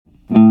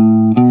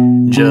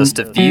Just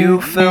a few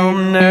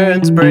film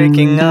nerds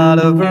breaking out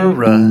of a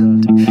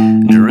rut,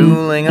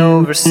 drooling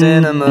over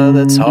cinema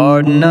that's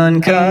hard and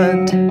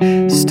uncut.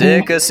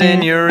 Stick us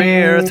in your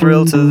ear,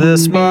 thrill to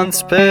this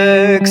month's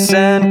picks,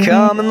 and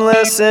come and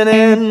listen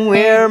in,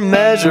 we're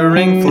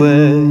Measuring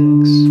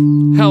Flicks.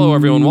 Hello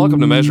everyone,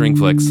 welcome to Measuring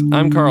Flicks.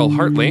 I'm Carl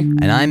Hartley.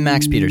 And I'm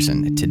Max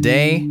Peterson.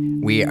 Today,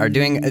 we are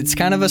doing, it's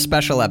kind of a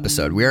special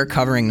episode. We are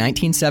covering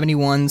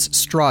 1971's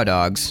Straw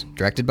Dogs,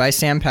 directed by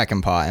Sam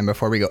Peckinpah. And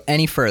before we go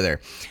any further,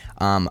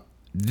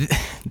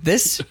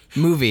 this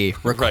movie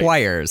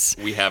requires...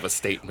 Right. We have a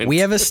statement. We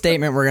have a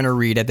statement we're going to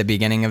read at the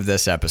beginning of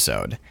this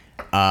episode.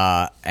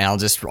 And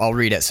I'll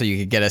read it so you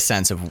can get a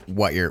sense of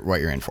what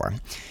you're in for.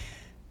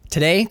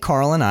 Today,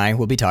 Carl and I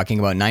will be talking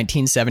about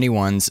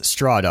 1971's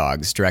Straw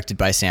Dogs, directed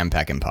by Sam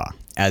Peckinpah.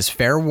 As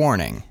fair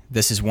warning,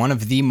 this is one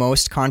of the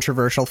most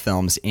controversial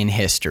films in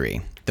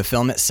history. The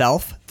film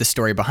itself, the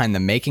story behind the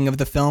making of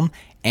the film,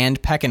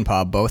 and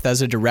Peckinpah, both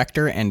as a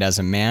director and as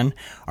a man,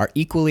 are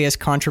equally as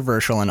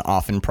controversial and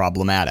often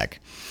problematic.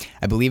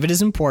 I believe it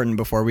is important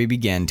before we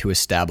begin to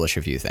establish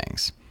a few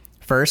things.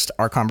 First,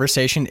 our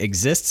conversation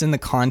exists in the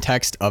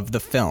context of the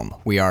film.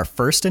 We are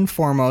first and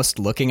foremost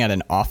looking at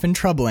an often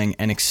troubling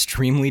and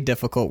extremely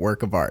difficult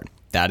work of art.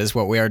 That is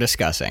what we are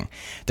discussing.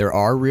 There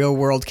are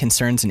real-world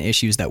concerns and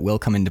issues that will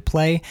come into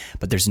play,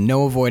 but there's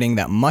no avoiding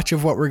that much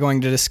of what we're going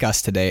to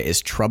discuss today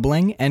is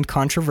troubling and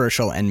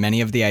controversial, and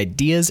many of the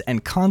ideas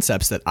and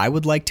concepts that I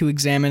would like to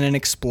examine and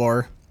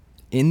explore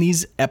in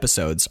these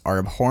episodes are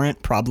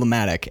abhorrent,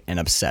 problematic, and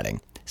upsetting.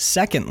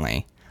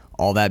 Secondly,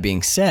 all that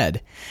being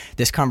said,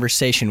 this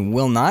conversation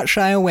will not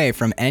shy away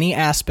from any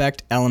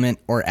aspect, element,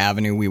 or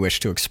avenue we wish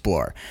to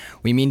explore.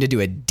 We mean to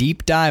do a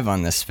deep dive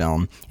on this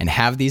film and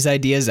have these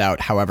ideas out,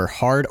 however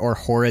hard or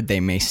horrid they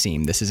may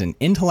seem. This is an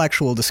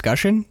intellectual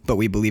discussion, but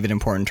we believe it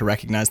important to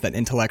recognize that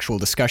intellectual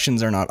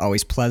discussions are not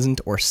always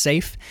pleasant or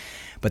safe,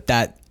 but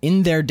that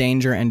in their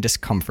danger and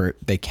discomfort,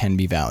 they can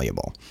be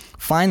valuable.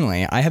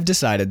 Finally, I have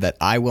decided that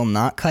I will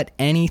not cut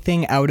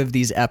anything out of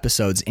these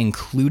episodes,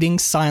 including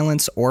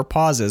silence or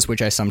pauses,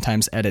 which I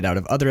sometimes edit out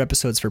of other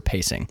episodes for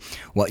pacing.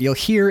 What you'll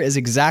hear is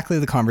exactly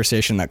the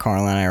conversation that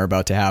Carl and I are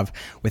about to have,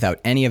 without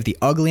any of the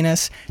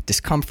ugliness,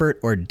 discomfort,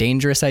 or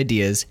dangerous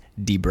ideas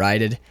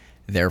debrided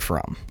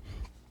therefrom.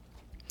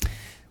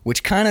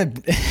 Which kind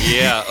of...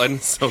 Yeah,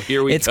 and so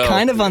here we go. It's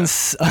kind of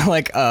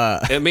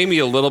it made me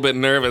a little bit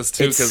nervous,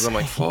 too, because I'm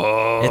like,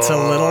 oh. It's a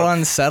little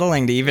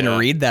unsettling to even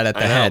read that at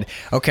the head.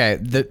 Okay,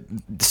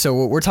 so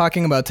what we're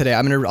talking about today,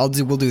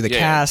 we'll do the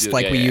cast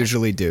like we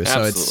usually do.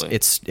 Absolutely.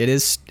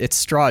 So it's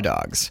Straw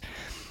Dogs.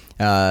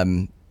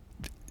 Dustin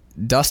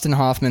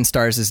Hoffman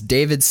stars as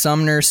David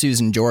Sumner.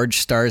 Susan George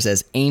stars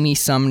as Amy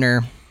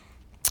Sumner.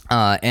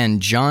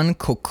 And John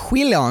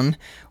Coquillon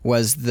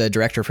was the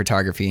director of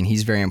photography, and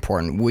he's very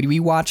important. We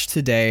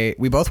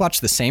both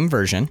watched the same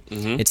version.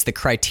 Mm-hmm. It's the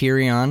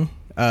Criterion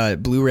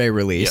Blu-ray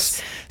release.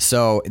 Yes.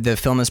 So the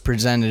film is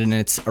presented in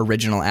its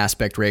original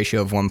aspect ratio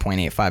of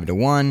 1.85 to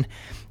 1.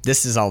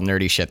 This is all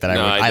nerdy shit that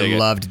I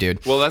loved,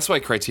 dude. Well, that's why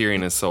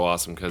Criterion is so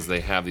awesome, because they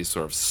have these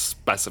sort of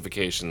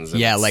specifications.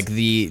 Yeah, like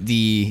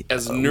the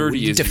as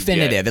nerdy as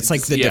definitive. You get. It's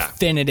like the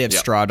definitive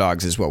Straw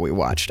Dogs is what we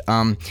watched.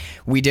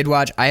 We did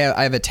watch. I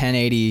have a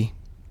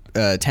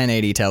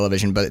 1080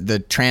 television, but the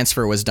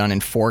transfer was done in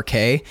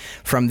 4K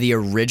from the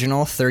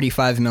original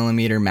 35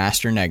 millimeter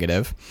master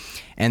negative,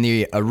 and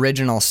the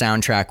original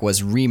soundtrack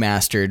was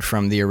remastered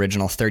from the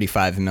original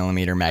 35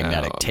 millimeter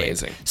magnetic tape.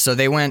 Amazing. So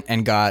they went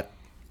and got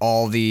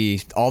all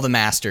the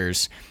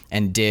masters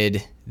and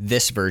did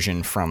this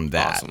version from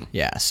that. Awesome.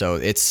 Yeah, so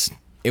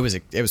it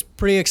was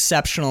pretty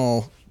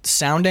exceptional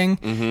sounding.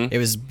 Mm-hmm. It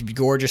was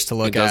gorgeous to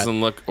look at. It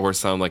doesn't look or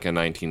sound like a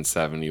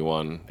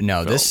 1971 No,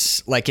 film.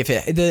 this, like, if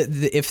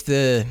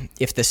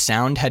the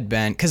sound had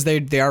been, because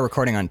they are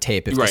recording on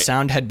tape, if the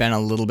sound had been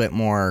a little bit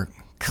more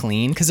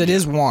clean, because it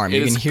is warm.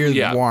 You can hear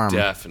the warm.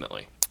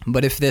 Definitely.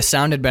 But if the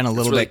sound had been a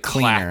little bit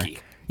cleaner. Clacky.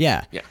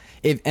 Yeah.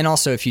 And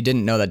also, if you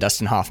didn't know that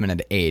Dustin Hoffman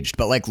had aged,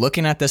 but like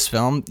looking at this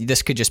film,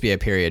 this could just be a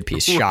period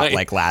piece shot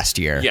like last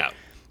year. Yeah.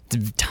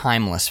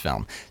 Timeless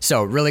film.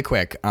 So really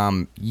quick,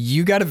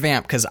 you got to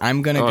vamp because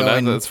I'm gonna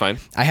go. That's fine.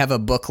 I have a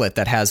booklet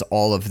that has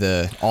all of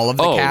the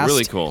cast.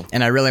 Really cool.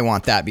 And I really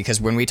want that because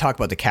when we talk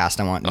about the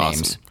cast, I want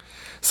names.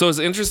 So it's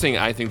interesting,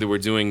 I think, that we're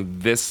doing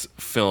this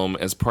film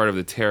as part of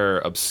the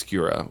Terra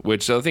Obscura,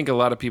 which I think a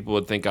lot of people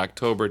would think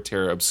October,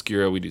 Terra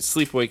Obscura. We do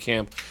Sleepaway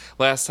Camp.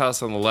 Last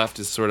House on the Left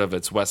is sort of,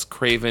 it's Wes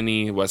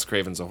Craven-y. Wes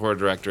Craven's a horror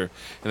director.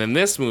 And then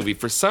this movie,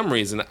 for some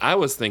reason, I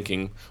was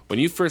thinking, when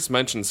you first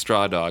mentioned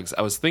Straw Dogs,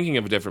 I was thinking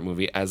of a different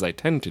movie, as I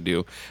tend to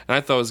do. And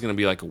I thought it was going to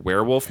be like a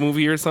werewolf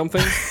movie or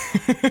something.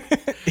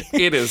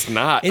 It is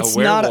not a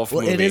werewolf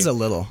movie. It is a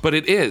little. But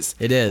it is.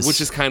 It is.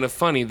 Which is kind of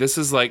funny. This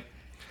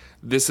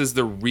is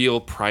the real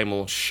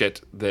primal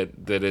shit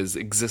that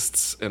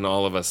exists in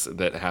all of us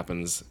that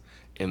happens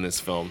in this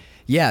film.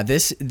 Yeah,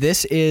 this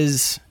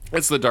is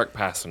It's the Dark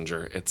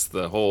Passenger. It's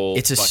the whole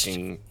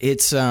fucking...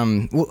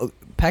 Well,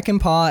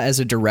 Peckinpah as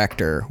a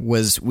director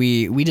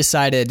we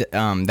decided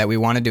that we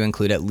wanted to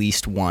include at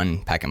least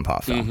one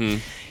Peckinpah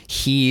film.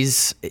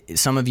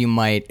 Some of you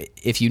might,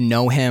 if you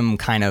know him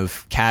kind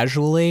of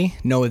casually,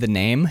 know the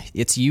name.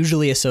 It's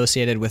usually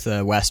associated with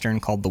a Western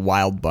called The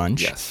Wild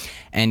Bunch. Yes.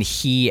 And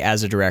he,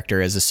 as a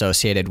director, is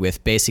associated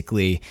with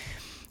basically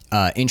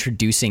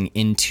introducing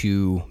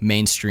into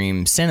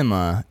mainstream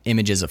cinema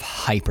images of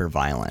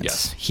hyper-violence.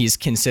 Yes. He's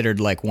considered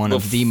like one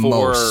of the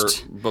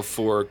most...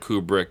 Before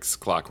Kubrick's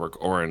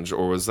Clockwork Orange,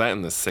 or was that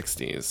in the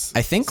 60s?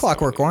 I think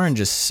Clockwork Orange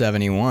is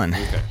 71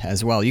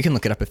 as well. You can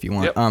look it up if you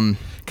want. Yep.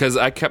 Because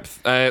I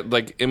kept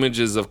like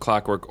images of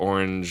Clockwork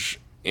Orange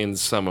in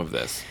some of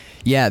this.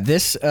 Yeah,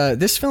 this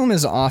film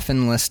is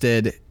often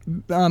listed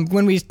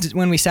when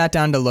we sat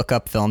down to look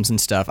up films and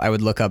stuff. I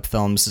would look up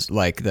films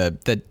like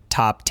the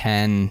top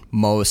 10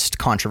 most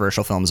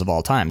controversial films of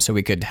all time, so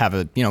we could have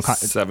a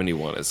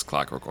 71 is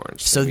Clockwork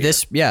Orange. So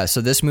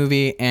this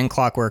movie and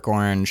Clockwork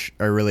Orange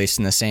are released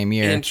in the same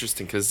year.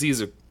 Interesting, because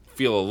these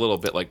feel a little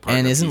bit like partner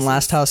and isn't pieces.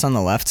 Last House on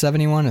the Left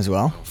 71 as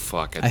well? Oh,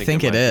 fuck, I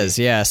think it is.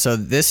 Yeah. So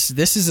this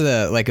is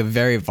a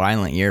very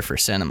violent year for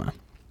cinema.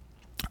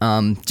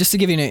 Just to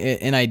give you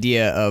an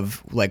idea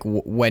of like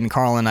when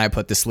Carl and I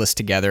put this list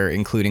together,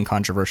 including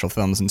controversial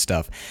films and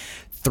stuff,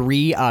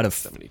 3 out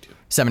of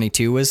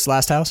 72 was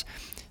Last House.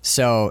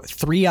 So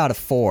 3 out of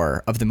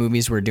 4 of the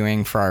movies we're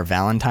doing for our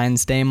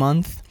Valentine's Day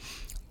month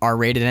are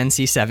rated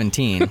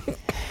NC-17,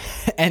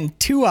 and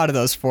 2 out of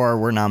those 4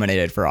 were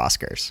nominated for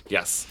Oscars.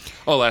 Yes.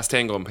 Oh, Last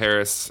Tango in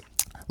Paris.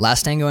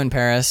 Last Tango in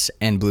Paris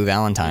and Blue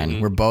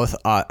Valentine were both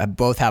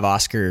have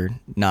Oscar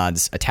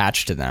nods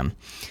attached to them.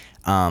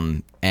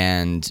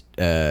 And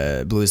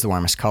Blue is the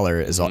Warmest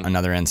Color is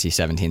another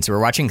NC-17. So we're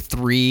watching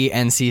 3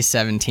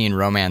 NC-17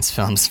 romance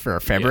films for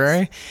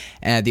February.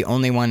 And the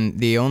only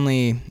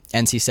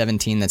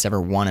NC-17 that's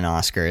ever won an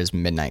Oscar is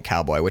Midnight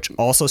Cowboy, which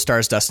also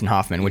stars Dustin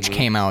Hoffman, which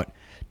came out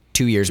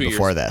 2 years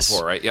before this.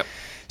 Before, right? Yep.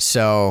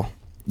 So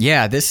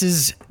yeah, this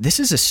is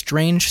a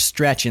strange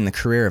stretch in the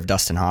career of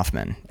Dustin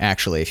Hoffman,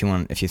 actually,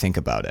 if you think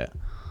about it.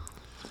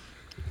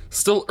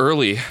 Still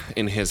early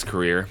in his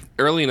career,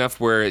 early enough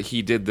where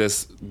he did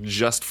this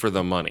just for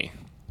the money.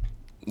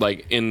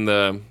 Like in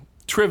the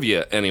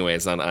trivia,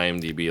 anyways, on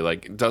IMDb,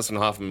 like Dustin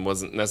Hoffman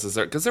wasn't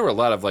necessary because there were a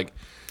lot of like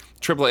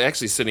AAA.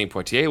 Actually, Sidney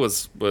Poitier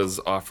was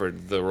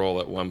offered the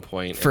role at one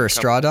point for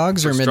Straw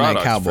Dogs or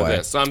Midnight Cowboy. For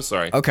this. I'm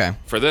sorry. Okay,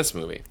 for this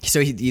movie. So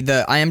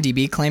the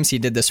IMDb claims he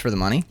did this for the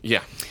money. Yeah.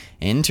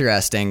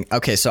 Interesting.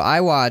 Okay, so I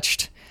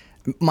watched.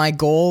 My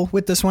goal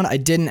with this one, I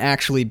didn't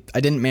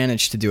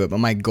manage to do it, but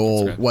my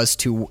goal was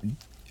to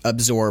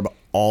absorb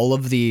all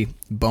of the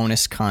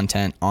bonus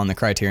content on the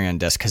Criterion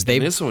disc because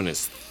this one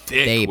is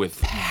thick with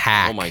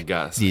pack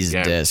these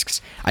discs.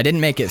 I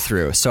didn't make it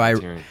through, so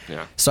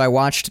I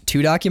watched 2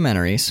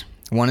 documentaries.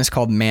 One is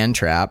called Man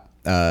Trap,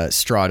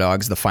 Straw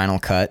Dogs: The Final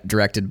Cut,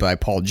 directed by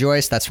Paul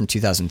Joyce. That's from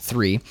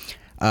 2003.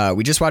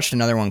 We just watched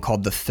another one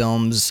called The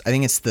Films. I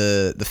think it's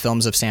the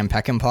Films of Sam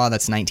Peckinpah.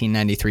 That's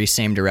 1993,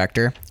 same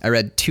director. I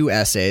read 2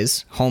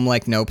 essays, Home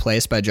Like No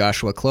Place by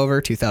Joshua Clover,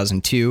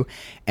 2002,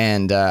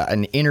 and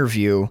an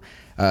interview.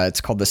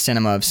 It's called The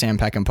Cinema of Sam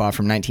Peckinpah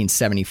from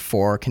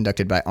 1974,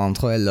 conducted by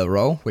André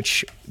Leroux,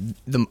 which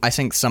I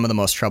think some of the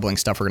most troubling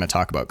stuff we're going to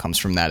talk about comes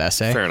from that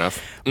essay. Fair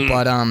enough.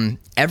 But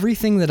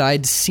everything that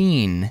I'd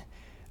seen...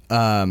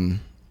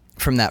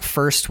 from that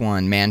first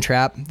one, Man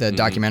Trap, the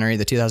documentary,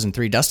 the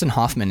 2003, Dustin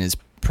Hoffman is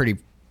pretty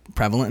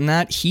prevalent in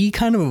that. He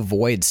kind of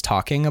avoids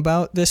talking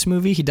about this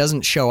movie. He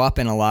doesn't show up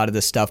in a lot of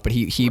this stuff, but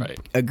he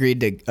agreed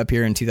to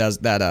appear in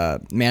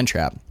Man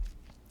Trap.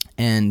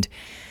 And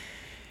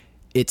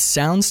it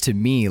sounds to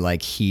me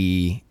like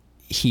he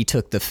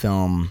took the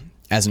film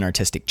as an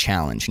artistic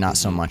challenge, not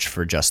so much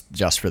for just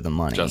for the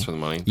money. Just for the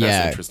money.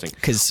 That's interesting.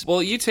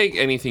 Well, you take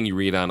anything you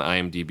read on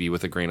IMDb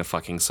with a grain of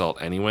fucking salt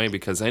anyway,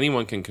 because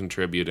anyone can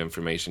contribute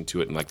information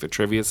to it in like the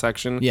trivia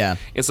section. Yeah.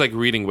 It's like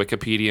reading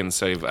Wikipedia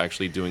instead of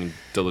actually doing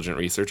diligent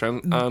research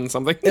on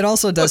something. It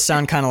also does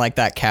sound kind of like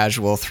that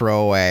casual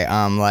throwaway.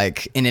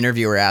 Like an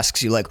interviewer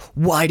asks you, like,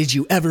 why did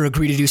you ever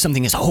agree to do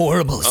something as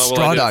horrible as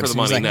Straw Dogs?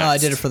 And he's like, I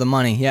did it for the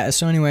money. Yeah.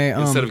 So anyway,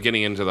 instead of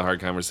getting into the hard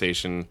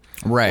conversation,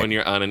 when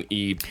you're on an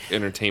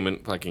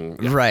entertainment fucking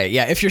right,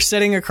 yeah. If you're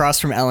sitting across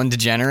from Ellen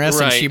DeGeneres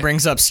and she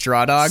brings up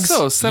Straw Dogs,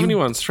 so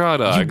 71 Straw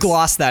Dogs, you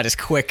gloss that as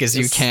quick as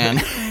you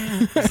can.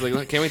 It's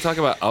like, can we talk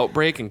about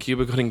Outbreak and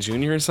Cuba Gooding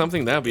Jr. or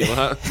something? That'd be a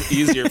lot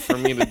easier for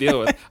me to deal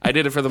with. I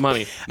did it for the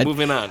money.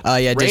 Moving on.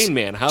 Rain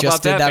Man. How about that?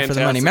 Just did that for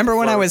the money. Remember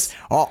when I was?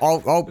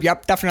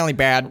 Yep, definitely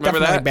bad. Remember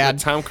definitely that? Bad.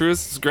 Tom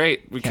Cruise is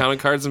great. We counted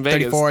cards in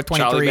Vegas. 34,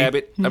 23. Charlie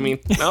Babbitt. I mean,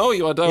 no,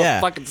 you want to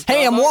fucking.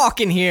 Hey, I'm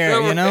walking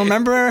here. You know,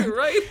 remember?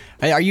 Right.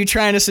 Hey, are you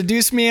trying to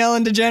seduce me,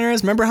 Ellen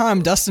DeGeneres? Remember how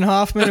I'm Dustin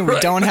Hoffman and we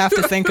don't have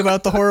to think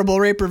about the horrible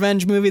rape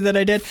revenge movie that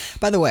I did?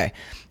 By the way,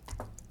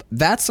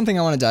 that's something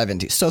I want to dive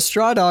into. So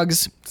Straw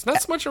Dogs... It's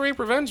not so much a rape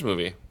revenge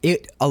movie.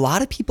 A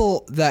lot of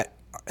people that...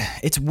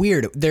 It's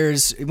weird.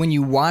 When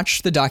you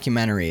watch the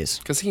documentaries...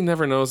 Because he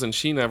never knows and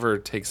she never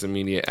takes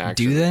immediate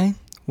action. Do they?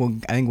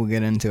 I think we'll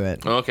get into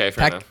it. Okay,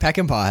 fair enough.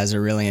 Peckinpah has a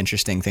really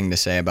interesting thing to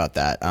say about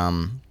that.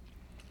 And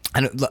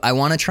I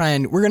want to try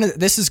and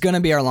this is going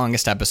to be our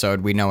longest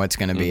episode. We know it's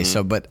going to be.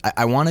 So, but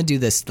I want to do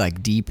this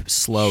like deep,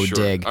 slow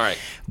dig. All right.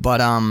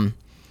 But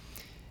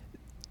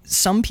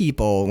some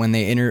people, when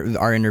they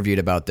are interviewed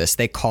about this,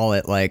 they call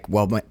it like,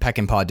 well,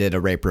 Peckinpah did a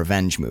rape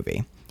revenge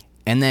movie.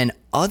 And then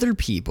other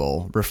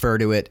people refer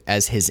to it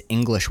as his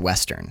English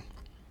Western.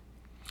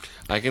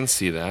 I can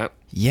see that.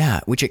 Yeah,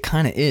 which it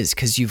kind of is,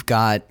 because you've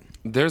got...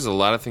 There's a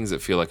lot of things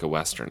that feel like a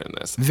Western in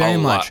this. Very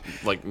much.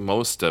 Like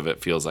most of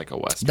it feels like a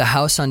Western. The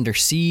house under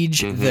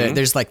siege,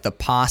 there's like the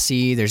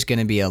posse, there's going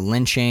to be a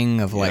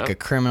lynching of like a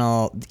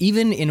criminal.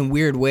 Even in a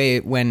weird way,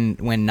 when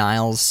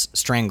Niles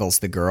strangles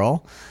the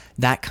girl,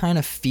 that kind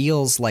of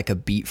feels like a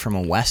beat from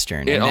a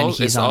Western. And then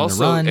he's on the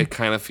run. It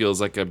kind of feels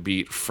like a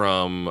beat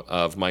from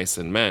Of Mice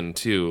and Men,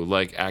 too.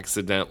 Like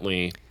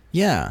accidentally...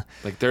 Yeah.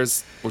 Like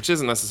which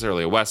isn't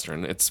necessarily a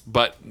Western.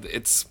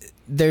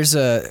 There's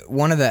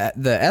one of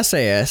the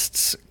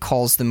essayists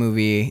calls the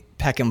movie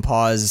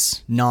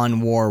Peckinpah's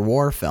non-war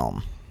war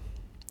film.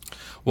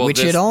 Well, which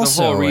it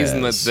also the whole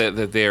reason is.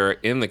 that they're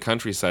in the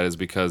countryside is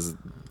because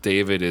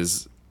David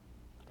is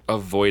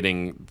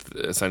avoiding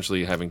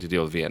essentially having to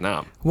deal with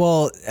Vietnam.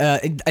 Well,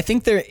 I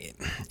think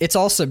it's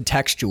all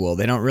subtextual.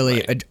 They don't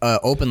really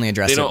openly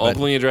address it. They don't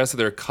openly address it.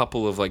 There are a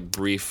couple of like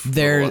brief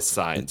little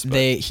asides.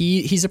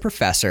 He's a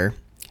professor,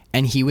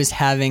 and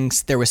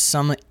there was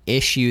some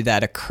issue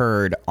that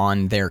occurred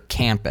on their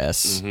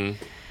campus.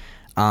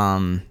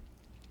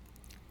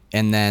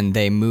 And then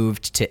they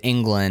moved to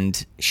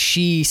England.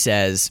 She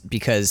says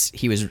because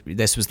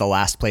this was the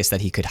last place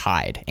that he could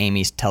hide.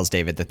 Amy tells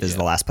David that this is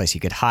the last place he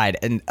could hide,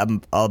 and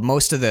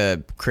most of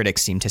the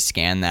critics seem to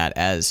scan that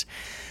as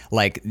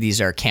like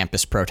these are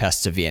campus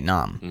protests of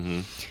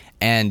Vietnam.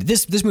 And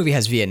this movie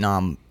has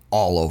Vietnam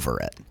all over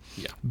it.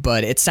 Yeah.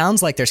 But it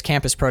sounds like there's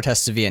campus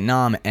protests of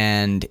Vietnam,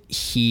 and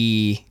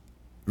he,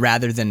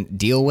 rather than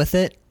deal with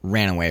it,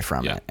 ran away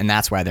from it, and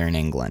that's why they're in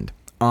England.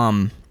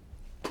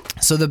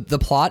 So the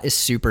plot is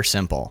super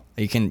simple.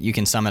 You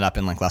can sum it up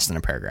in like less than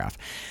a paragraph.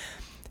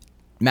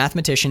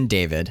 Mathematician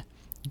David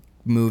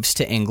moves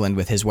to England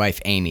with his wife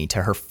Amy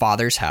to her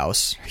father's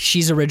house.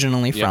 She's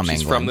originally from England.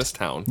 She's from this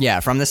town. Yeah,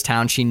 from this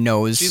town. She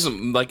knows. She's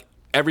like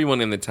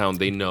everyone in the town.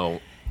 They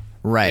know.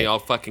 Right. They all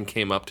fucking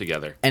came up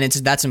together. And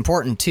that's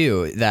important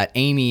too. That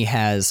Amy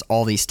has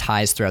all these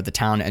ties throughout the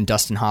town, and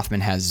Dustin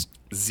Hoffman has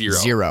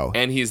zero.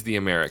 And he's the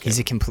American. He's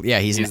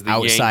he's an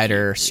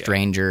outsider, Yankee.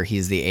 Stranger.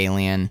 He's the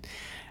alien.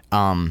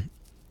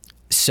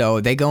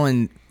 So they go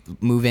and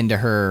move into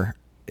her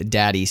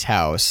daddy's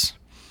house,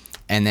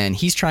 and then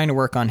he's trying to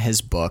work on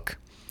his book,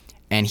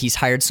 and he's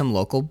hired some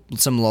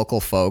local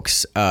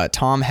folks,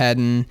 Tom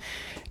Hedden,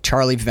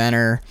 Charlie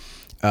Venner,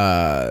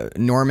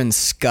 Norman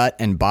Scutt,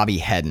 and Bobby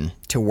Hedden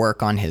to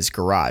work on his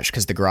garage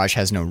because the garage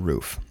has no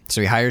roof.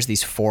 So he hires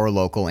these 4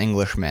 local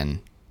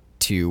Englishmen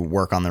to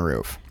work on the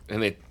roof.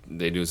 And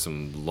they do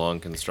some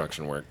long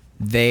construction work.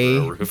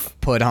 They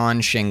put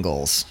on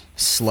shingles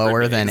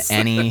slower than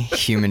any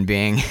human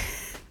being.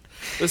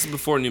 This is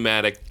before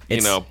pneumatic,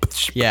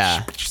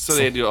 Yeah. So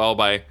they do it all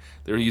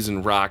they're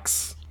using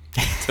rocks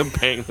to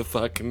bang the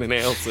fucking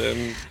nails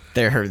in.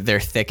 Their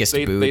thickest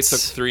boots. They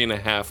took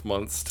 3.5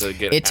 months to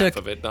get half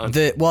of it done.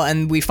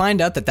 And we find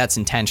out that that's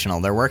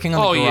intentional. They're working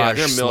on the garage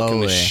they're milking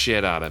slowly. the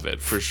shit out of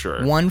it, for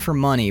sure. 1, for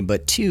money,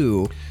 but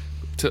 2...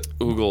 to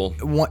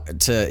oogle.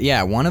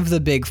 One of the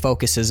big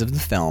focuses of the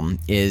film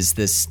is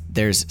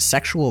there's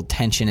sexual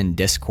tension and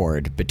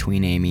discord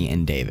between Amy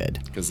and David.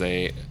 Because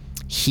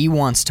he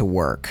wants to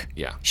work.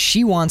 Yeah.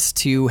 She wants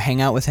to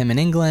hang out with him in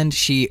England.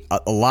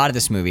 A lot of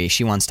this movie,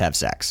 she wants to have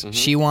sex.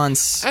 She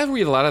wants... I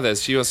read a lot of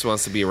this. She also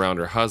wants to be around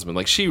her husband.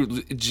 Like, she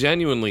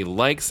genuinely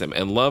likes him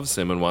and loves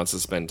him and wants to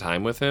spend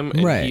time with him.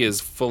 And he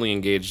is fully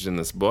engaged in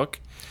this book.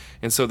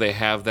 And so they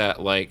have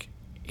that, like...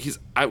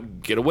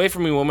 get away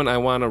from me, woman. I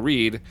want to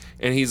read.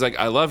 And he's like,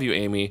 I love you,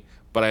 Amy,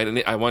 but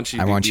I want you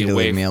to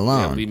leave me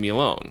alone. Yeah, leave me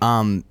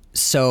alone.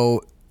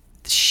 So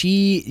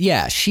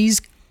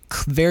she's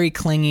very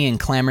clingy and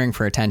clamoring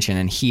for attention,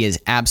 and he is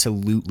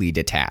absolutely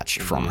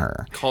detached from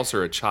her. Calls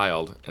her a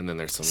child, and then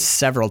there's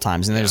several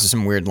times, and there's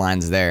some weird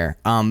lines there.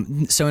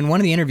 So in one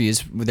of the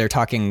interviews, they're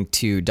talking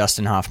to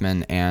Dustin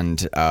Hoffman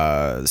and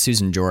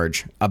Susan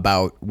George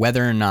about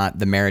whether or not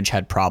the marriage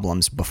had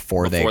problems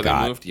before they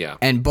moved. Yeah,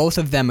 and both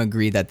of them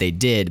agree that they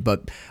did,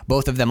 but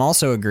both of them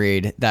also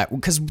agreed that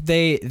because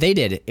they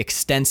did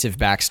extensive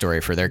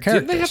backstory for their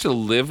characters. Didn't they have to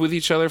live with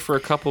each other for a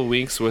couple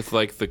weeks with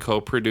like the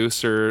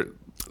co-producer?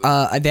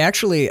 They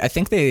actually, I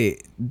think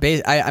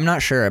I'm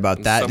not sure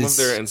about that.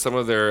 Some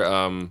of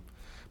their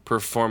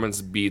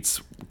performance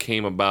beats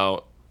came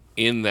about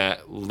in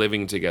that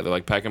living together.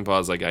 Like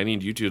Peckinpah's like, I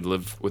need you two to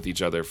live with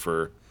each other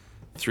for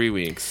 3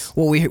 weeks.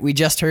 Well, we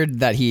just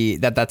heard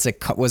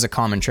that was a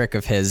common trick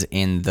of his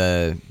in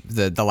the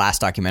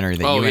last documentary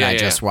that you and I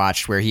just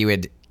watched, where he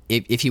would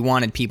if he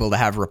wanted people to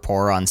have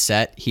rapport on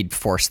set, he'd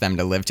force them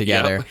to live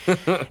together.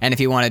 And if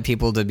he wanted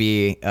people to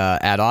be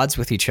at odds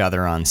with each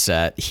other on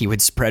set, he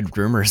would spread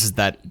rumors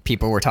that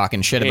people were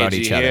talking shit about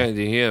each other. Did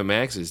you hear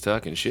Max is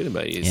talking shit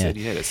about you? He said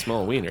you had a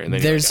small wiener. And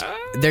then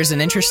there's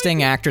an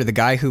interesting actor, the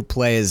guy who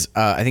plays,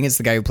 I think it's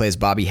the guy who plays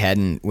Bobby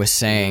Hedden, was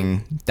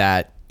saying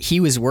that he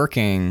was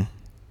working...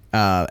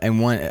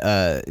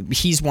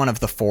 he's one of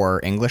the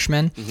 4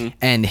 Englishmen,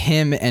 and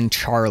him and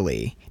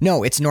Charlie.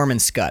 No, it's Norman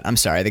Scott. I'm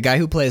sorry, the guy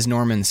who plays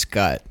Norman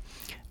Scott.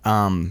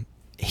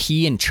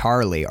 He and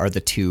Charlie are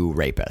the 2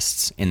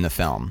 rapists in the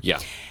film. Yeah,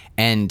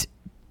 and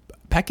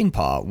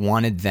Peckinpah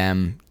wanted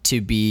them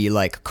to be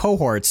like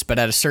cohorts, but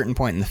at a certain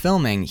point in the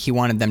filming, he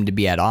wanted them to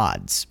be at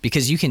odds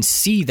because you can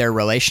see their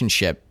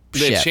relationship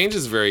shift. It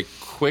changes very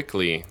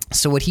quickly.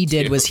 So what he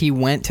did was he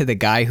went to the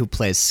guy who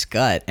plays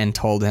Scott and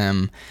told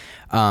him.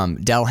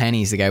 Del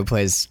Henney's the guy who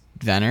plays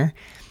Venner,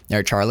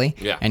 or Charlie.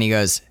 Yeah. And he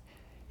goes,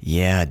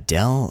 yeah,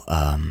 Del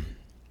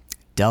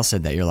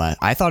said that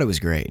I thought it was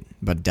great,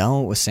 but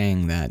Del was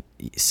saying that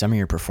some of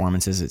your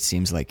performances, it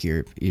seems like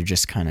you're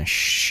just kind of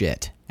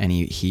shit. And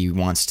he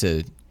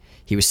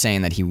was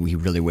saying that he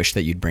really wished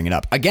that you'd bring it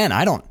up. Again,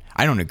 I don't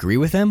agree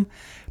with him,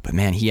 but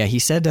man, he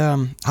said,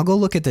 I'll go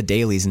look at the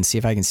dailies and see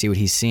if I can see what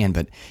he's seeing.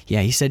 But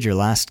yeah, he said your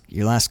last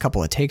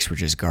couple of takes were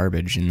just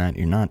garbage and that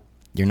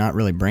you're not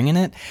really bringing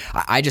it.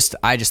 I just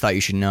thought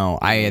you should know.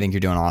 I think you're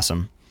doing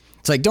awesome.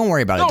 It's like, don't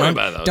worry about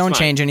it. Don't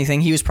change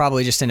anything. He was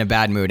probably just in a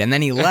bad mood. And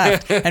then he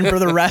left. And for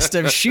the rest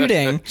of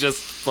shooting.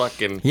 Just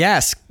fucking.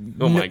 Yes.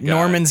 Oh my God.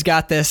 Norman's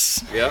got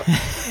this. Yep.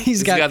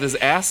 He's got this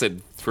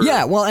acid.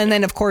 And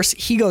then of course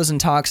he goes and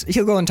talks.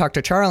 He'll go and talk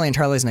to Charlie. And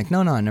Charlie's like,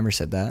 no, I never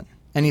said that.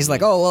 And he's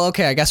like, oh, well,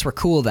 okay, I guess we're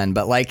cool then.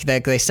 But like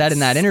they said in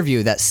that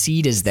interview, that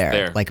seed is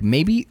there. Like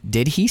maybe,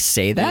 did he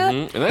say that?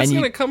 Mm-hmm. And that's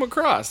going to come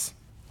across.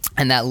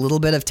 And that little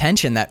bit of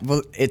tension, that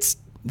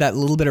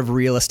little bit of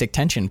realistic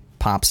tension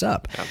pops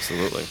up.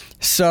 Absolutely.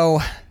 So,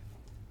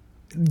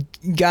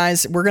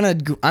 guys,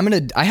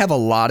 I have a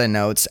lot of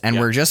notes, and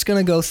we're just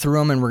gonna go through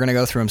them, and we're gonna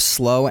go through them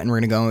slow, and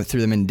we're gonna go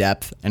through them in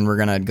depth, and we're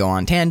gonna go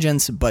on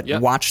tangents. But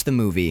watch the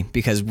movie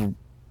because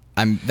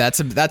that's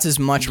as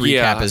much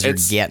recap as you're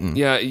getting.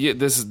 Yeah.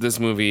 This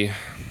movie.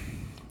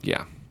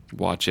 Yeah,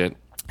 watch it.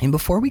 And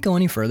before we go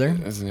any further,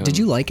 did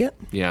you like it?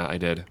 Yeah, I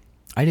did.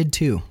 I did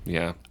too.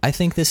 Yeah, I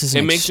think this is.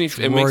 It makes me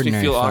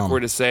feel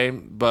awkward to say,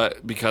 but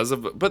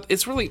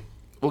it's really.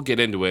 We'll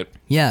get into it.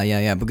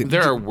 Yeah. But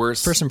there are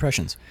worse first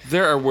impressions.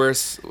 There are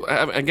worse.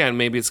 Again,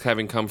 maybe it's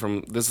having come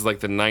from. This is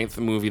like the 9th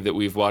movie that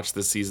we've watched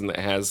this season that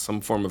has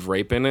some form of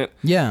rape in it.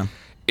 Yeah,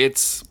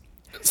 it's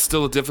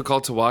still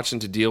difficult to watch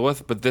and to deal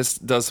with, but this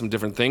does some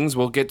different things.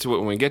 We'll get to it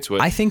when we get to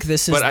it. I think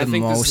this is the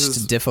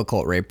most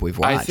difficult rape we've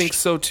watched. I think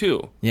so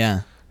too.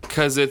 Yeah,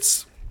 because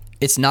it's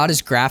not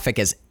as graphic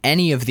as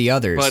any of the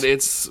others, but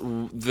it's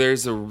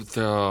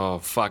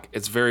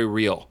very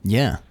real.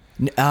 Yeah.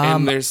 I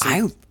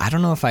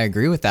don't know if I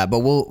agree with that, but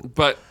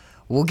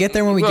we'll get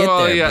there when we get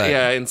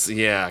there.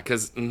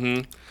 Because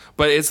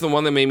but it's the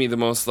one that made me the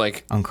most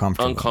like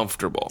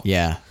uncomfortable.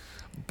 Yeah.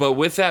 But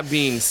with that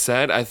being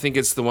said, I think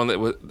it's the one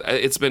that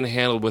it's been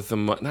handled with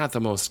not the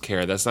most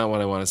care. That's not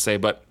what I want to say,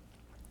 but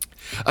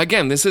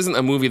again, this isn't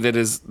a movie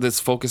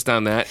that's focused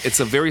on that. It's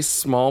a very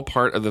small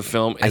part of the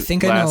film.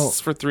 It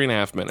lasts for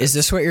 3.5 minutes. Is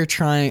this what you're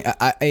trying?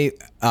 I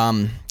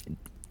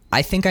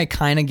think I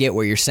kind of get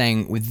what you're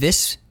saying. With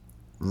this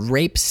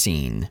rape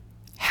scene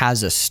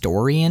has a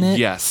story in it.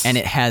 Yes. And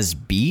it has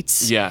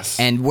beats. Yes.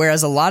 And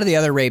whereas a lot of the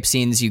other rape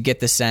scenes, you get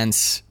the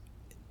sense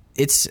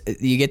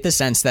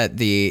that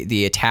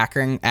the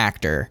attacking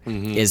actor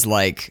is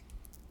like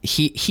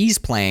he's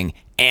playing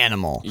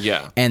animal.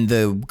 Yeah. And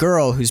the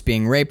girl who's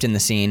being raped in the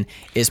scene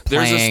is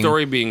playing... There's a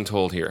story being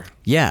told here.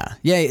 Yeah.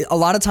 A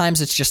lot of times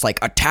it's just like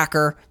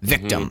attacker,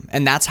 victim,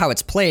 and that's how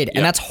it's played,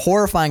 and that's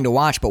horrifying to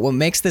watch. But what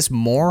makes this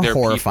more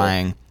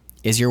horrifying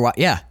is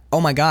oh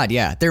my God,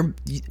 yeah.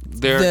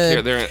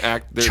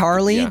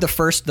 Charlie, the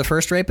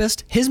first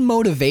rapist, his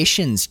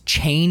motivations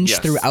change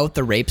throughout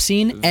the rape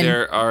scene, and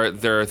there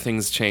are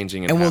things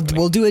changing, and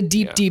we'll do a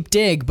deep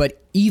dig, but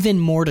even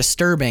more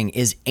disturbing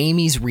is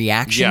Amy's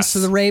reactions to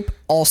the rape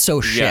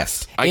also shift.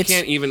 Yes. I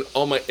can't even.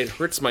 It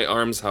hurts my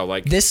arms how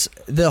like this.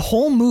 The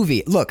whole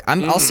movie. Look,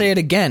 I'll say it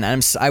again. I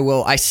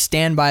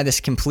stand by this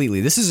completely.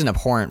 This is an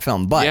abhorrent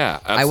film, but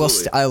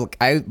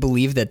I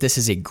believe that this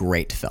is a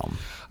great film.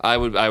 I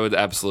would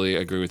absolutely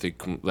agree with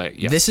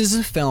you. This is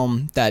a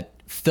film that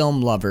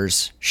film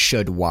lovers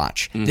should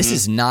watch. This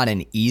is not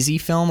an easy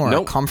film or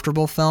a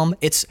comfortable film.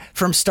 It's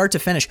from start to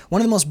finish. One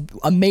of the most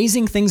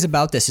amazing things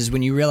about this is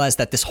when you realize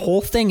that this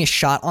whole thing is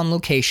shot on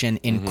location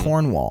in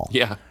Cornwall.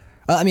 Yeah.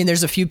 I mean,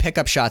 there's a few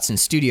pickup shots in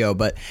studio,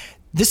 but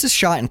this is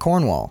shot in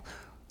Cornwall.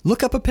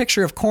 Look up a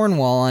picture of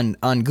Cornwall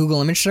on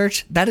Google image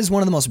search. That is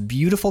one of the most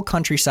beautiful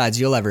countrysides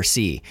you'll ever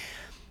see.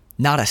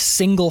 Not a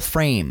single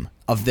frame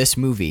of this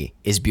movie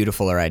is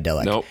beautiful or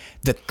idyllic. Nope.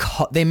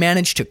 They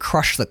managed to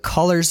crush the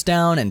colors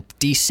down and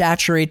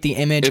desaturate the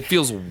image. It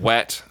feels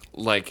wet.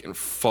 like and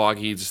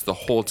foggy just the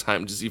whole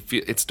time. Just you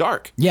feel it's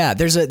dark. Yeah,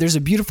 there's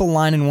a beautiful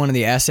line in one of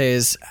the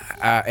essays.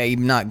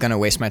 I'm not gonna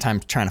waste my time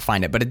trying to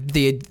find it, but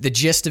the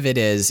gist of it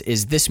is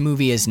this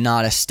movie is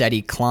not a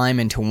steady climb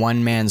into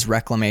one man's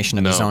reclamation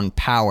of his own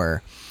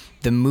power.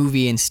 The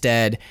movie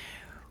instead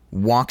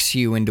walks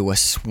you into a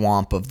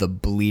swamp of the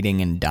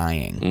bleeding and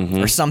dying,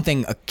 or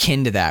something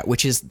akin to that,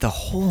 which is the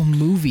whole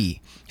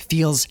movie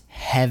feels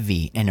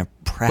heavy and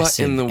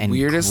oppressive, but in the and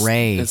weirdest,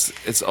 gray.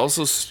 it's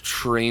also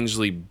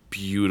strangely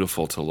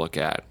beautiful to look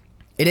at.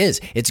 It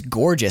is. It's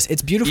gorgeous.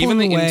 It's beautiful.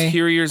 Even in the way.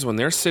 interiors when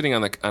they're sitting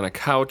on a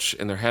couch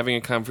and they're having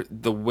a comfort.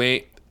 The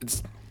way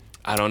it's,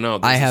 I don't know.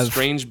 There's a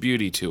strange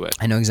beauty to it.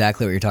 I know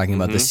exactly what you're talking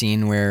about. The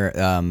scene where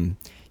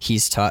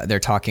they're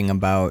talking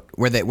about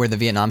where the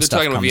Vietnam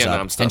stuff comes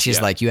up, and she's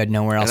like, "You had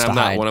nowhere else and I'm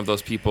to not hide." one of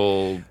those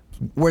people.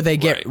 Where they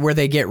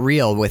get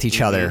real with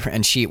each other,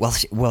 and she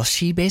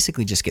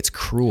basically just gets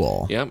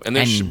cruel. Yeah,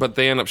 but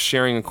they end up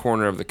sharing a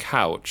corner of the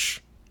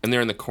couch, and they're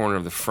in the corner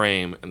of the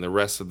frame, and the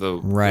rest of the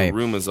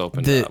room is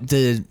opened up.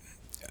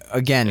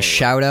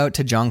 Shout out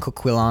to John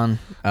Coquillon,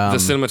 the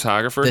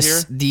cinematographer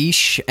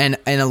here. And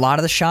a lot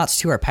of the shots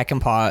too are Peck and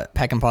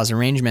Paw's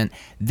arrangement.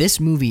 This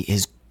movie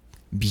is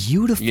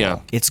beautiful.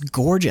 Yeah, it's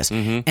gorgeous,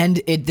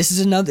 and this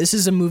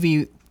is a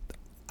movie.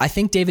 I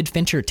think David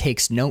Fincher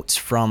takes notes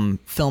from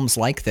films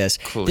like this.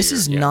 This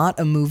is not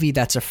a movie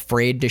that's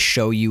afraid to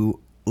show you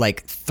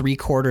like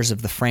 3/4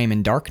 of the frame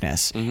in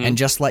darkness and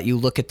just let you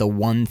look at the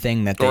one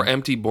thing that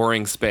empty,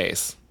 boring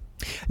space.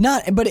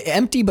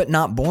 Empty but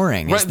not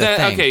boring is the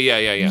thing. Okay,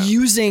 yeah.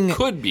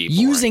 Could be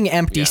boring. Using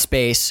empty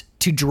space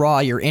to draw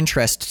your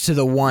interest to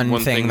the one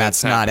thing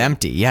that's not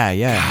empty.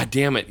 Yeah. God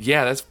damn it.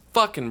 Yeah, that's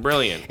fucking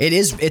brilliant. It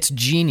is. It's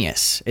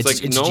genius. It's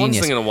like no genius.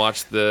 one's going to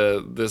watch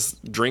this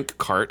drink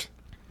cart.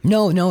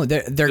 No,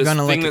 they're going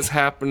to thing that's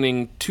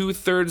happening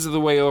 2/3 of the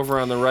way over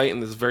on the right in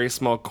this very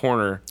small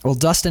corner. Well,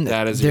 Dustin,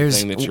 that is your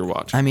thing that you're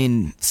watching. I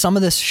mean, some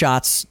of the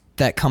shots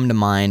that come to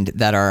mind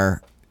that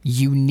are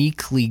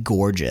uniquely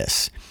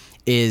gorgeous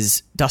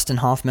is Dustin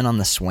Hoffman on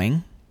the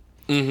swing.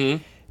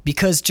 Mm-hmm.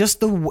 Because just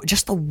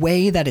the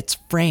way that it's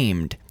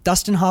framed,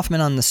 Dustin Hoffman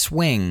on the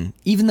swing,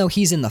 even though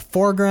he's in the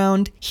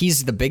foreground,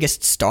 he's the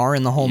biggest star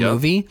in the whole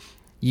movie.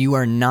 You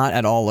are not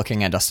at all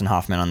looking at Dustin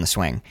Hoffman on the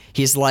swing.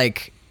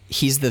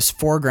 He's this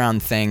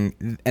foreground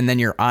thing, and then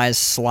your eyes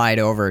slide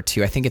over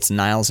to, I think it's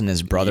Niles and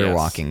his brother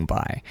walking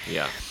by.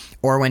 Yeah.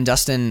 Or when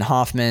Dustin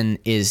Hoffman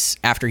is,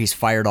 after he's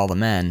fired all the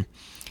men,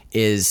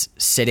 is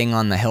sitting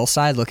on the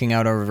hillside looking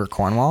out over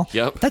Cornwall.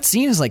 Yep. That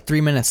scene is like 3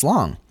 minutes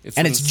long.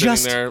 It's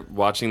just there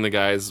watching the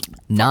guys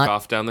fuck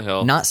off down the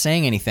hill. Not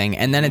saying anything.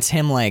 And then it's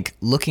him like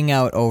looking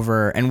out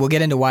over, and we'll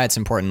get into why it's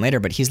important later,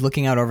 but he's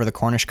looking out over the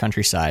Cornish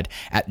countryside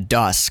at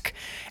dusk.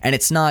 And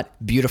it's not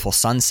beautiful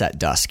sunset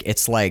dusk.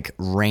 It's like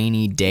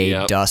rainy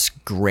day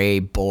dusk, gray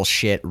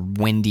bullshit,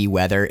 windy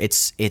weather.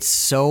 It's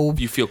so...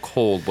 You feel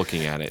cold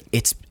looking at it.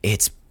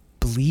 It's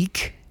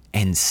bleak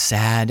and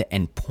sad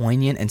and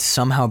poignant and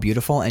somehow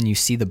beautiful, and you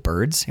see the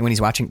birds, and when he's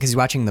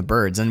watching the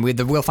birds, and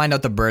we'll find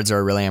out the birds are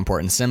a really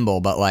important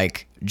symbol, but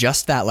like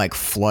just that like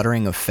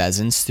fluttering of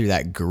pheasants through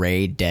that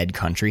gray dead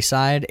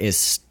countryside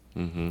is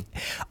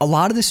a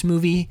lot of this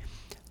movie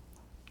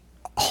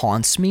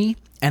haunts me,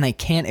 and I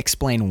can't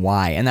explain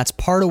why, and that's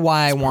part of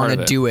why I want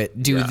to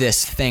do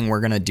this thing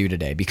we're gonna do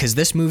today, because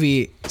this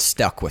movie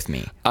stuck with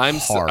me. I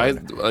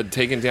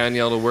taking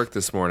Danielle to work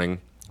this morning.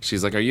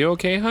 She's like, "Are you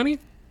okay, honey?"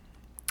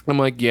 I'm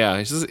like, yeah.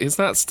 It's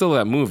not still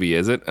that movie,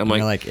 is it? I'm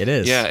like, it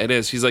is. Yeah, it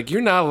is. She's like, you're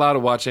not allowed to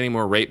watch any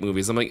more rape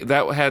movies. I'm like,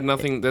 that had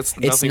nothing. That's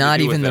nothing. It's not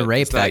to do even with the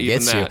rape that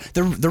gets you.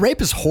 The rape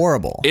is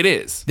horrible. It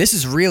is. This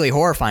is really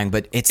horrifying,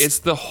 but it's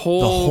the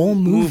whole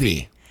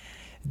movie.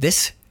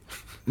 This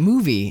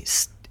movie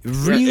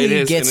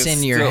really gets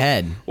in your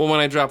head. Well, when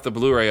I dropped the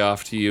Blu-ray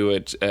off to you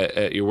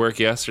at your work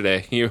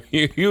yesterday, you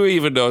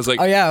even know, I was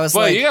like, oh yeah, I was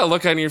like, you got a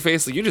look on your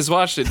face like you just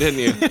watched it, didn't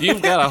you?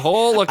 You've got a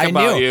whole look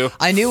about you.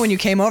 I knew when you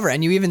came over,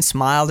 and you even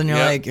smiled, and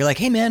you're like,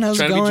 hey man, how's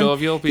it going? Trying to be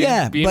jovial,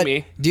 being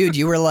me. Dude,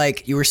 you were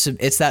like,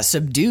 it's that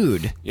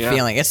subdued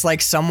feeling. It's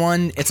like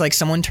someone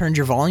turned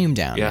your volume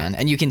down, man,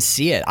 and you can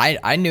see it.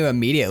 I knew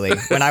immediately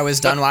when I was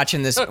done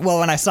watching this. Well,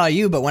 when I saw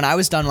you, but when I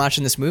was done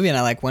watching this movie, and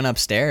I like went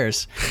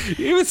upstairs.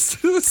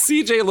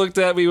 CJ looked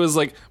at me, was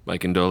like, my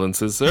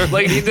condolences, sir.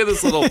 Like he did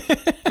this little,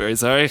 very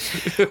sorry.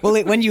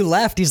 Well, when you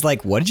left, he's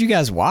like, what did you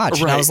guys watch?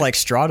 Right. And I was like,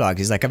 Straw Dogs.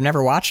 He's like, I've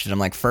never watched it. I'm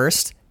like,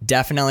 first,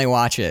 definitely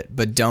watch it,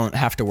 but don't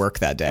have to work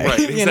that day.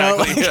 Right,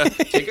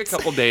 exactly. Take a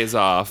couple days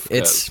off.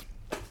 It's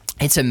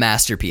a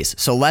masterpiece.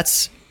 So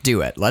let's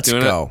do it. Let's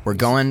go. We're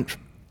going.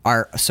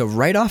 So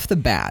right off the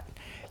bat,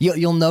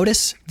 you'll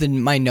notice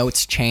my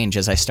notes change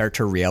as I start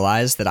to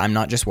realize that I'm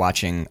not just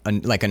watching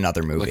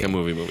another movie. Like a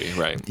movie,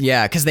 right?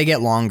 Yeah, because they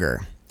get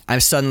longer. I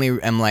suddenly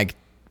am like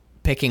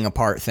picking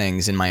apart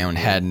things in my own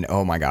head, and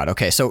oh my god.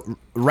 Okay, so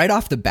right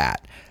off the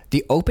bat,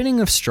 the opening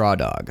of Straw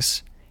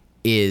Dogs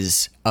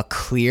is a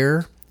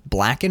clear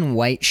black and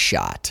white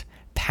shot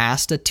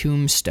past a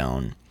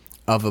tombstone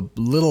of a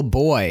little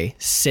boy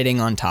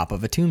sitting on top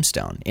of a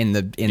tombstone in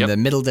the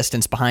middle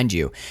distance behind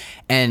you,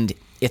 and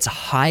it's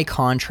high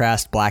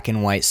contrast black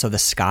and white, so the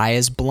sky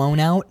is blown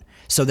out,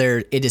 so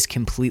it is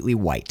completely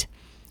white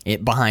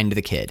behind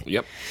the kid.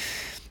 Yep.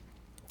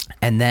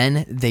 And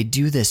then they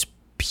do this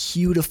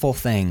beautiful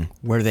thing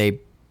where they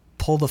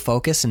pull the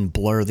focus and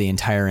blur the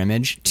entire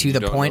image to the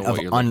point of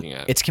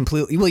it's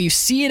completely, well, you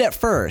see it at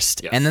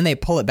first, and then they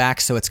pull it back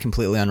so it's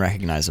completely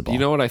unrecognizable. You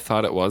know what I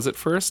thought it was at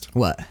first?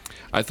 What?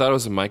 I thought it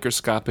was a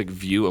microscopic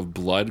view of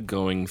blood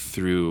going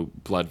through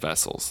blood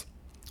vessels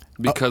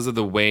because of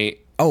the way.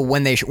 Oh,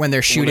 when they're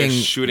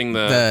shooting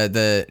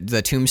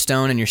the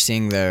tombstone and you're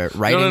seeing the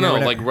writing. No,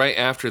 like right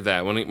after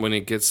that when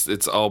it gets,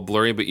 it's all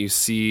blurry, but you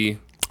see.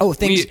 Oh,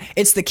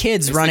 it's the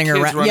kids running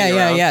around.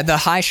 Yeah. The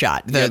high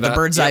shot, the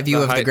bird's eye view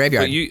of the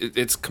graveyard.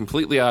 It's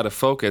completely out of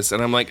focus,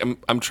 and I'm like,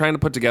 I'm trying to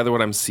put together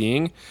what I'm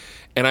seeing,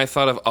 and I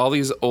thought of all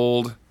these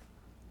old,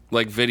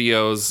 like,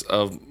 videos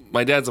of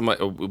my dad's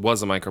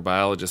was a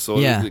microbiologist, so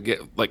we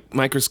get like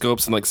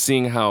microscopes and like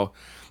seeing how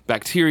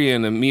bacteria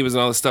and amoebas and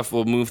all this stuff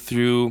will move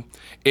through.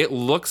 It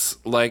looks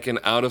like an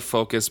out of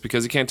focus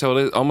because you can't tell.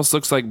 It almost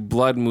looks like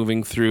blood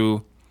moving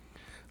through.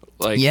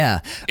 Like,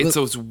 it's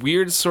those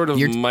weird sort of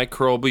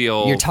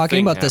microbial. You're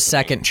talking about happening. The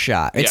second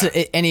shot.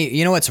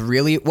 You know what's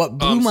really what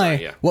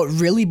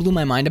really blew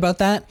my mind about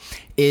that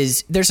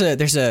is there's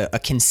a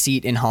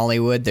conceit in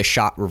Hollywood, the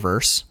shot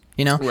reverse.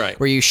 You know, right,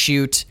 where you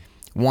shoot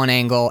one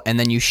angle and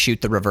then you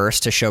shoot the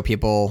reverse to show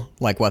people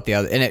like what the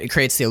other, and it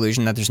creates the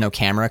illusion that there's no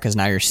camera because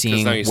now you're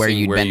seeing where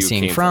you'd been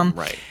seeing from.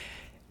 Right.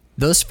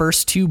 Those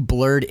first two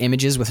blurred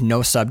images with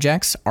no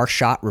subjects are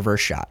shot reverse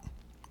shot.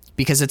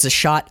 Because it's a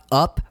shot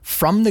up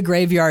from the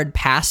graveyard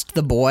past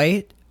the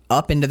boy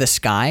up into the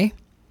sky.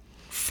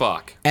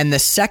 Fuck. And the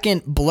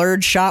second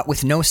blurred shot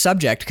with no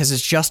subject, because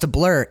it's just a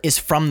blur, is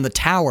from the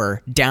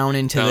tower down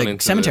into the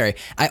cemetery.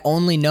 I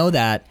only know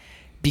that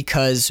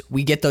because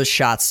we get those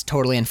shots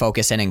totally in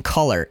focus and in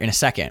color in a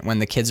second. When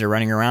the kids are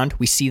running around,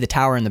 we see the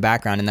tower in the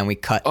background and then we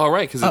cut. Oh,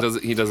 right,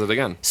 because he does it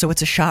again. So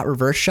it's a shot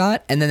reverse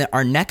shot. And then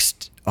our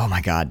next, oh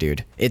my God,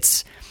 dude.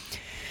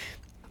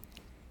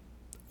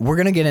 We're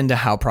going to get into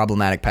how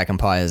problematic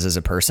Peckinpah is as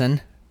a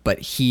person, but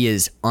he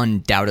is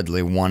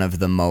undoubtedly one of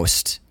the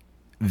most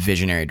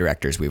visionary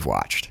directors we've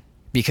watched.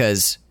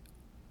 Because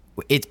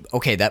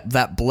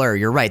that blur,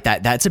 you're right,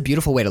 that's a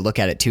beautiful way to look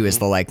at it too, is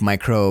the like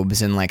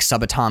microbes and like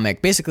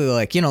subatomic, basically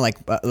like, you know, like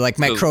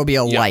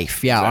microbial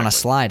life, exactly. On a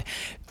slide.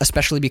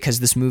 Especially because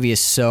this movie is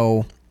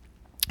so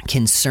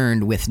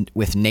concerned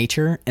with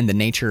nature and the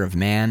nature of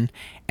man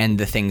and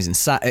the things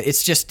inside.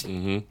 It's just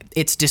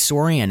it's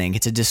disorienting.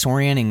 It's a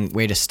disorienting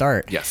way to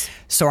start. Yes.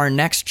 So our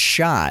next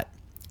shot,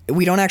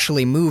 we don't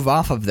actually move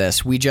off of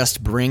this. We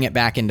just bring it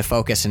back into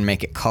focus and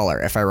make it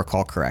color, if I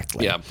recall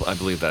correctly. Yeah, I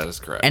believe that is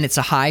correct. And it's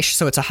a high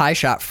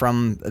shot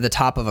from the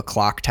top of a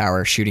clock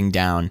tower shooting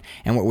down.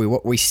 And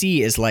what we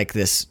see is like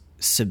this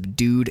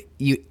subdued.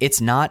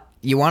 It's not.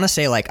 You want to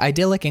say like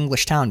idyllic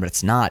English town, but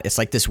it's not. It's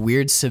like this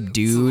weird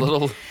subdued. It's a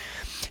little.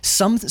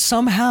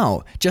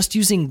 Somehow, just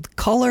using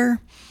color.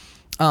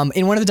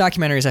 In one of the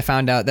documentaries, I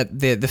found out that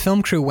the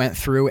film crew went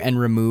through and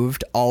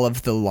removed all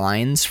of the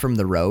lines from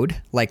the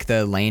road, like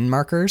the lane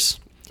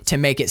markers, to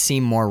make it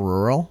seem more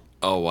rural.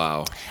 Oh,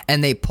 wow.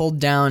 And they pulled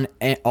down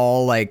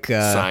all like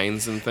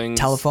signs and things,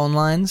 telephone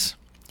lines.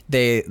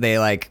 They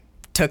like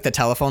took the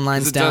telephone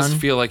lines down. It does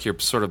feel like you're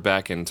sort of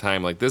back in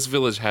time. Like this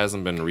village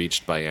hasn't been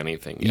reached by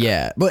anything yet.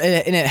 Yeah, but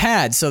and it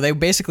had. So they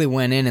basically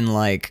went in and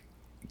like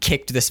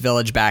kicked this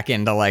village back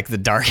into like the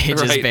dark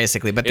ages, right.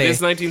 Basically. But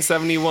it's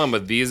 1971,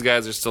 but these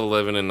guys are still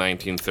living in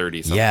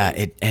 1930 something.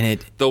 Yeah,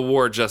 the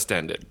war just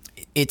ended.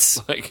 It's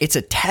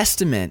a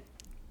testament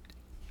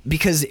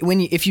because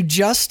if you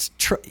just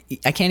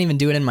I can't even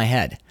do it in my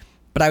head.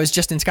 But I was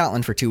just in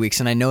Scotland for 2 weeks,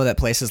 and I know that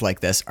places like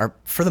this are,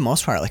 for the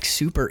most part, like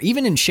super.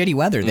 Even in shitty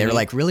weather, they're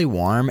like really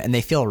warm and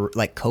they feel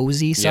like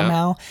cozy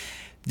somehow. Yeah.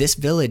 This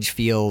village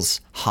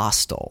feels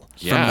hostile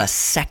from the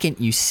second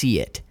you see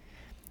it.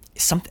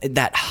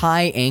 That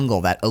high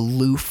angle, that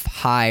aloof,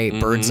 high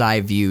bird's eye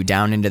view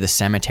down into the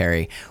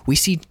cemetery. We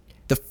see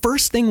the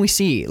first thing we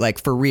see,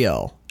 like for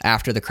real,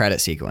 after the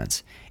credit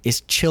sequence,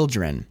 is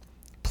children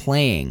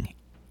playing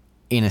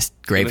in a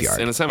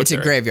graveyard. In a cemetery. It's a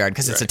graveyard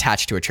because it's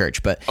attached to a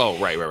church. But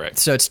right.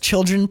 So it's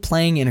children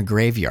playing in a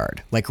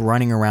graveyard, like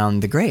running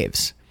around the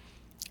graves,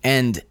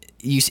 and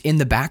in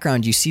the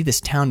background you see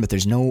this town, but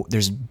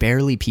there's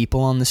barely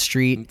people on the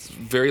street. It's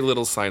very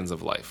little signs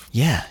of life.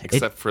 Yeah,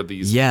 except for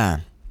these.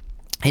 Yeah.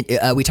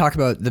 We talk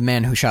about the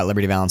man who shot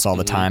Liberty Valance all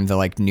the time, the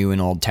like new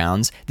and old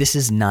towns. This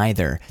is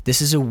neither.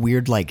 This is a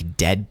weird like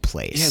dead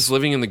place. Yeah, it's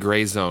living in the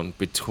gray zone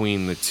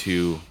between the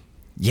two.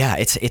 Yeah,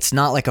 it's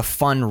not like a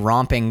fun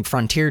romping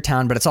frontier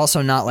town, but it's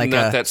also not like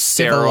not that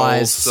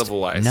civilized.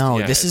 No,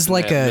 yeah, this is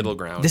like a middle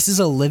ground. This is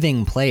a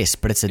living place,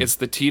 but it's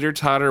the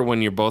teeter-totter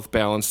when you're both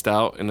balanced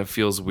out and it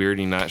feels weird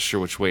and you're not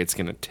sure which way it's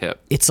going to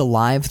tip. It's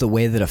alive the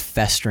way that a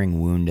festering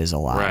wound is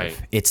alive.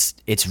 Right.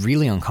 It's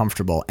really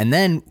uncomfortable. And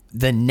then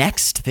the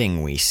next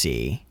thing we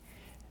see,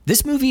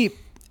 this movie's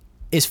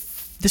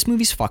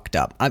fucked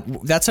up.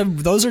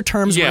 Those are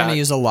terms we're going to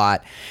use a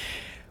lot.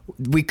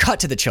 We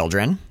cut to the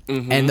children,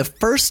 and the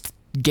first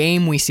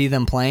game we see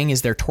them playing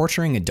is they're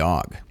torturing a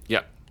dog.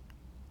 Yeah.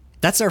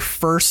 That's our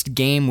first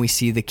game we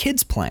see the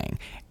kids playing.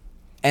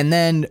 And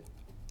then,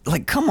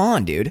 like, come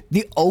on, dude.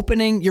 Your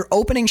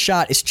opening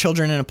shot is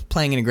children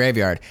playing in a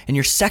graveyard, and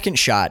your second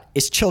shot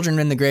is children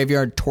in the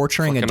graveyard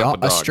torturing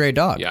a stray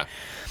dog. Yeah.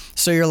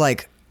 So you're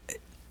like,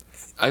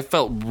 I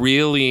felt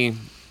really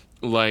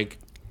like,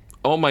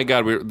 oh my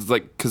God,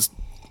 because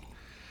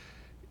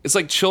it's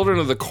like Children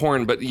of the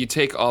Corn, but you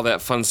take all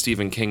that fun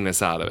Stephen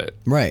Kingness out of it.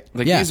 right.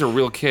 Like, yeah. these are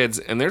real kids,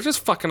 and they're just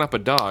fucking up a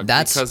dog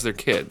because they're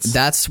kids.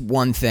 That's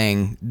one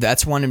thing.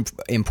 That's one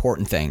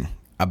important thing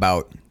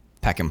about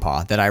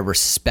Peckinpah that I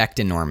respect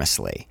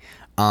enormously.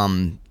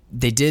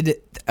 They did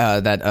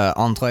that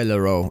Andre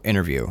Leroux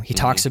interview. He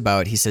talks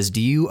about, he says,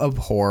 do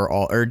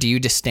you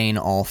disdain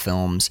all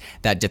films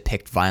that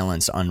depict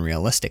violence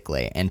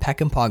unrealistically? And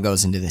Peckinpah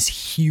goes into this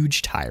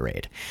huge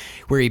tirade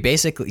where his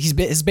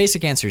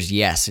basic answer is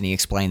yes, and he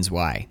explains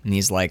why. And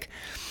he's like,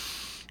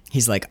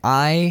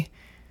 I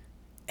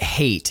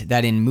hate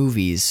that in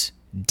movies,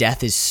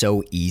 death is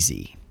so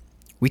easy.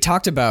 We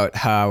talked about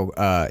how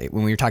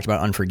when we talked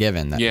about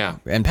Unforgiven,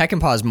 and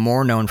Peckinpah is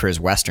more known for his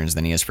westerns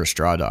than he is for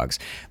Straw Dogs.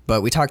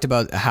 But we talked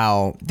about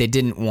how they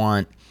didn't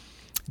want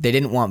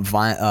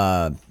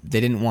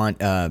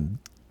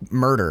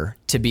murder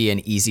to be an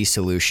easy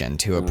solution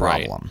to a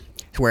problem.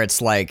 Right. Where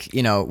it's like,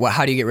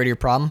 how do you get rid of your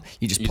problem?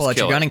 You just pull out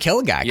your gun and kill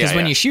a guy, because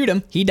when you shoot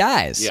him, he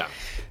dies. Yeah.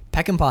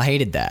 Peckinpah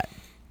hated that.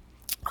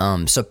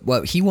 So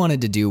what he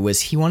wanted to do was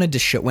he wanted to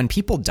show when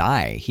people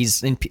die,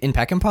 in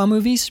Peckinpah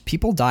movies,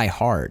 people die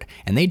hard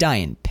and they die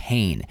in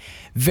pain.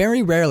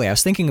 Very rarely, I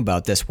was thinking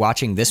about this,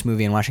 watching this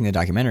movie and watching the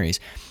documentaries.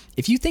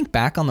 If you think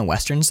back on the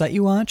Westerns that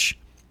you watch,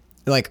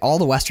 like all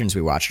the Westerns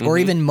we watched, or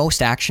even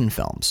most action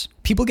films,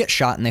 people get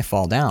shot and they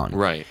fall down.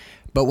 Right.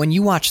 But when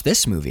you watch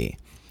this movie,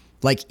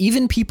 like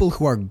even people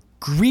who are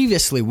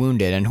grievously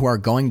wounded and who are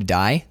going to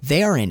die,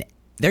 they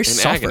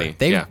suffer. Agony.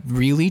 They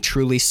really,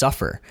 truly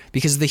suffer,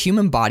 because the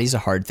human body's a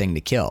hard thing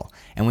to kill.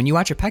 And when you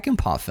watch a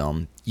Peckinpah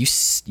film, you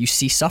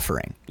see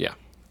suffering. Yeah.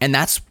 And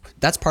that's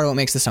part of what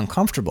makes this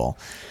uncomfortable.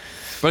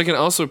 But I can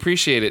also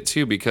appreciate it,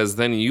 too, because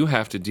then you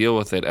have to deal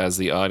with it as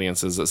the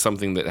audience as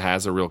something that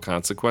has a real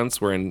consequence,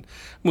 where in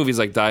movies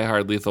like Die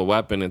Hard, Lethal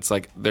Weapon, it's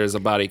like there's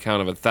a body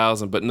count of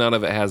 1,000, but none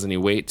of it has any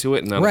weight to it,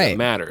 and none of it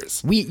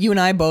matters. You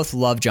and I both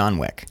love John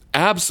Wick.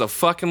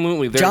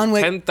 Abso-fucking-lutely. There's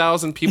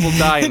 10,000 people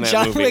die in that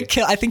movie. John Wick,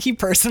 I think he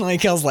personally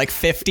kills like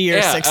 50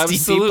 or 60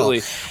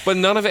 absolutely. people. But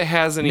none of it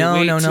has any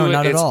weight to it.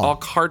 Not it's at all.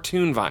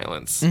 Cartoon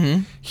violence.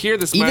 Mm-hmm. Here,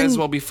 this might as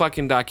well be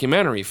fucking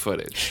documentary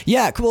footage.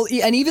 Yeah, cool.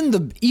 And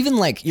even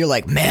like, you're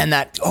like, man,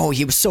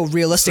 he was so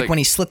realistic when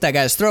he slit that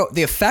guy's throat.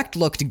 The effect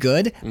looked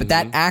good, but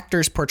that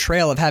actor's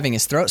portrayal of having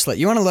his throat slit.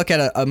 You want to look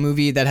at a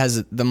movie that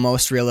has the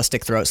most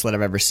realistic throat slit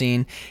I've ever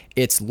seen?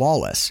 It's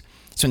Lawless.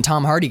 So when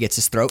Tom Hardy gets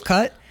his throat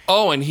cut.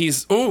 Oh, and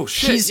yes.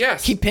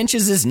 He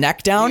pinches his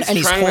neck down and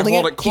he's holding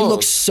it. He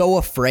looks so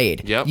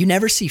afraid. Yep. You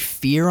never see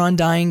fear on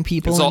dying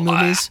people in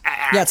movies.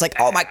 Yeah, it's like,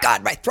 oh my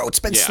God, my throat's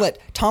been slit.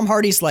 Tom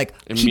Hardy's like,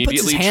 he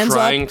puts his hands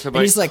up and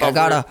he's like, I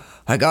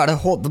gotta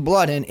hold the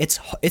blood in. It's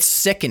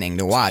sickening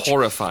to watch. It's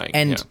horrifying.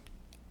 And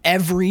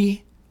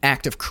every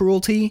act of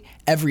cruelty,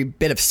 every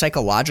bit of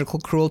psychological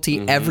cruelty,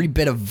 every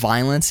bit of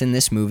violence in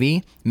this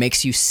movie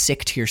makes you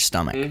sick to your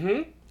stomach.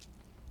 Mm-hmm.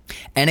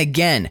 And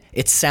again,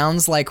 it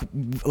sounds like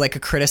a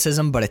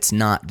criticism, but it's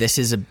not. This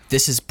is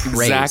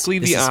praise. Exactly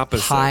the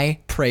opposite. High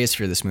praise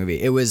for this movie.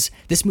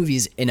 This movie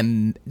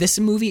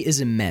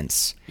is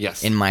immense.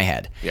 Yes. In my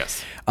head.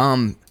 Yes.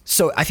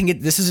 So I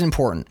think this is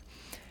important.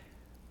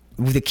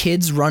 The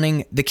kids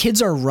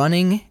are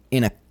running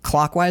in a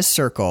clockwise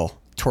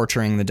circle,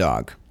 torturing the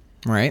dog.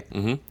 Right.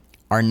 Mm-hmm.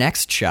 Our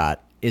next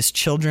shot is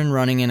children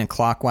running in a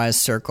clockwise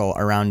circle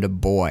around a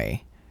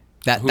boy.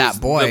 That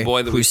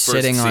boy who's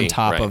sitting on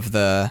top of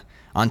the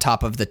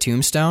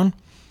tombstone,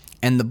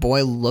 and the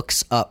boy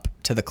looks up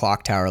to the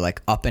clock tower,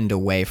 like up and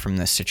away from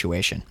this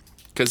situation.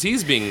 Because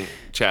he's being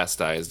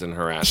chastised and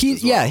harassed.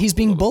 Yeah, he's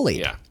being bullied.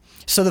 Yeah.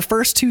 So the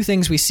first two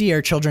things we see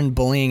are children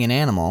bullying an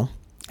animal,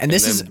 and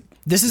this is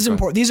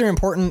important. These are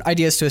important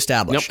ideas to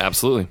establish. Yep,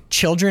 absolutely.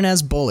 Children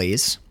as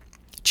bullies,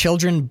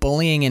 children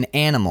bullying an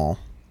animal,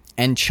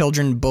 and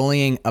children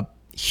bullying a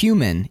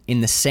human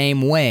in the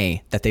same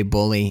way that they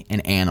bully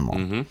an animal.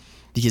 Mm-hmm.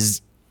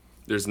 Because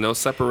there's no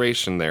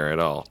separation there at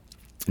all.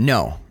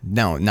 No,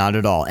 not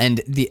at all. And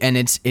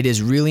it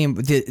is really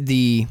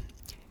the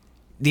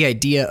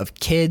idea of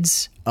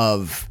kids,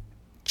 of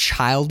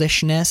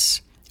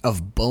childishness,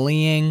 of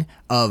bullying,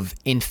 of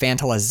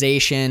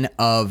infantilization,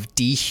 of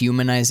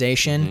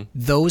dehumanization.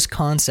 Those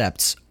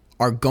concepts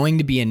are going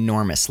to be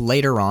enormous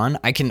later on.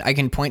 I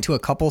can point to a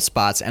couple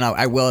spots, and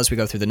I will as we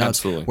go through the notes,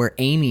 absolutely, where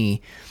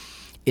Amy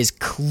is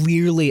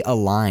clearly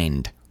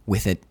aligned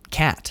with a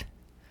cat.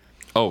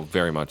 Oh,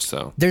 very much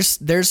so.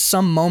 There's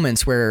some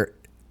moments where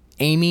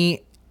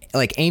Amy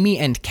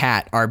and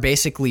Kat are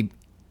basically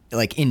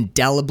like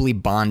indelibly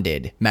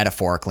bonded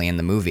metaphorically in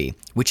the movie,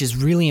 which is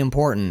really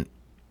important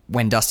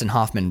when Dustin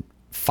Hoffman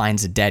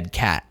finds a dead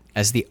cat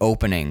as the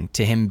opening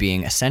to him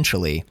being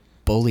essentially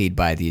bullied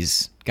by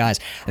these guys.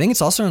 I think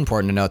it's also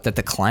important to note that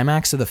the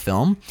climax of the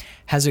film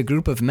has a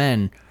group of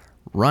men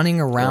running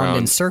around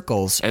in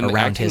circles and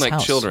around acting his like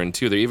house. children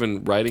too. They're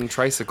even riding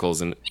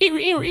tricycles and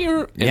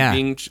Yeah,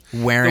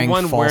 wearing the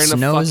one false wearing a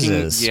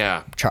noses.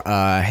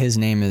 Fucking, his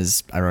name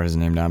is, I wrote his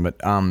name down, but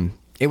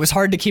it was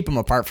hard to keep them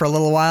apart for a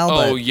little while.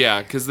 Oh but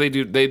yeah, because they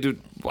do.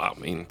 Wow, I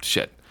mean,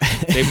 shit,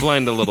 they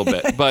blend a little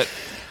bit, but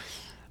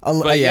a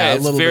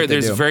it's little bit.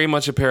 there's very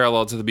much a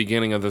parallel to the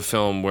beginning of the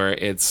film where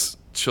it's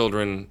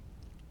children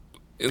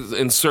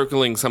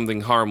encircling something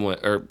harmless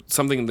or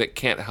something that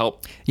can't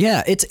help.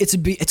 Yeah, it's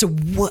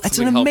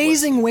an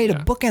amazing way to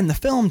bookend the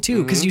film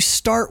too, because you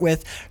start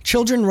with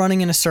children running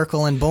in a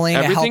circle and bullying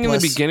a Everything in the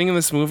helpless. beginning of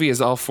this movie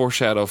is all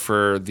foreshadow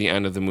for the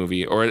end of the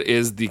movie, or it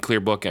is the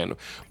clear bookend.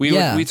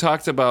 We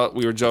talked about,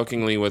 we were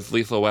jokingly with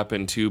Lethal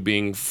Weapon 2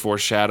 being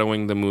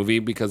foreshadowing the movie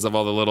because of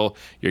all the little,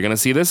 you're going to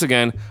see this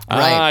again.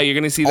 Right. You're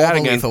going to see All that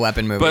the again. Lethal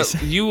Weapon movies.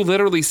 But you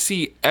literally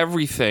see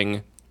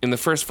everything in the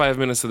first 5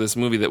 minutes of this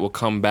movie that will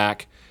come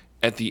back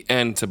at the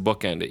end to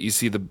bookend it. You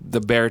see the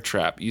bear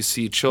trap. You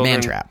see children.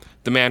 Man trap.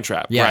 The man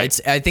trap. Yeah, right.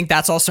 I think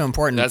that's also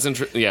important. It's a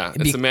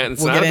man.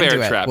 It's we'll not get a bear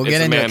into trap. We'll it's get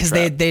a into man it because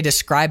trap. they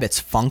describe its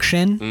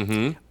function.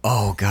 Mm-hmm.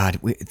 Oh God,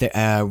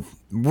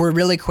 we're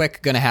really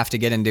quick going to have to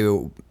get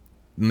into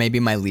maybe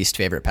my least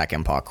favorite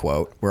Peckinpah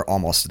quote. We're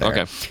almost there.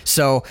 Okay.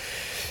 So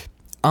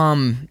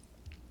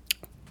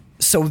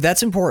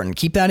that's important.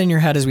 Keep that in your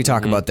head as we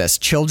talk about this.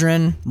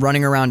 Children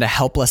running around a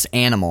helpless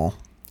animal,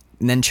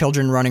 and then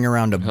children running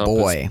around a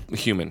boy.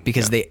 Human.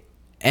 Because the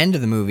end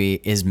of the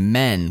movie is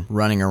men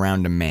running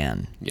around a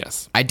man.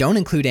 Yes. I don't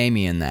include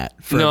Amy in that.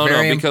 No,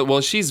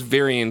 because she's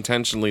very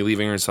intentionally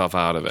leaving herself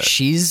out of it.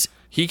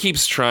 He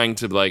keeps trying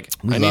to I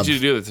need you to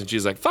do this, and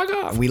she's like, "Fuck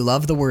off." We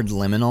love the word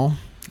liminal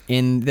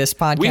in this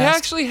podcast. We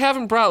actually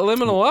haven't brought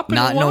liminal up in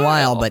not a while. in a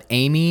while, but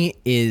Amy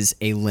is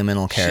a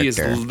liminal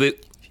character.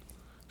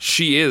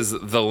 She is the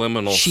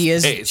liminal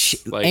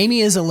space. Amy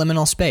is a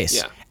liminal space.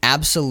 Yeah.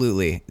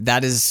 Absolutely.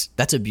 That's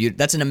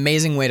an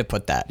amazing way to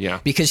put that. Yeah.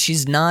 Because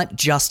she's not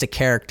just a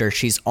character,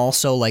 she's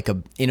also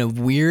in a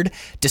weird,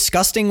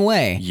 disgusting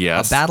way,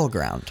 yes, a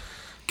battleground.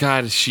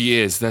 God, she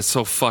is. That's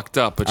so fucked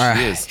up, but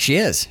she is. She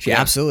is. She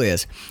absolutely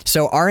is.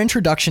 So our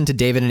introduction to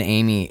David and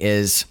Amy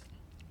is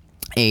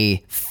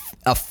a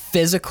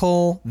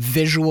physical,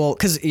 visual,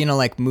 because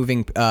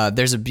moving.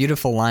 There's a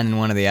beautiful line in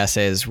one of the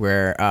essays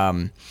where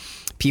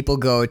people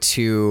go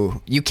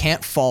to you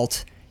can't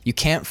fault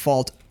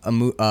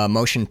a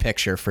motion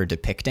picture for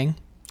depicting.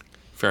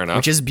 Fair enough.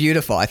 Which is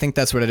beautiful. I think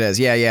that's what it is.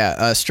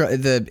 Yeah.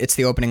 It's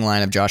the opening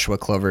line of Joshua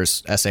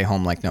Clover's essay,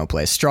 Home Like No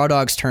Place. Straw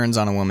Dogs turns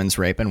on a woman's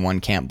rape, and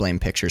one can't blame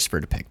pictures for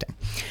depicting.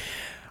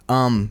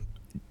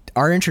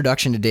 Our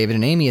introduction to David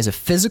and Amy is a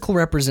physical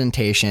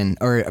representation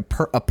or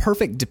a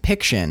perfect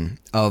depiction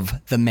of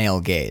the male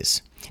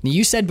gaze. Now,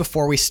 you said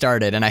before we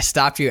started, and I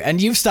stopped you,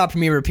 and you've stopped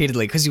me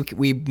repeatedly because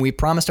we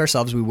promised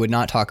ourselves we would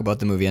not talk about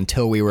the movie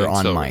until we were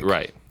on mic.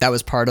 Right. That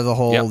was part of the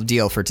whole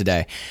deal for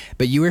today.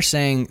 But you were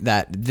saying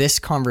that this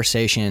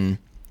conversation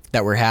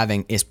that we're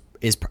having is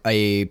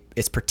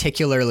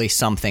particularly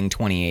something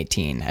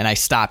 2018, and I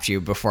stopped you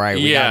before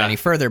we got any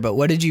further. But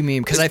what did you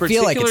mean? Because I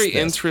feel like it's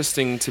particularly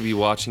interesting to be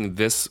watching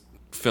this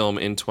film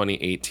in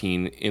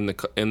 2018 in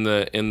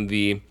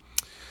the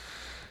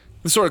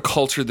sort of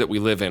culture that we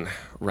live in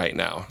right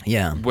now.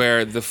 Yeah.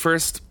 Where the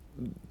first,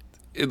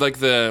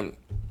 how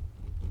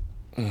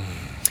do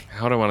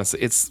I want to say?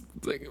 It's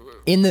like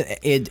in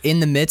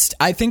the midst.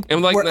 I think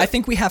I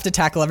think we have to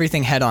tackle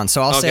everything head on.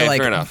 So I'll say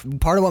fair enough.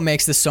 Part of what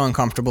makes this so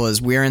uncomfortable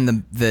is we're in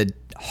the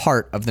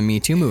heart of the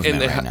Me Too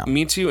movement right now.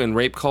 Me Too and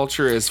rape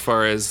culture, as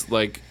far as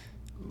the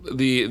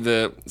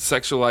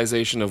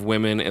sexualization of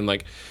women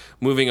and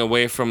moving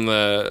away from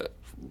all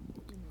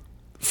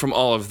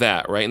of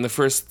that, right? And the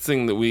first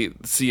thing that we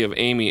see of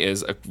Amy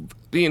is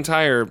the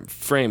entire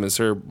frame is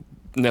her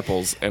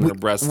nipples and her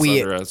breasts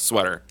under a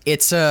sweater.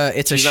 She's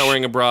not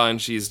wearing a bra,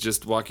 and she's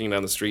just walking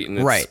down the street, and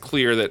it's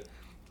clear that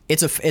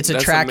it's a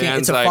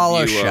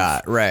follow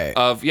shot, right?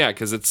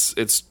 Because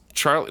it's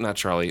Charlie, not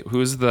Charlie.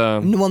 Who's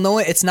the? Well, no,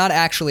 it's not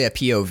actually a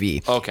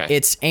POV. Okay,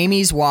 it's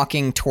Amy's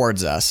walking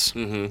towards us.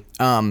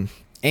 Mm-hmm.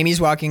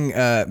 Amy's walking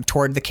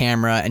toward the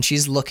camera, and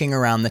she's looking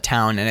around the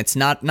town, and it's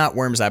not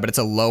Worm's Eye, but it's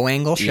a low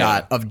angle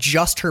shot of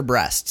just her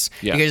breasts.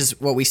 Yeah. Because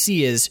what we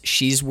see is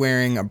she's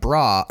wearing a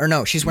bra, or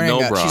no, she's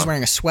wearing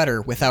a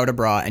sweater without a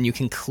bra, and you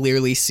can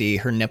clearly see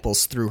her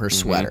nipples through her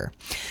sweater.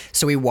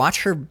 So we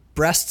watch her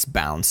breasts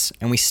bounce,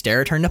 and we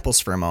stare at her nipples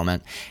for a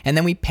moment, and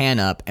then we pan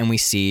up and we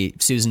see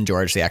Susan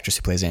George, the actress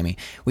who plays Amy.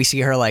 We see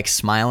her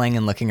smiling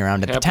and looking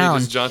around at the town,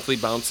 just jauntily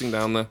bouncing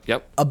down the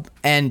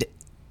and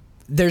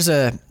there's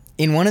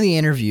in one of the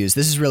interviews,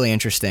 this is really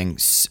interesting,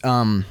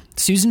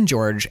 Susan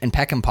George and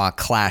Peckinpah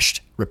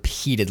clashed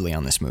repeatedly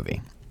on this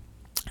movie.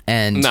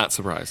 And not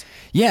surprised.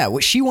 Yeah,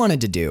 what she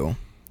wanted to do,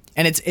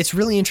 and it's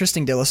really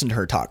interesting to listen to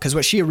her talk, because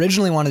what she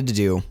originally wanted to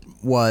do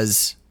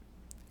was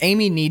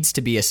Amy needs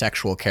to be a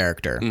sexual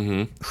character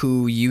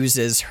who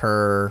uses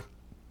her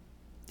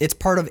it's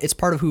part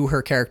of who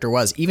her character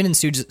was. Even in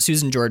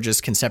Susan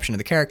George's conception of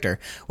the character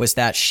was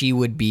that she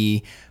would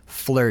be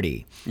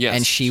flirty. Yes,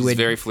 and she's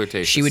very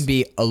flirtatious. She would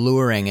be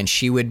alluring and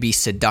she would be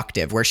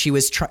seductive. Where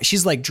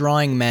she's like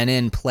drawing men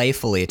in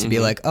playfully to be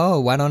like, oh,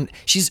 why don't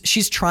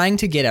she's trying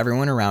to get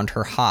everyone around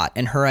her hot.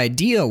 And her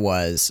idea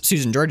was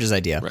Susan George's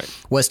idea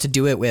was to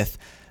do it with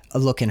a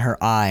look in her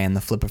eye and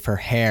the flip of her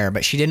hair,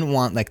 but she didn't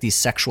want like these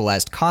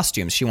sexualized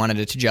costumes. She wanted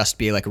it to just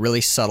be like a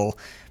really subtle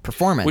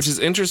performance. Which is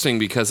interesting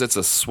because it's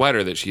a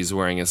sweater that she's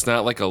wearing. It's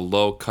not like a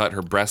low cut.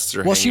 Her breasts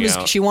are hanging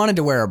out. She wanted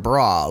to wear a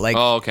bra. Like,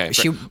 oh, okay.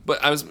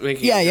 But I was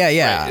making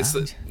yeah. Right.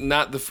 It's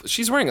not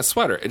she's wearing a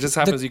sweater. It just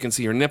happens you can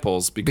see her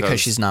nipples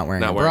because she's not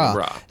wearing a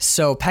bra.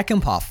 So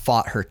Peckinpah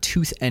fought her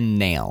tooth and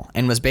nail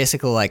and was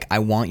basically like, I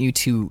want you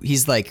to.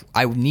 He's like,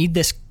 I need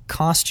this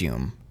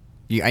costume.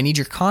 I need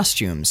your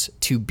costumes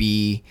to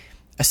be,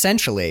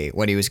 essentially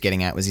what he was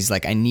getting at was he's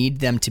like, I need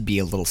them to be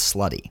a little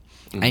slutty.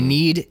 Mm-hmm. I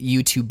need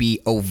you to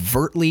be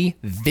overtly,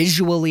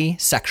 visually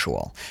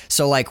sexual.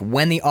 So like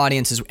when the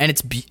audience is, and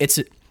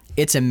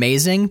it's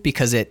amazing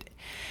because it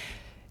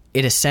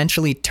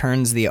essentially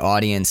turns the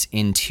audience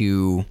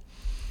into,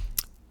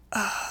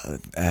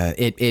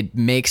 it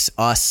makes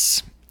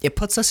us, it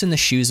puts us in the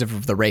shoes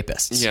of the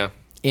rapists. Yeah.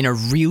 In a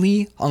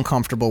really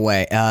uncomfortable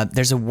way.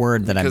 There's a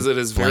word that because it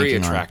is very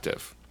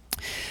attractive.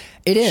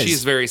 It is.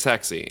 She's very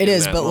sexy. It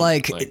is, but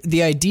like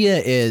the idea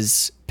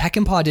is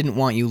Peckinpah didn't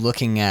want you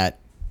looking at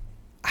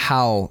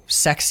how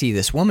sexy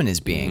this woman is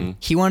being. Mm-hmm.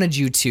 He wanted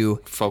you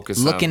to focus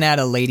looking at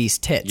a lady's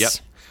tits. Yep.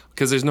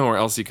 Because there's nowhere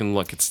else you can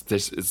look. It's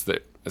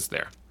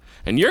there.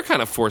 And you're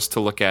kind of forced to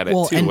look at it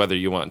too, whether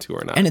you want to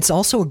or not. And it's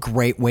also a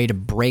great way to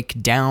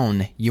break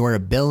down your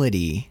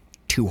ability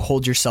to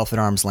hold yourself at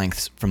arm's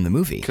length from the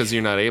movie. Because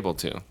you're not able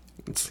to.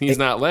 He's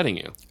not letting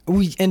you.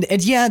 And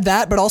yeah,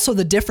 that, but also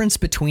the difference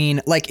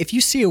between, like, if you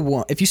see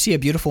a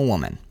beautiful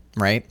woman,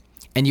 right,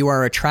 and you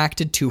are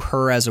attracted to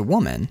her as a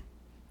woman,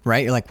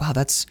 right, you're like, wow,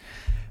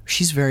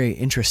 she's very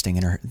interesting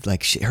in her,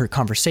 like, her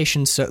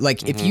conversation. So, like,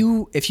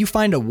 mm-hmm. if you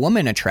find a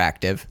woman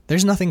attractive,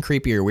 there's nothing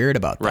creepy or weird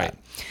about that. Right.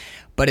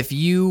 But if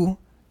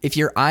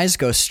your eyes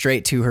go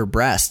straight to her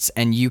breasts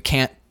and you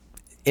can't,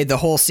 the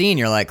whole scene,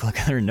 you're like, look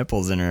at her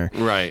nipples in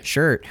her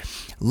shirt.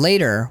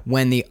 Later,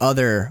 when the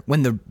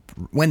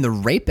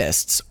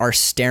rapists are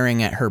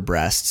staring at her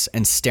breasts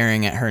and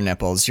staring at her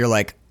nipples, you're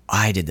like,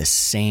 I did the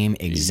same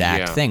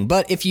exact thing.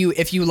 But if you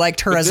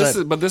liked her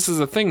but this is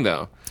the thing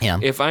though. Yeah.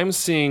 If I'm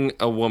seeing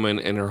a woman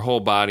and her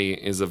whole body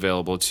is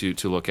available to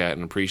look at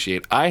and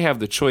appreciate, I have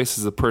the choice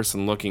as a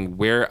person looking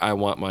where I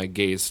want my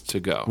gaze to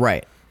go.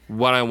 Right.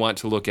 What I want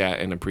to look at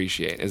and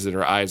appreciate. Is it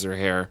her eyes, her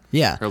hair,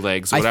 her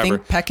legs, I whatever.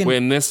 think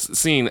in this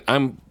scene,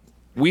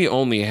 we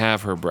only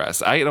have her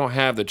breasts. I don't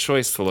have the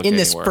choice to look in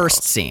anywhere this first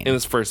else. scene. In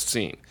this first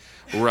scene.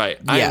 Right.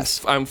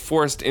 Yes. I'm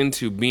forced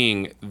into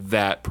being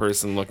that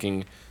person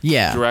looking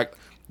direct.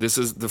 This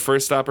is the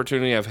first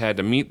opportunity I've had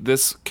to meet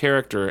this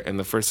character, and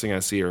the first thing I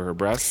see are her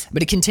breasts.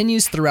 But it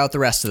continues throughout the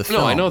rest of the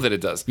film. No, I know that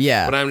it does.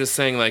 Yeah. But I'm just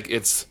saying, like,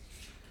 it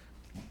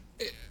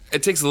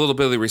takes a little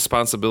bit of the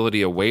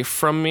responsibility away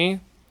from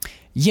me.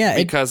 Yeah.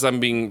 Because I'm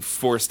being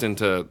forced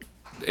into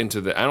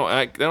the.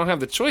 I don't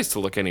have the choice to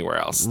look anywhere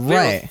else.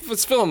 Right.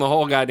 It's filling the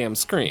whole goddamn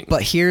screen.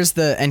 But here's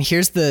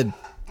the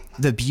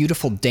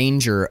beautiful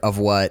danger of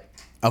what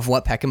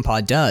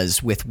Peckinpah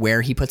does with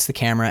where he puts the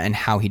camera and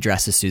how he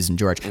dresses Susan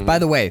George. Mm-hmm. By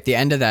the way, the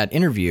end of that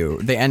interview,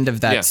 the end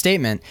of that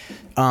statement,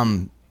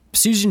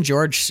 Susan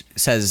George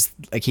says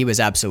like he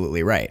was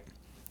absolutely right.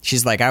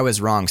 She's like, I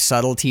was wrong.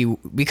 Subtlety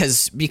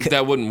because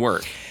that wouldn't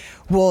work.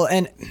 Well,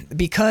 and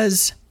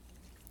because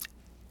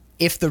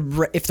if the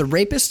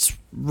rapists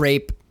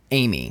rape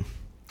Amy,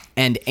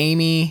 and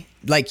Amy,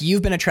 like,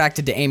 you've been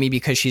attracted to Amy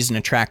because she's an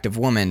attractive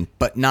woman,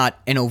 but not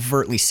an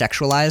overtly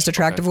sexualized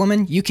attractive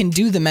woman, you can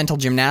do the mental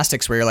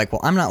gymnastics where you're like,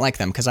 well, I'm not like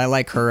them because I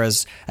like her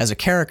as a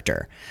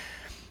character.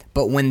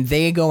 But when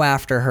they go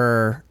after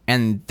her,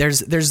 and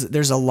there's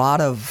a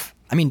lot of,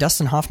 I mean,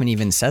 Dustin Hoffman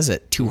even says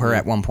it to her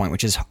at one point,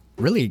 which is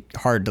really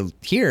hard to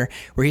hear,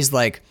 where he's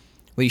like,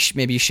 well,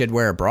 maybe you should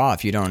wear a bra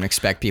if you don't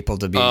expect people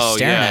to be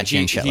staring at you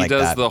and shit like that.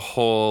 He does the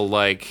whole,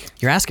 like...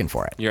 You're asking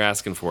for it. You're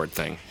asking for it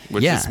thing,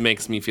 which just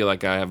makes me feel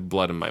like I have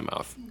blood in my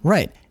mouth.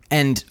 Right.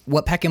 And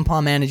what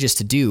Peckinpah manages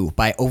to do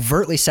by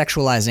overtly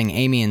sexualizing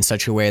Amy in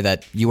such a way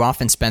that you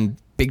often spend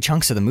big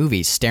chunks of the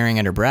movie staring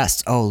at her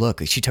breasts. Oh,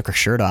 look, she took her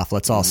shirt off.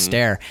 Let's all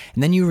stare.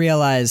 And then you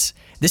realize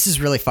this is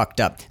really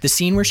fucked up. The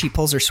scene where she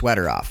pulls her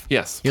sweater off.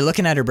 Yes. You're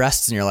looking at her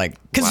breasts and you're like,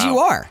 because you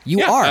are.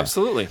 You are.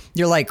 Absolutely.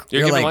 You're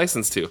given like,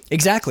 license to.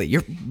 Exactly.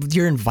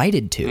 You're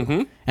invited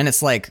to. And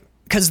it's like,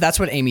 because that's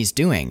what Amy's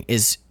doing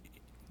is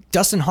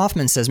Dustin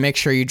Hoffman says, make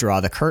sure you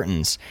draw the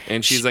curtains.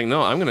 And she's like,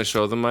 no, I'm going to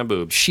show them my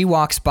boobs. She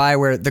walks by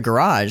the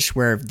garage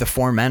where the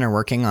four men are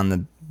working on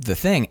the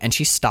thing, and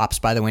she stops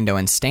by the window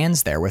and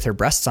stands there with her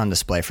breasts on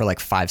display for like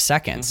 5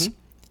 seconds.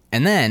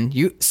 And then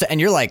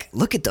you're like,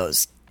 look at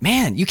those.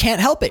 Man, you can't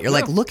help it. You're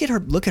like, look at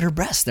her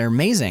breasts. They're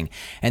amazing.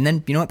 And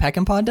then you know what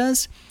Peckinpah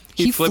does?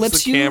 He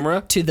flips the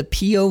camera to the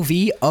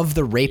POV of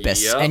the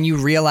rapist, and you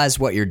realize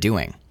what you're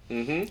doing.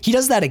 He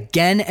does that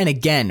again and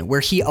again, where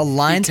he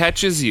aligns. He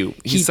catches you.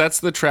 He sets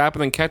the trap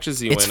and then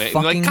catches you It's in it.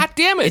 fucking, And you're like, God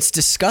damn it. It's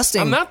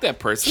disgusting. I'm not that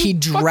person. He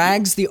Fuck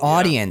drags you. the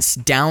audience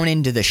down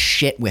into the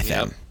shit with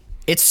him.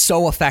 It's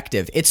so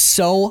effective. It's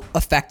so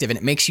effective, and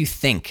it makes you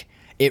think.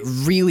 It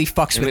really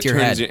fucks with your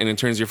head. And it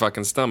turns your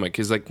fucking stomach.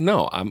 He's like,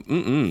 no,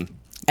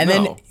 And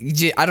no.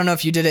 then I don't know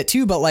if you did it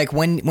too, but like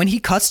when he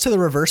cuts to the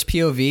reverse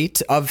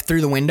POV of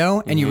through the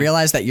window and you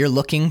realize that you're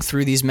looking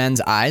through these men's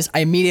eyes,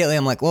 I immediately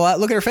am like, well,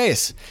 look at her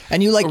face,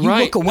 and you look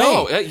away.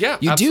 No, yeah,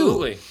 you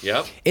absolutely. do.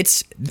 Yep.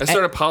 I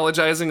start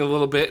apologizing a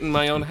little bit in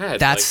my own head.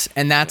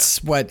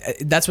 That's what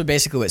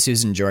basically what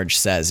Susan George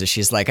says is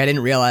she's like, I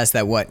didn't realize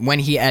that when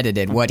he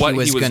edited what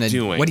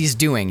he's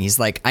doing. He's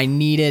like, I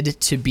needed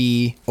to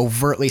be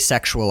overtly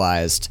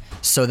sexualized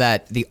so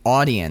that the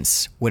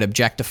audience would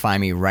objectify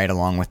me right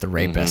along with the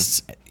rapists.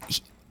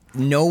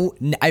 No,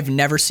 I've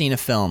never seen a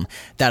film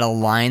that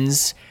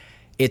aligns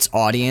its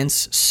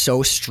audience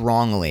so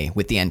strongly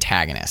with the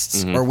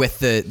antagonists or with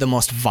the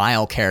most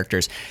vile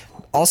characters.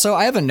 Also,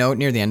 I have a note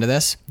near the end of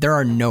this. There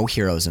are no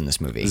heroes in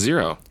this movie.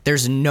 Zero.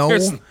 There's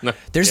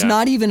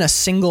not even a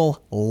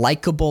single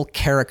likable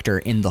character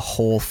in the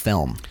whole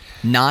film.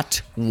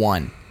 Not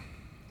one.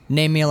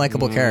 Name me a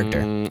likable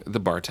character. The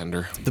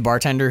bartender. The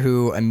bartender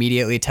who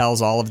immediately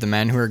tells all of the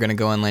men who are going to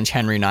go and lynch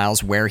Henry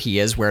Niles where he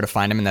is, where to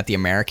find him, and that the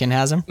American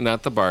has him.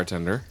 Not the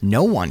bartender.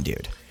 No one,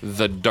 dude.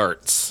 The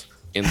darts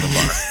in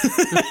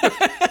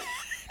the bar.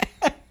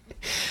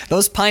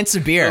 Those pints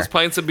of beer. Those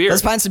pints of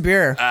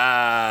beer.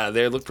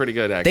 They look pretty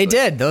good, actually. They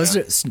did. Those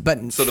are, so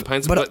the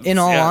pints. But in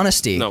all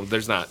honesty, no,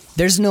 there's not.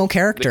 There's no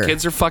character. The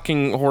kids are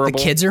fucking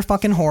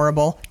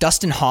horrible.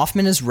 Dustin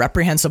Hoffman is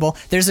reprehensible.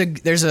 There's a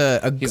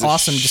He's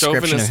awesome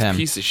description of him.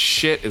 Piece of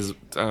shit is.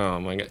 Oh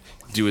my god.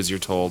 Do as you're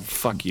told.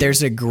 Fuck you.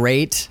 There's a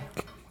great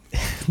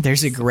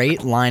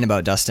line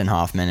about Dustin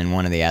Hoffman in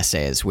one of the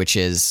essays, which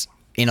is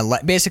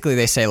basically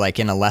they say like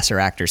in a lesser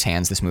actor's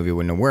hands this movie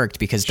wouldn't have worked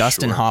because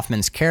Dustin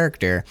Hoffman's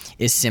character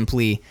is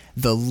simply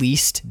the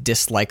least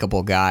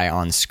dislikable guy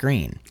on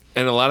screen.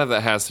 And a lot of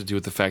that has to do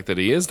with the fact that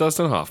he is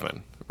Dustin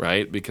Hoffman,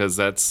 right? Because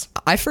that's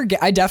I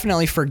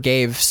definitely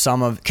forgave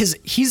some of because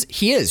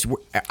he is.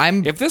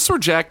 If this were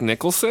Jack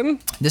Nicholson,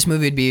 this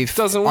movie would be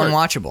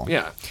unwatchable.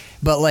 Yeah,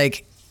 but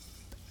like.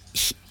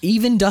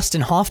 Even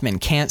Dustin Hoffman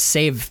can't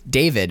save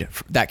David,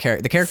 the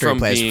character he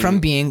plays, from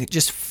being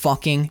just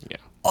fucking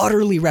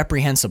utterly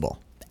reprehensible.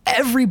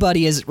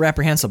 Everybody is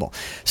reprehensible.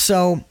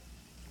 So,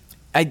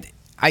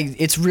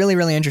 it's really,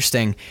 really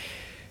interesting.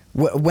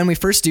 When we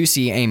first do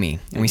see Amy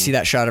and we see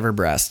that shot of her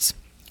breasts,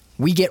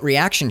 we get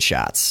reaction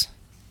shots,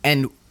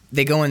 and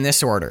they go in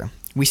this order.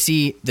 We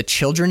see the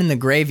children in the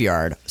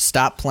graveyard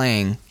stop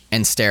playing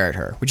and stare at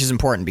her, which is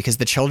important because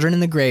the children in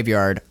the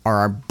graveyard are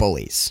our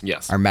bullies.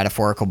 Yes. Our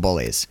metaphorical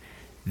bullies.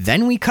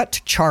 Then we cut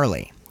to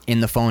Charlie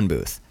in the phone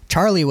booth.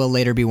 Charlie will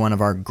later be one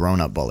of our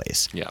grown-up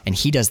bullies. Yeah. And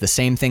he does the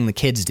same thing the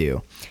kids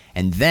do.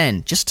 And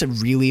then, just to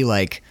really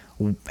like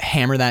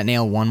hammer that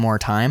nail one more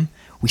time,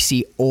 we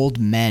see old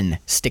men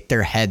stick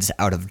their heads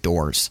out of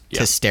doors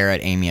to stare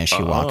at Amy as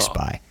she walks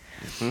by.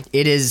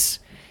 Mm-hmm.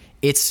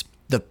 It's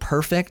the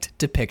perfect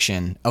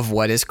depiction of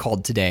what is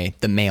called today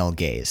the male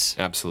gaze.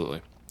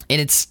 Absolutely. And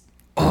it's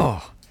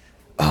oh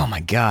my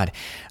god,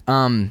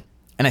 and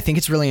I think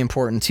it's really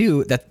important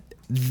too that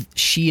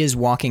she is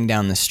walking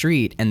down the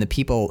street and the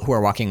people who are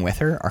walking with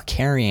her are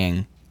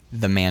carrying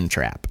the man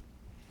trap.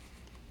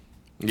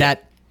 Yeah.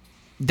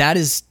 That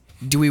is.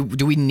 Do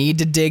we need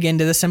to dig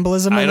into the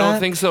symbolism of that? I don't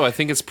think so. I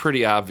think it's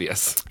pretty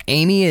obvious.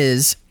 Amy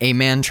is a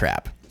man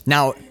trap.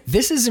 Now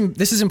this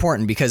is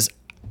important because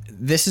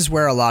this is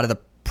where a lot of the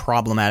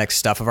problematic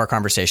stuff of our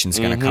conversation is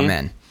going to come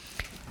in.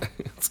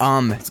 It's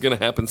going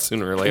to happen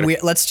sooner or later.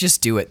 Let's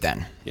just do it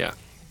then. Yeah.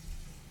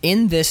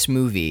 In this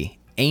movie,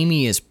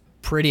 Amy is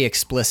pretty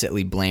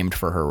explicitly blamed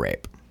for her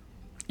rape.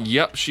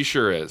 Yep, she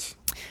sure is.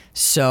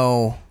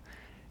 So,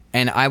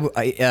 and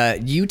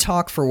you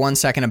talk for 1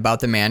 second about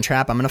the man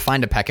trap. I'm going to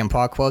find a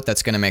Peckinpah quote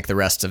that's going to make the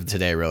rest of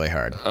today really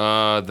hard.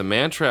 The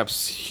man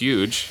trap's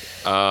huge.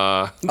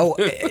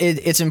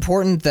 It's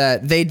important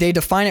that they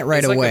define it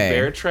right away. It's like a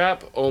bear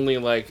trap, only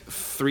like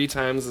 3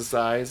 times the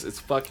size.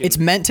 It's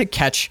meant to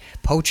catch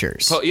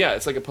poachers.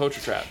 It's like a poacher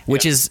trap.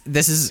 Which is.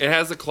 It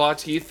has the claw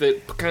teeth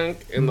that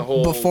in the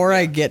whole. Before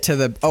I get to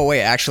the. Oh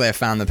wait, actually, I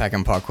found the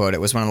Peckinpah quote.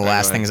 It was one of the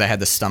last things I had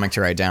the stomach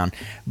to write down.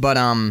 But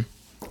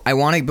I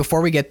want to,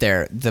 before we get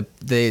there,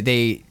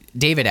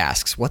 David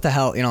asks, what the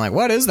hell, like,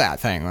 what is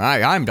that thing?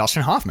 I'm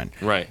Dustin Hoffman.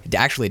 Right.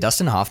 Actually,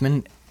 Dustin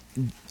Hoffman,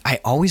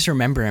 I always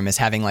remember him as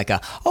having like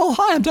oh,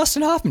 hi, I'm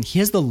Dustin Hoffman. He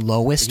has the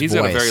lowest voice. He's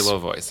got a very low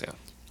voice, yeah.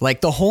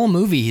 Like the whole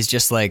movie, he's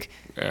just like,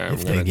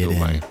 if they get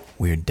in,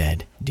 we're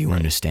dead. Do you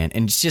understand?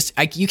 And it's just,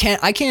 I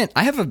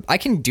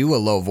can do a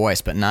low voice,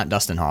 but not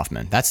Dustin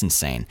Hoffman. That's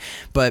insane.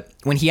 But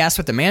when he asks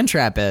what the man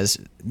trap is,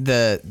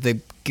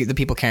 the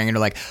people carrying it are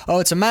like, oh,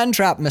 it's a man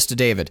trap, Mr.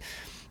 David.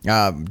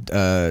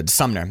 Mr.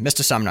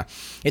 Sumner.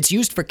 It's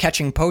used for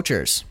catching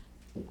poachers.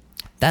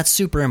 That's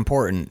super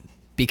important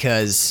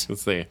because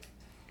let's see.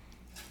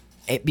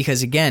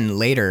 Because again,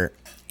 later,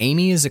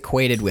 Amy is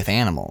equated with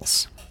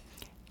animals,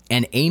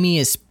 and Amy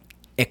is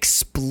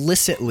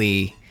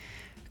explicitly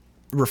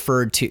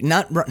referred to,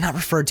 not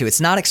referred to,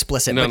 it's not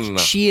explicit, but No.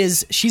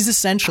 she's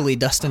essentially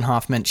Dustin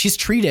Hoffman. She's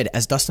treated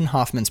as Dustin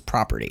Hoffman's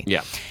property.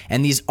 Yeah.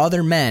 And these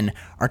other men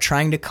are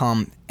trying to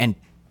come and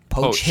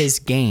poach his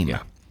game. Yeah.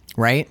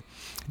 Right?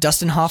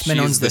 Dustin Hoffman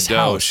She's owns the this dough.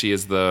 house. She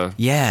is the...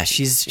 Yeah,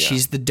 she's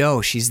the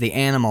dough. She's the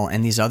animal,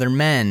 and these other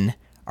men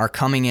are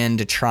coming in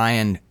to try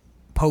and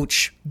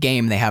poach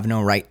game they have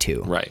no right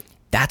to. Right.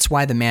 That's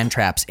why the man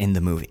trap's in the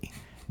movie.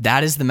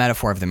 That is the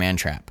metaphor of the man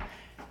trap.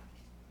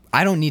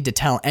 I don't need to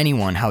tell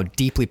anyone how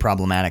deeply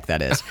problematic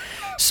that is.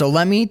 So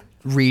let me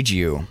read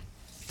you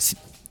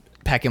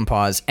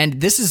Peckinpah's,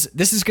 and this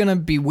is going to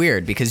be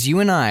weird because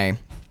you and I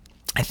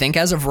think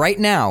as of right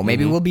now,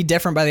 maybe we'll be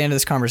different by the end of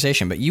this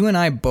conversation, but you and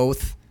I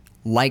both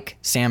like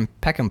Sam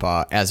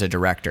Peckinpah as a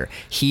director.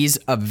 He's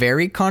a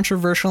very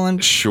controversial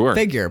and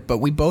figure, but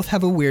we both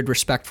have a weird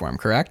respect for him,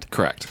 correct?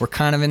 Correct. We're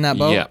kind of in that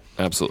boat? Yeah,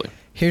 absolutely.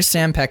 Here's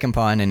Sam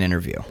Peckinpah in an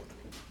interview.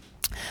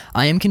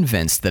 I am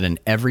convinced that in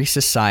every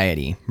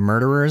society,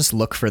 murderers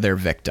look for their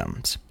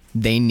victims.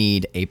 They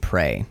need a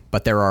prey.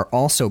 But there are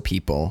also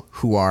people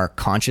who are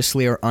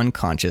consciously or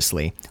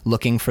unconsciously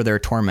looking for their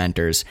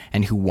tormentors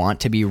and who want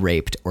to be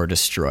raped or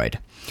destroyed.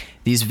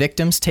 These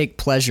victims take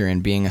pleasure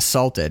in being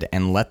assaulted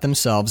and let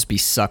themselves be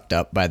sucked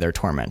up by their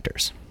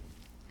tormentors.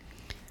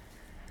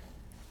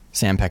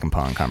 Sam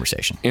Peckinpah in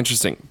conversation.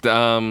 Interesting.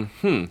 I'm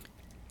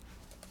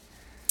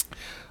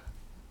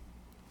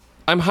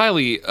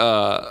highly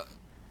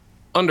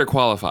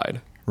underqualified.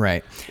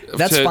 Right.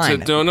 That's fine.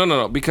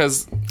 No,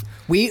 because...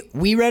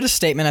 We read a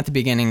statement at the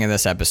beginning of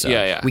this episode.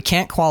 Yeah. We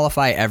can't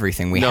qualify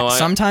everything. We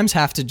sometimes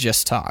have to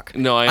just talk.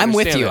 No, I'm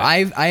with you.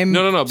 That. I am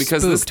no,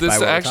 because this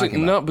actually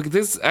because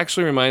this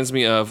actually reminds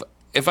me of,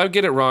 if I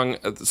get it wrong.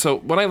 So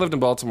when I lived in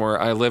Baltimore,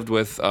 I lived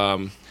with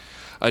a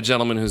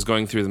gentleman who's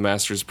going through the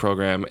master's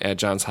program at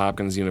Johns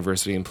Hopkins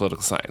University in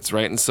political science,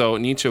 right? And so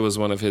Nietzsche was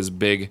one of his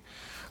big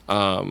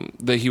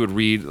that he would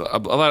read a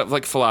lot of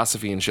like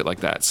philosophy and shit like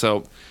that.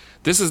 So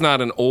this is not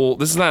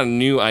a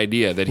new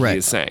idea that he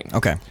is saying.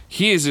 Okay.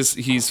 He is just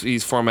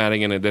he's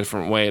formatting in a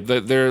different way.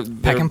 They're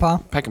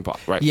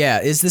Peckinpah, right?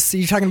 Yeah. Is this,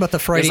 you're talking about the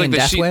Freudian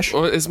death wish?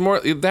 Or it's more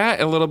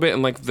that a little bit,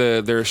 and like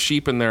their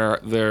sheep and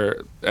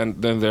their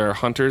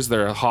hunters,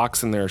 their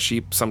hawks and their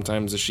sheep.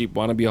 Sometimes the sheep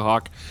want to be a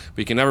hawk, but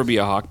you can never be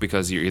a hawk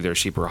because you're either a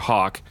sheep or a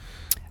hawk.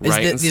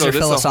 Right? These are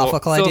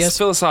philosophical ideas?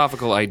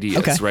 Philosophical ideas,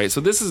 okay. Right?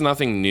 So this is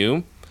nothing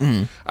new.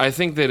 I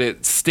think that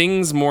it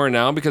stings more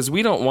now because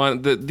we don't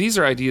want... these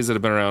are ideas that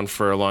have been around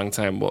for a long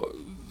time. Well,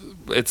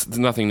 it's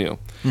nothing new.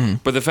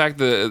 But the fact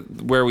that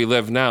where we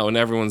live now and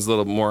everyone's a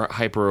little more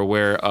hyper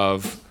aware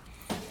of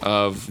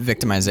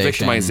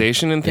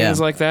victimization and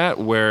things like that,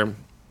 where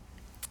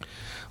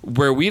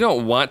we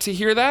don't want to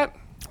hear that.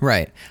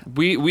 Right.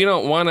 We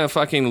don't want to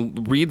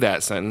fucking read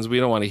that sentence. We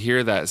don't want to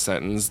hear that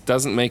sentence.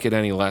 Doesn't make it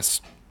any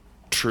less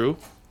true.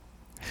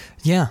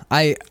 Yeah,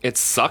 it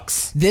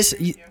sucks.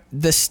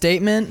 The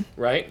statement,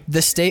 right?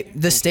 The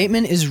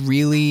statement is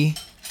really.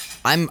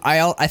 I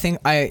don't think.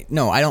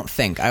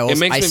 It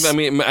makes me. I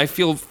mean, I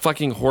feel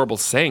fucking horrible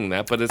saying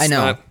that, but it's. I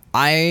know. Not.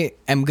 I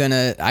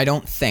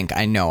don't think.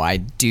 I know. I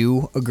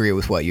do agree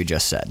with what you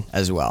just said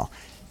as well.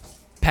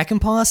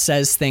 Peckinpah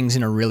says things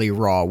in a really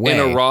raw way. In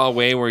a raw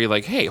way where you're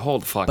like, hey,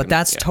 hold the fucking. But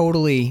that's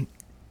totally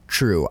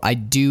true. I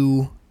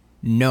do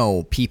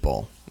know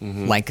people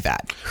like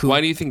that.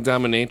 Why do you think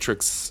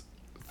dominatrix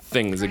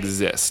things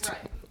exist?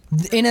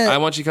 I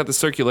want you to cut the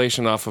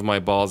circulation off of my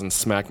balls and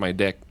smack my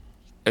dick.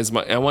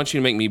 I want you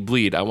to make me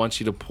bleed. I want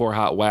you to pour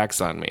hot wax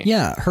on me.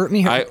 Yeah, hurt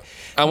me. I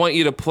want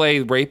you to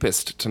play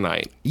rapist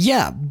tonight.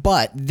 Yeah,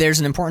 but there's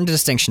an important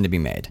distinction to be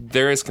made.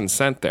 There is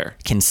consent there.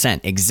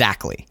 Consent,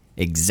 exactly.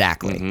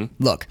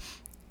 Look,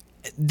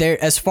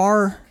 there as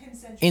far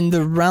in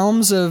the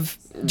realms of.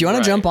 Do you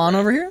want to jump on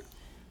over here?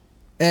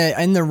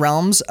 In the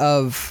realms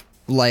of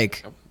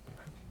like,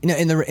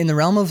 in the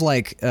realm of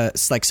like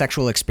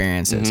sexual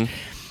experiences.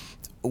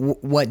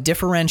 What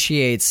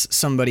differentiates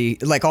somebody,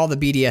 like all the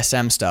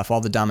BDSM stuff,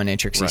 all the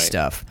dominatrixy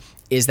stuff,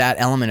 is that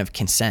element of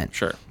consent.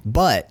 Sure.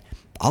 But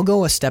I'll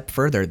go a step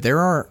further.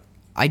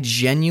 I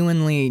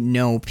genuinely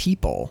know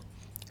people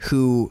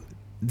who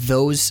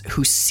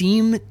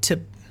seem to,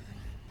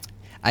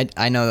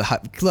 I know,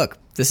 look,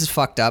 this is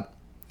fucked up.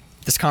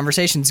 This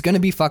conversation is going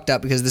to be fucked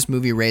up because this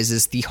movie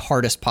raises the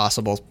hardest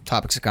possible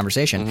topics of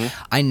conversation.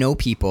 I know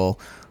people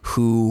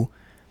who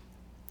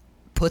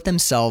put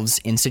themselves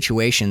in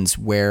situations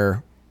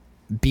where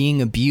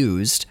being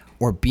abused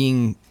or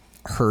being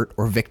hurt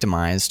or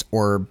victimized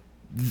or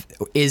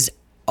is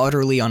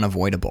utterly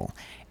unavoidable,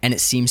 and it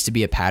seems to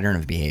be a pattern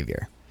of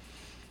behavior.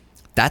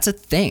 That's a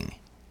thing.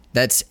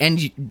 There's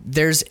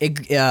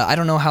I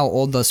don't know how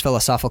old those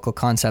philosophical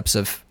concepts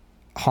of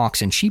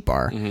hawks and sheep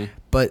are,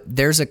 but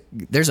there's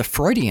a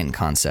Freudian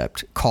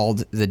concept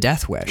called the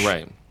death wish.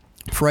 Right.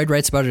 Freud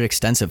writes about it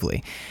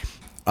extensively,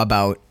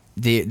 about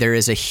there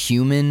is a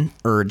human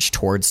urge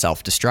towards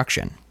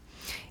self-destruction.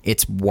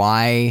 It's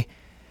why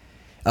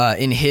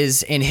in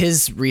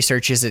his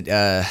research, is it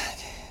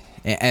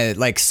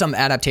Like some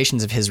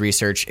adaptations of his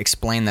research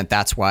explain that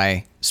that's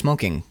why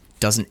smoking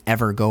doesn't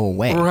ever go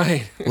away.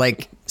 Right.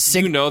 Like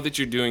You know that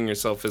you're doing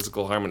yourself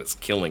physical harm and it's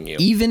killing you.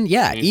 even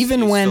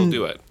when still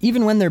do it.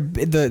 even when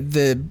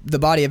the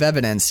body of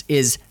evidence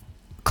is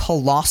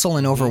colossal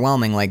and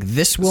overwhelming, like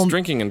this will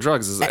Drinking and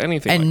drugs is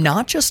anything. and like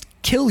not just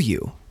kill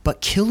you,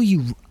 but kill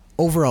you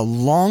over a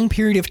long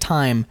period of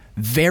time,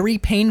 very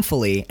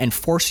painfully, and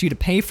force you to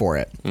pay for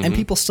it. And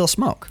people still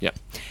smoke. Yeah.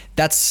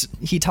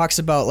 He talks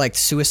about like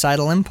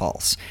suicidal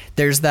impulse.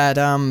 There's that,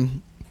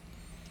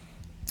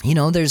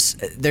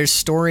 there's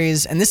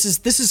stories, and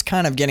this is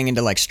kind of getting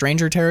into like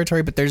stranger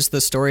territory, but there's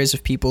the stories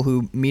of people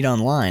who meet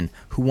online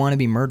who want to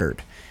be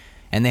murdered,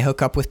 and they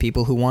hook up with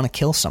people who want to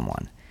kill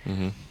someone.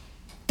 Mm-hmm.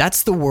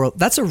 That's the world.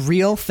 That's a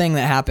real thing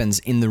that happens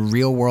in the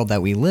real world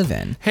that we live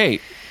in. Hey,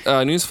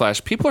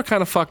 newsflash, people are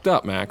kind of fucked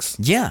up, Max.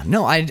 Yeah,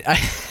 no, I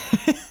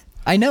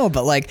I know,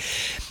 but like,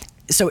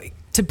 so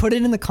to put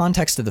it in the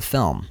context of the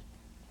film,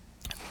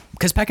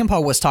 because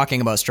Peckinpah was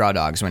talking about Straw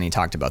Dogs when he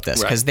talked about this,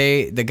 because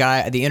the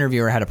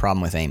interviewer had a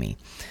problem with Amy,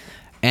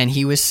 and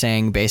he was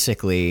saying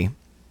basically,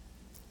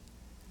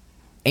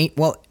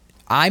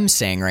 I'm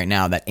saying right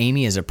now that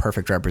Amy is a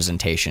perfect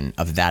representation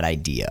of that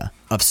idea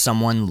of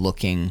someone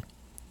looking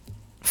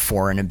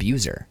for an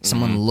abuser,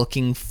 someone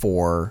looking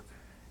for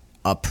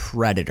a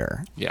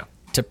predator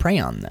to prey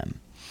on them.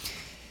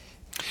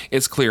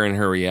 It's clear in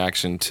her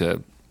reaction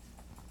to...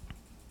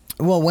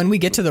 Well, when we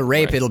get to the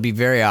rape, it'll be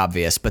very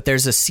obvious, but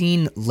there's a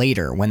scene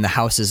later when the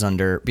house is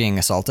under being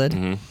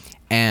assaulted,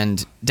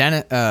 and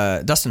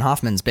Dustin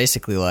Hoffman's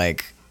basically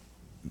like,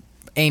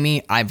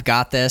 Amy, I've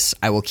got this.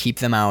 I will keep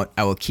them out.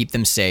 I will keep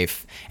them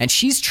safe. And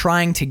she's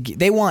trying to.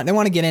 They want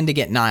to get in to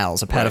get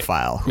Niles, a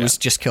pedophile who's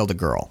just killed a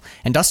girl.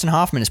 And Dustin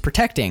Hoffman is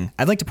protecting.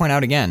 I'd like to point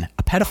out again,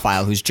 a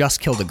pedophile who's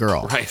just killed a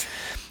girl. Right.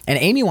 And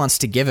Amy wants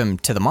to give him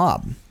to the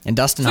mob. And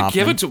Dustin Hoffman,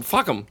 give it to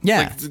fuck him.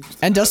 Yeah.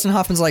 And Dustin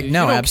Hoffman's like,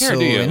 no,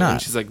 absolutely care, do you? not.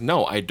 And she's like,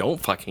 no, I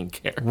don't fucking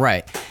care.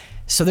 Right.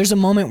 So there's a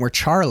moment where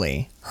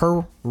Charlie,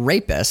 her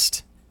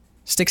rapist,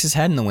 sticks his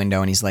head in the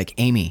window and he's like,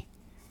 Amy,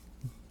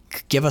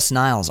 give us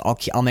Niles.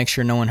 I'll make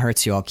sure no one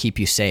hurts you. I'll keep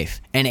you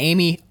safe. And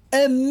Amy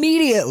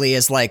immediately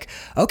is like,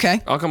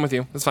 okay, I'll come with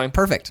you. That's fine.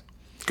 Perfect.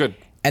 Good.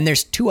 And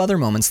there's two other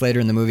moments later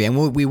in the movie,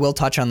 and we will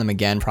touch on them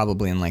again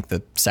probably in like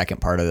the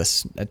second part of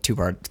this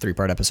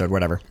 3-part episode,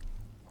 whatever,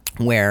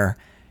 where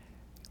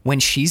when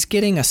she's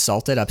getting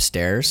assaulted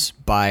upstairs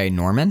by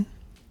Norman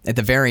at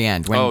the very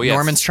end, when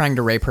Norman's trying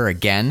to rape her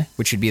again,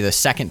 which would be the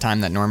second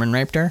time that Norman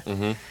raped her,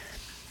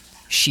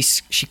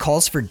 she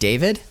calls for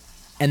David,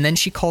 and then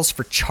she calls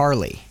for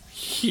Charlie.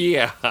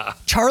 Yeah.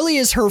 Charlie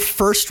is her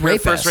first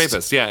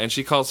rapist. Yeah, and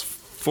she calls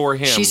for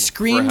him. She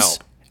screams.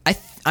 For help.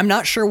 I'm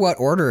not sure what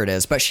order it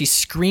is, but she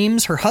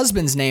screams her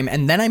husband's name,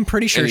 and then I'm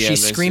pretty sure she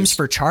screams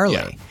for Charlie.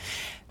 Yeah.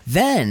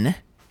 Then,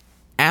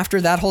 after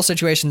that whole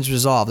situation's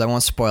resolved, I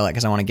won't spoil it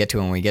because I want to get to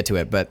it when we get to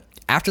it, but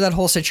after that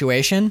whole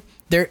situation,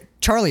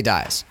 Charlie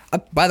dies.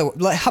 By the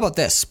way, how about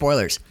this?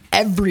 Spoilers.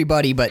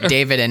 Everybody but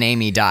David and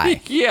Amy die.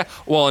 Yeah.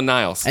 Well, and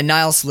Niles. And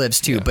Niles lives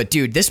too. Yeah. But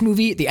dude,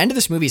 the end of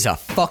this movie is a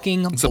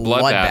fucking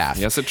bloodbath.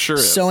 Yes, it sure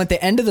is. So at the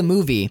end of the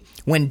movie,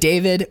 when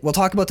David, we'll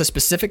talk about the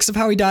specifics of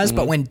how he dies,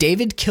 but when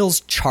David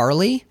kills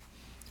Charlie,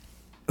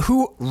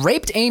 who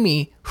raped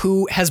Amy,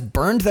 who has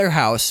burned their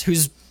house,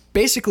 who's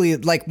basically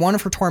like one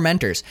of her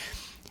tormentors,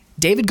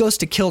 David goes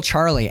to kill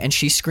Charlie and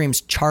she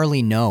screams,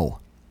 Charlie, no.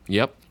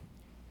 Yep.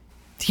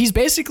 He's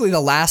basically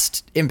the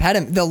last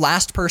impediment, the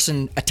last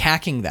person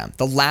attacking them,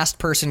 the last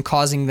person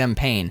causing them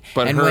pain.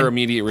 But and her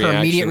immediate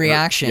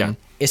reaction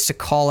is to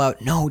call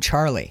out, no,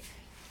 Charlie.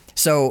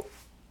 So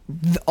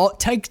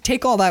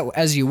take all that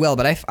as you will,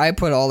 but I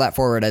put all that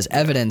forward as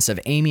evidence of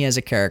Amy as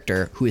a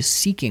character who is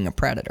seeking a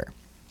predator,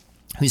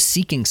 who's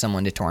seeking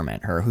someone to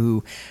torment her,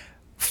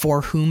 for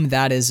whom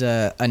that is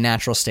a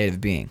natural state of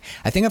being.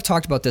 I think I've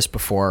talked about this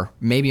before,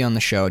 maybe on the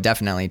show,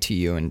 definitely to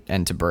you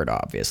and to Bert,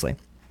 obviously.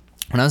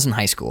 When I was in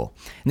high school,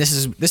 and this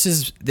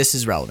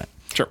is relevant.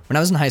 Sure. When I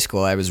was in high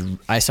school,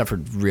 I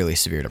suffered really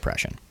severe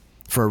depression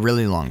for a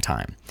really long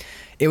time.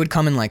 It would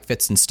come in like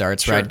fits and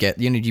starts where I'd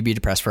get, you'd be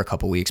depressed for a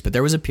couple weeks, but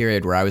there was a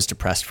period where I was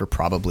depressed for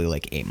probably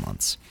like 8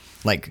 months,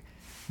 like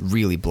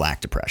really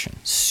black depression,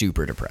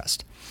 super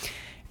depressed.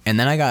 And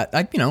then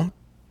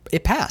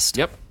it passed.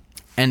 Yep.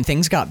 And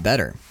things got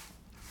better.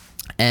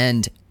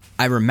 And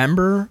I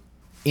remember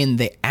in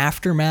the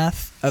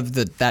aftermath of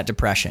that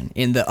depression,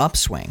 in the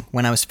upswing,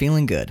 when I was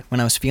feeling good, when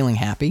I was feeling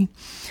happy,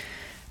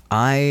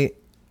 I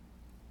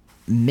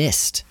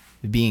missed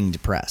being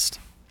depressed.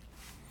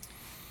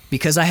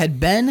 Because I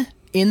had been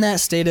in that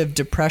state of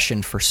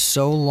depression for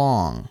so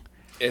long.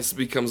 It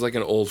becomes like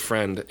an old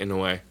friend in a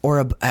way.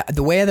 Or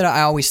the way that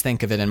I always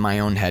think of it in my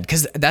own head.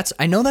 Because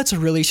I know that's a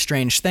really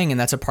strange thing, and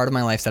that's a part of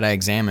my life that I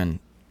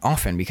examine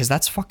often, because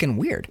that's fucking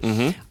weird.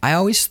 Mm-hmm. I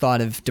always thought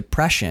of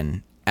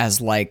depression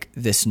as like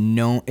this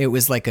known, it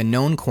was like a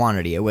known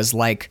quantity. It was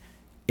like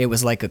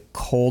a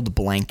cold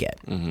blanket.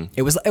 Mm-hmm.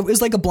 It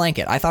was like a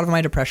blanket. I thought of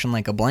my depression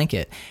like a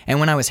blanket. And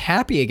when I was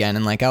happy again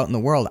and like out in the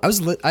world,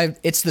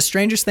 it's the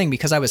strangest thing,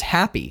 because I was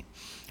happy.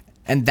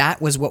 And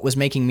that was what was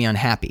making me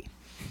unhappy,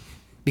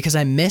 because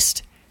I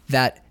missed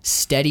that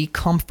steady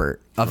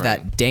comfort of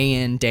that day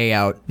in, day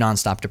out,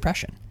 nonstop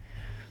depression.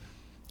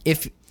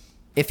 If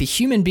a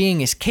human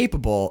being is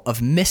capable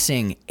of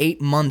missing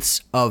 8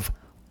 months of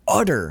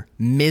utter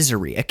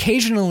misery,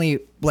 occasionally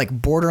like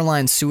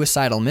borderline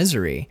suicidal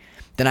misery,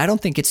 then I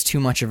don't think it's too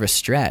much of a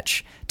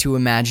stretch to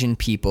imagine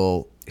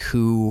people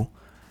who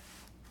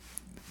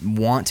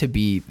want to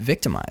be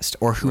victimized,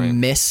 or who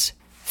miss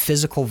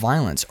physical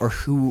violence, or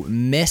who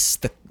miss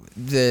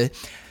the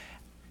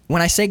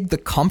when I say the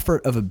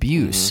comfort of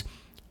abuse,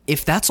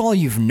 if that's all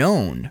you've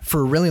known for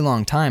a really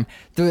long time,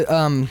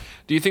 do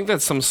you think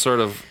that's some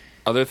sort of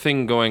other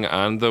thing going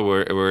on though,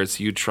 where it's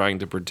you trying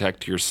to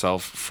protect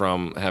yourself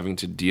from having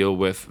to deal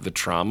with the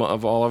trauma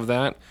of all of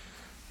that?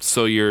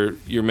 So you're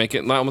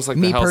making almost like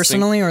me the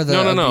personally, or the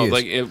no, abuse?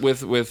 like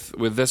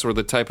with this, or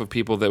the type of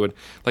people that would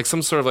like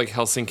some sort of like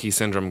Helsinki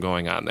syndrome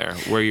going on there,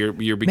 where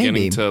you're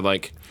beginning to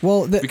like,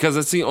 because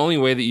it's the only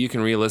way that you can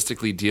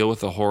realistically deal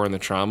with the horror and the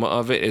trauma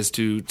of it is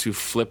to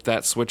flip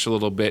that switch a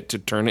little bit to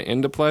turn it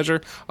into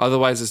pleasure.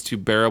 Otherwise, it's too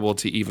bearable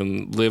to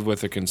even live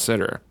with or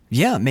consider.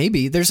 Yeah,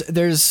 maybe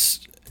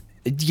there's.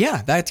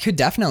 Yeah, that could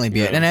definitely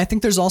be it. And I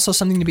think there's also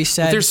something to be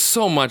said. But there's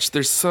so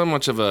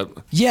much of a...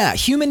 Yeah,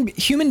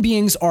 human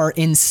beings are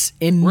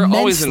immensely... We're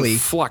always in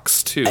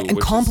flux, too.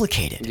 And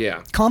complicated.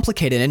 Yeah.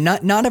 Complicated. And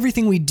not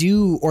everything we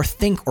do or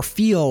think or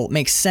feel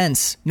makes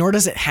sense, nor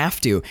does it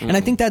have to. And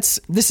I think this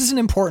is an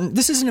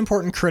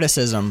important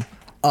criticism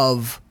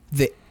of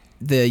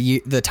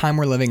the time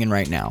we're living in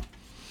right now.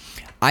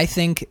 I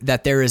think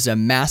that there is a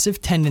massive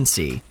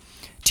tendency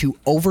to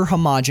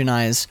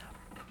over-homogenize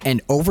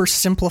and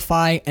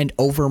oversimplify and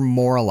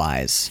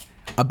over-moralize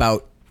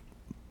about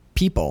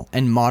people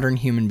and modern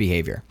human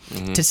behavior.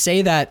 To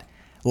say that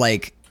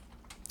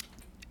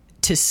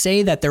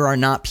there are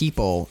not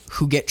people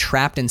who get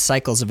trapped in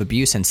cycles of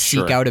abuse and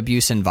seek out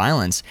abuse and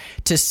violence,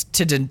 to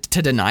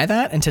deny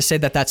that and to say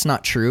that that's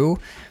not true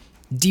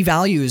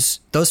devalues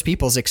those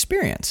people's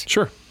experience.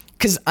 Sure.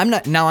 Because I'm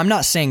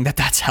not saying that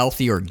that's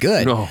healthy or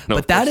good,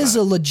 but that is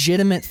a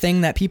legitimate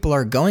thing that people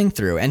are going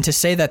through. And to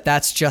say that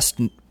that's just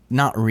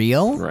not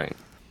real,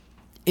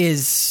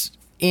 is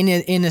in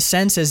a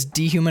sense as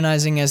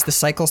dehumanizing as the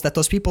cycles that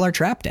those people are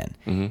trapped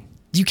in.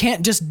 You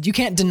can't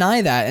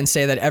deny that and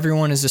say that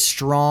everyone's a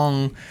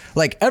strong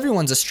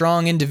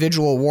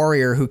individual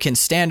warrior who can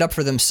stand up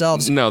for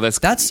themselves. No,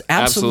 that's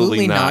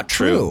absolutely not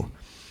true.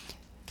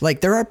 Like,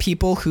 there are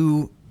people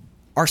who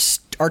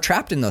are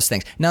trapped in those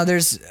things. Now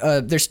there's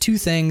two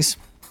things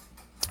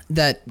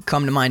that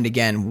come to mind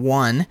again.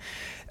 One,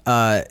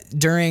 I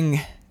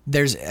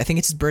think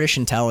it's British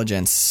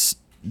intelligence,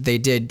 they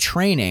did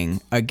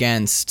training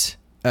against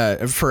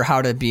for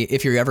how to be,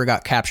 if you ever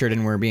got captured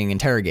and were being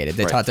interrogated.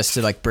 They taught this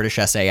to like British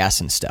SAS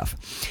and stuff.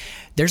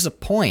 There's a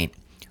point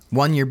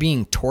when you're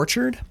being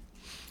tortured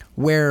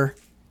where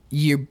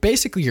your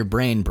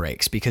brain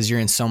breaks because you're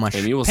in so much pain.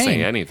 And you will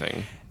say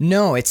anything.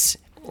 No, it's...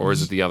 Or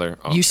is it the other?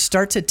 Oh. You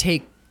start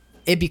to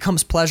it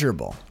becomes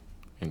pleasurable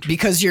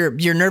because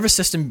your nervous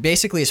system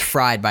basically is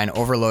fried by an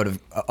overload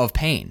of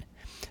pain.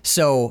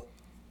 So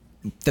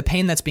the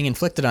pain that's being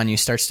inflicted on you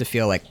starts to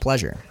feel like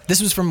pleasure.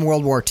 This was from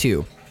World War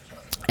II.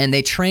 And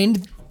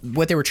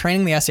what they were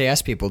training the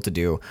SAS people to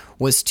do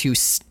was to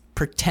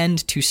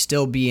pretend to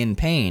still be in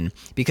pain,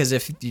 because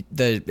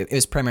it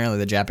was primarily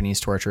the Japanese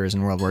torturers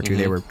in World War II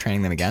they were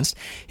training them against.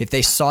 If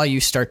they saw you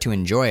start to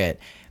enjoy it,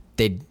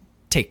 they'd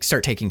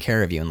start taking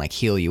care of you and like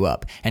heal you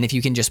up. And if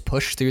you can just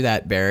push through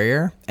that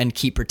barrier and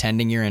keep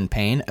pretending you're in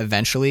pain,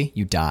 eventually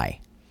you die.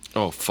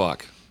 Oh,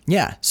 fuck.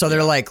 Yeah. So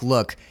they're like,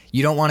 look,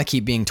 you don't want to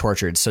keep being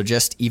tortured. So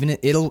just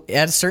it'll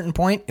at a certain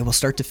point, it will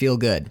start to feel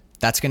good.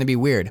 That's going to be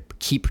weird. But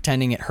keep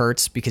pretending it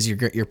hurts because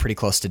you're pretty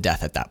close to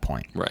death at that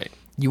point. Right.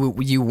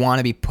 You want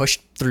to be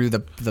pushed through the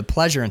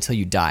pleasure until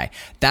you die.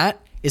 That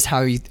is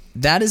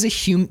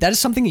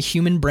something a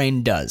human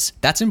brain does.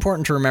 That's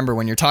important to remember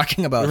when you're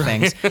talking about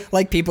things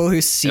like people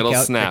who seek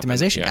out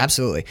victimization.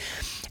 Absolutely.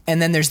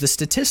 And then there's the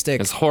statistic.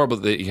 It's horrible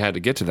that you had to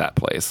get to that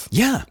place.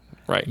 Yeah.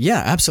 Right.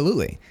 Yeah,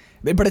 absolutely.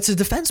 But it's a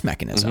defense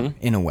mechanism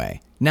in a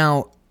way.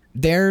 Now,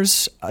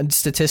 there's a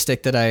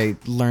statistic that I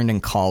learned in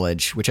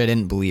college, which I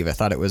didn't believe. I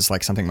thought it was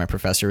like something my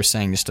professor was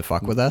saying just to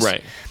fuck with us.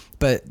 Right.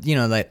 But,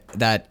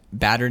 that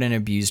battered and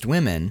abused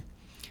women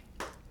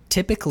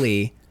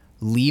typically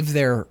leave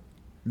their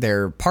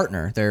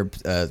partner, their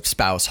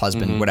spouse,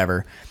 husband,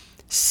 whatever,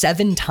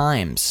 7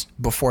 times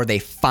before they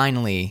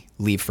finally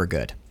leave for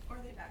good.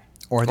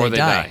 Or they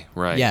die.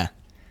 Right. Yeah.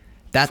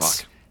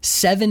 That's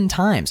 7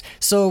 times.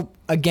 So,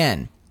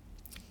 again,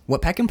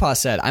 what Peckinpah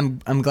said,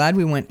 I'm glad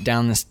we went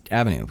down this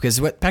avenue, because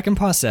what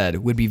Peckinpah said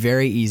would be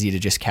very easy to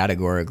just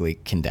categorically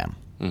condemn.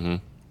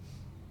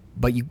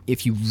 But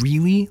if you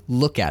really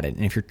look at it,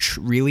 and if you're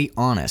really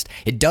honest,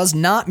 it does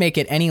not make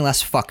it any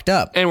less fucked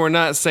up. And we're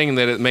not saying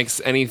that it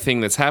makes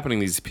anything that's happening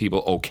to these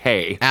people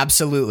okay.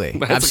 Absolutely.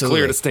 That's Absolutely.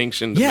 a clear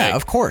distinction to Yeah, make.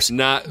 of course.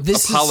 Not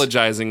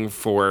apologizing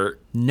for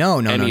No.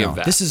 any of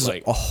that. This is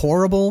Like- a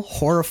horrible,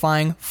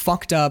 horrifying,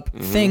 fucked up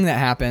thing that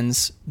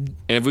happens, And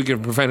if we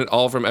could prevent it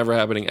all from ever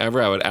happening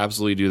ever, I would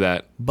absolutely do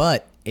that.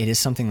 but it is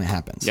something that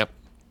happens. Yep.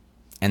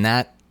 And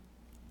that,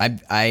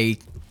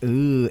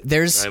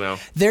 there's I know.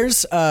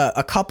 there's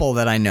a couple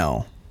that I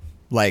know,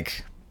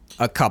 like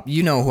a couple.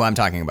 You know who I'm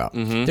talking about.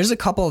 Mm-hmm. There's a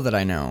couple that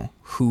I know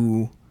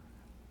who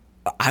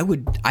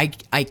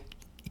I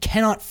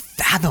cannot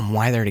fathom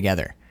why they're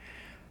together.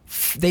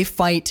 They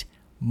fight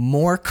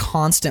more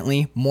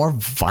constantly, more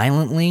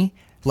violently.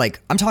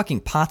 Like, I'm talking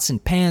pots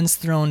and pans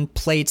thrown,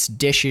 plates,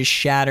 dishes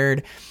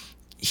shattered.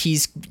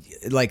 He's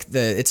like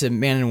it's a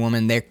man and a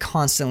woman. They're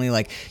constantly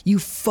like, you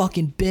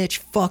fucking bitch,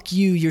 fuck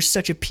you. You're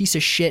such a piece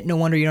of shit. No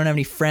wonder you don't have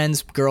any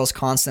friends. Girls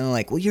constantly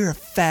like, well, you're a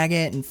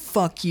faggot and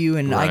fuck you.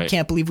 And I Right.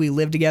 can't believe we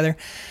live together.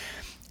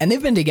 And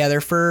they've been together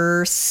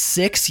for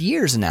 6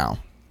 years now.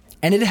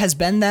 And it has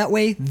been that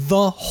way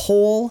the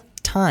whole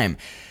time.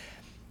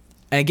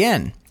 And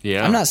again,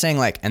 Yeah. I'm not saying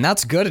like, and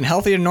that's good and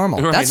healthy and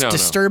normal. Right, That's no.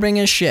 disturbing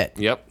as shit.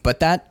 Yep. But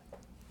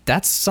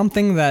that's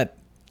something that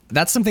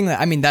that's something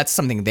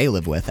they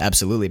live with,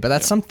 absolutely. But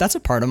that's a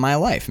part of my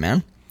life,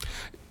 man.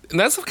 And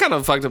that's kind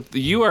of fucked up.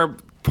 You are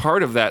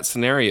part of that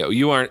scenario.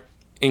 You aren't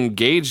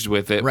engaged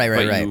with it, Right.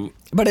 but you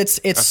But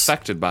it's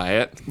affected by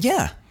it.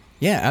 yeah,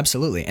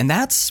 absolutely. And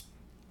that's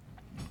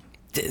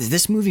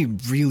this movie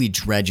really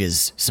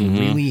dredges some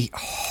really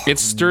It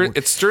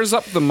stirs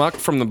up the muck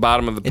from the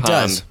bottom of the It pond.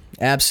 does.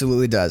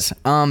 Absolutely does.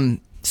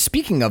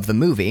 Speaking of the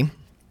movie,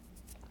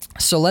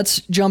 so let's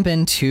jump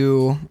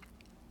into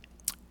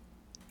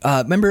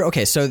remember,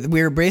 okay, so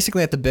we're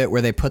basically at the bit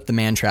where they put the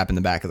man trap in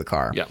the back of the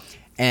car. Yeah.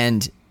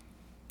 And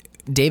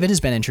David has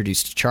been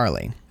introduced to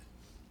Charlie.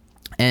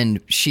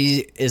 And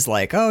she is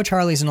like, oh,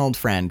 Charlie's an old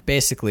friend.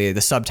 Basically, the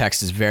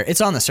subtext is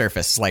it's on the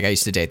surface. It's like, I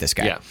used to date this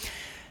guy. Yeah.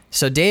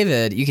 So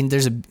David,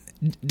 there's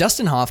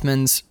Dustin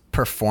Hoffman's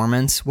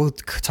performance. We'll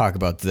talk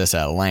about this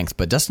at length,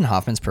 but Dustin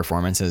Hoffman's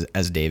performance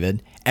as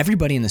David,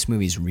 everybody in this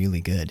movie is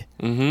really good.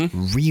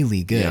 Mm-hmm.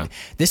 Really good. Yeah.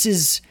 This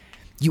is,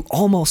 you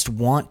almost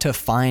want to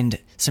find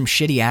some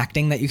shitty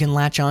acting that you can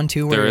latch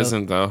onto. There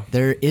isn't, though.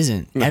 There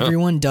isn't. No.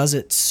 Everyone does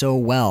it so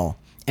well.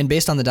 And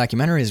based on the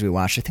documentaries we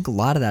watched, I think a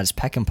lot of that is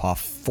Peckinpah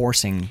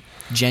forcing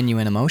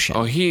genuine emotion.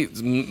 Oh,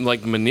 he's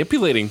like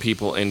manipulating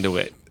people into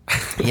it.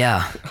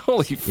 Yeah.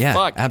 Holy Yeah,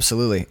 fuck.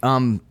 absolutely.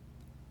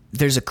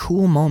 There's a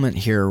cool moment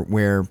here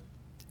where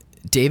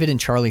David and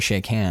Charlie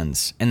shake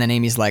hands, and then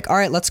Amy's like, all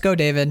right, let's go,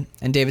 David.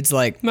 And David's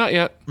like, Not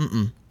yet.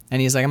 and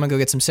he's like, I'm going to go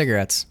get some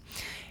cigarettes.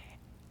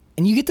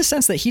 And you get the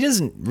sense that he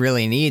doesn't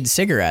really need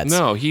cigarettes.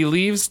 No, he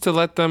leaves to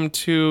let them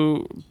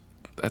to.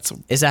 That's.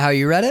 Is that how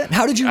you read it?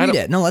 How did you read don't-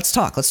 it? No, let's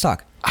talk.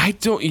 I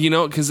don't,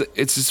 because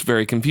it's just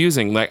very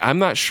confusing. Like, I'm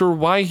not sure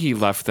why he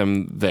left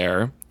them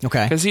there.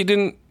 Okay. Because he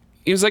didn't.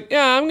 He was like,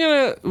 yeah, I'm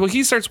gonna. Well,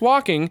 he starts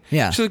walking.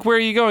 Yeah. She's like, where are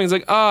you going? He's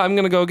like, I'm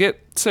gonna go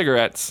get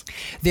cigarettes.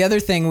 The other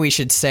thing we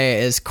should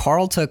say is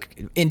Carl took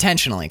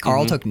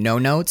no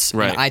notes,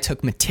 Right. and I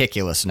took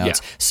meticulous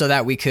notes Yeah. so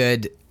that we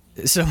could,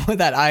 so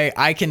that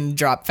I can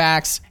drop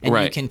facts and you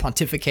Right. can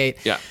pontificate.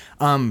 Yeah.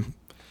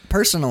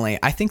 Personally,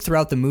 I think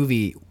throughout the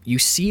movie you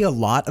see a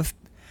lot of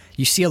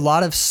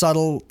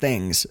subtle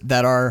things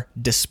that are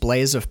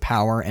displays of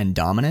power and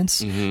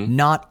dominance.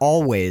 Not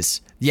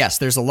always. Yes,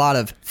 there's a lot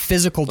of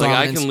physical Like,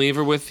 dominance. I can leave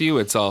her with you.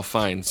 It's all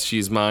fine.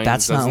 She's mine.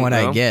 That's not Doesn't what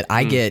know.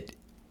 I get.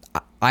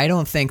 I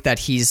don't think that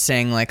he's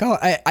saying like, oh,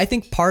 I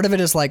think part of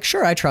it is like,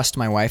 sure, I trust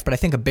my wife, but I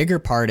think a bigger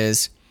part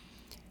is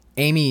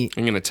Amy.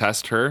 I'm gonna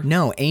test her.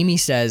 No, Amy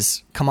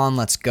says, come on,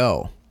 let's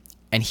go.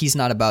 And he's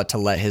not about to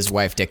let his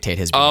wife dictate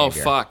his Oh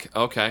behavior. fuck.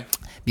 Okay.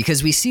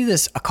 Because we see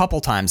this a couple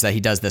times that he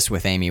does this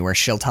with Amy, where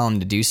she'll tell him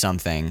to do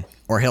something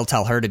or he'll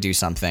tell her to do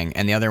something.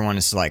 And the other one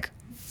is like,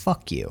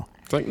 fuck you.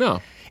 It's like,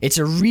 no. It's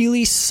a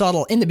really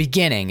subtle, in the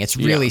beginning, it's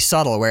really Yeah.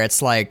 subtle where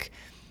it's like,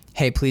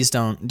 hey, please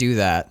don't do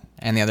that.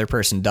 And the other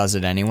person does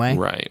it anyway.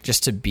 Right.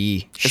 Just to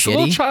be It's shitty. a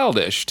little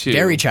childish too.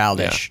 Very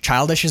childish. Yeah.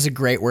 Childish is a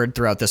great word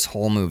throughout this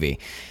whole movie.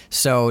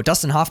 So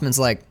Dustin Hoffman's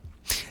like,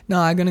 no,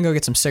 I'm going to go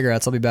get some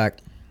cigarettes. I'll be back.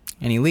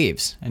 And he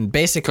leaves. And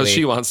basically, Because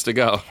she wants to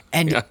go.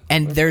 and Yeah.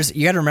 and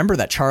you got to remember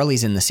that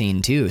Charlie's in the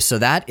scene too. So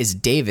that is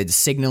David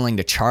signaling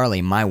to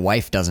Charlie, my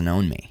wife doesn't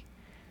own me.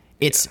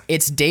 It's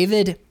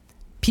David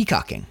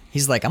peacocking.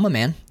 He's like, I'm a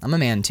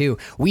man too.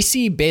 We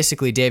see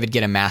basically David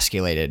get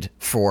emasculated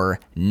for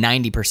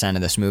 90%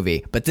 of this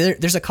movie, but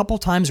there's a couple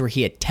times where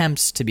he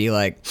attempts to be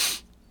like,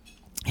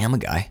 hey, I'm a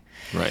guy.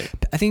 Right.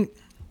 I think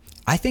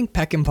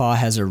Peckinpah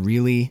has a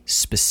really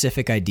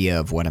specific idea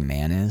of what a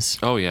man is.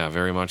 Oh yeah,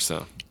 very much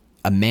so.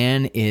 A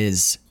man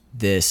is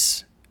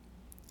this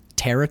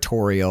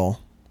territorial.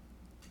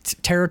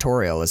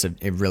 Territorial is a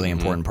really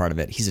important part of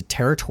it. He's a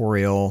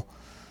territorial,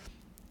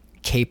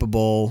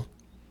 capable,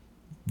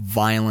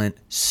 violent,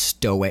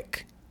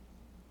 stoic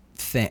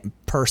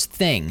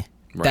thing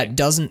Right. that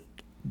doesn't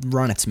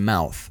run its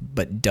mouth,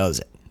 but does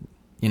it.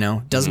 You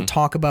know, doesn't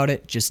talk about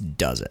it, just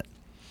does it.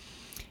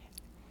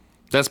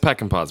 That's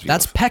Peckinpah's view.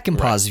 That's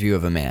Peckinpah's view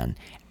of a man.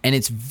 And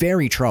it's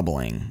very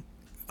troubling,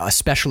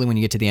 especially when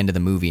you get to the end of the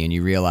movie and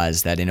you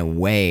realize that in a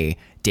way,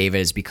 David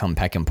has become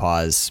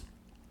Peckinpah's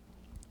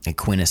a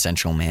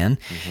quintessential man.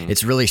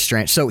 It's really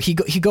strange. So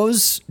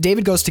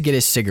David goes to get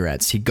his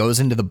cigarettes. He goes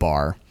into the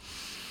bar.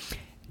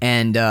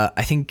 And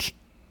I think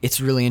it's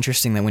really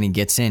interesting that when he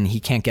gets in, he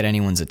can't get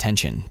anyone's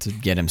attention to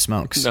get him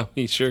smokes. No,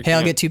 he sure Hey, can't.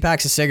 I'll get 2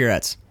 packs of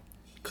cigarettes.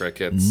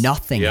 Crickets.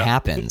 Nothing Yeah.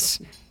 happens.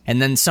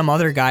 And then some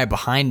other guy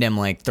behind him,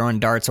 like throwing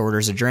darts,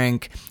 orders a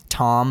drink.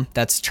 Tom,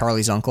 that's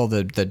Charlie's uncle,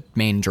 the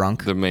main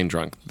drunk. The main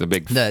drunk. The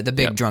big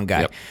The drunk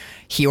guy. Yep.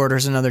 He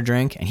orders another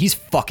drink, and he's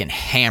fucking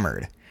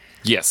hammered.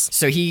 Yes.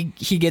 So he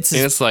gets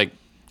And his... it's like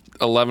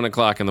 11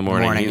 o'clock in the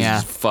morning. He's yeah.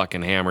 just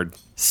fucking hammered.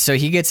 So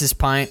he gets his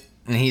pint,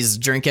 and he's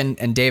drinking,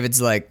 and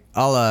David's like,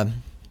 I'm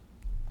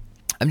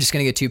just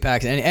going to get 2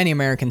 packs, any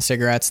American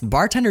cigarettes. The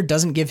bartender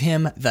doesn't give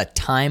him the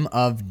time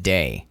of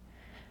day.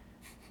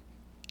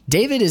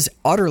 David is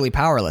utterly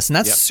powerless, and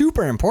that's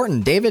super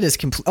important. David is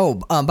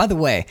by the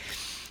way,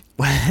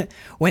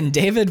 when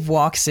David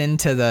walks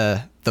into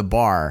the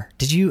bar,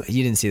 you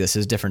didn't see this? It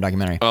was a different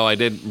documentary. Oh, I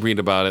did read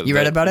about it. You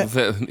read about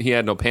it? He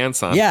had no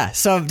pants on. Yeah,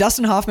 so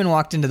Dustin Hoffman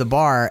walked into the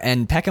bar,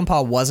 and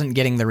Peckinpah wasn't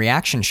getting the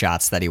reaction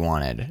shots that he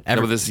wanted.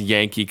 With this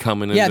Yankee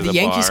coming into the bar. Yeah, the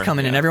Yankees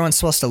coming in. Everyone's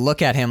supposed to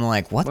look at him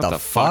like, what the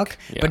fuck?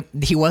 Yeah.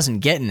 But he wasn't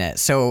getting it.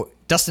 So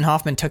Dustin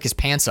Hoffman took his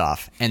pants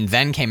off and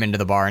then came into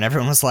the bar, and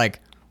everyone was like,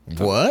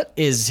 what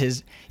is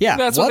his... Yeah,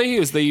 That's what they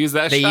use. They use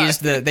that shot.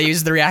 They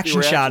used the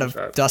reaction shot of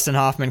Dustin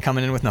Hoffman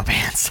coming in with no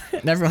pants.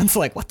 And everyone's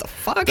like, what the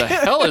fuck? The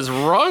hell is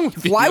wrong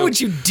with you? Why would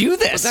you do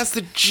this? But that's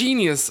the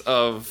genius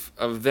of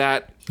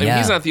that. I mean, Yeah.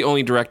 he's not the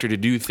only director to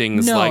do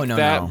things like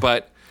that, no.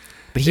 but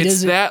he it's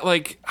does it- that,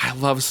 like, I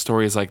love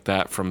stories like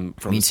that from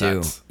Me too.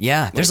 sets.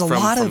 Yeah, Like, there's a from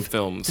lot of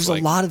films. There's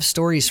like, a lot of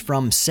stories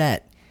from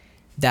set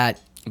that...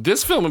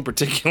 This film in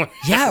particular.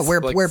 Yeah, has, where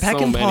like, where so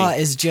Peckinpah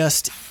many. is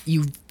just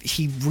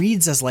he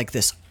reads as like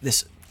this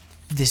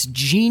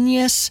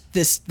genius,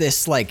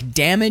 this like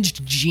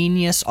damaged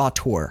genius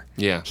auteur.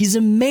 Yeah. He's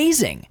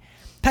amazing.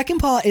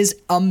 Peckinpah is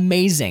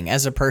amazing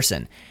as a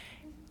person.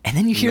 And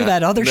then you hear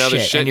that other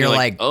shit, and you're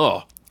like,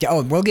 oh,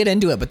 we'll get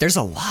into it, but there's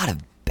a lot of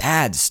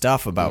bad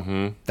stuff about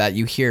that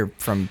you hear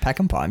from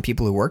Peckinpah and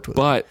people who worked with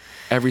him. but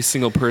every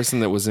single person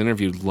that was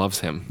interviewed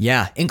loves him.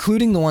 Yeah,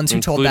 including the ones who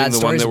told Including bad the one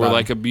stories that were about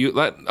like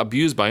him.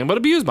 abused by him, but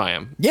abused by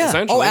him. Yeah.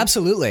 essentially. Oh,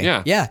 absolutely.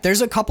 Yeah. Yeah.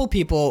 There's a couple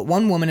people,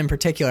 one woman in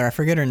particular, I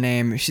forget her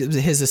name. She was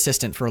his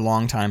assistant for a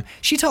long time.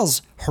 She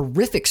tells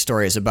horrific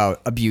stories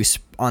about abuse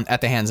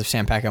at the hands of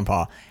Sam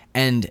Peckinpah,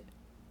 and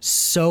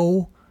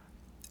so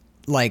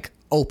like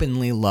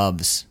openly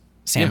loves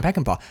Sam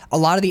Peckinpah. A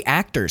lot of the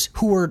actors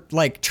who were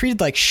like treated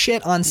like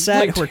shit on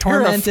set, Like, who were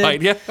tormented,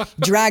 terrified,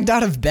 dragged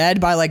out of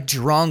bed by like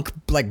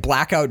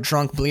blackout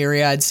drunk,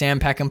 bleary-eyed Sam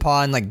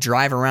Peckinpah, and like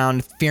drive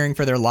around fearing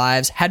for their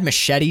lives, had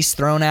machetes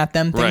thrown at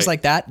them, things Right.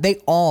 like that. They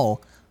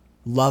all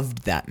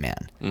loved that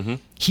man. Mm-hmm.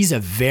 He's a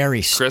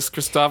very Chris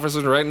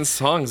Christopherson writing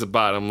songs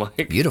about him,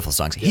 like beautiful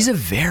songs. He's a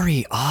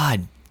very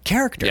odd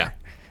character.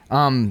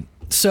 Yeah.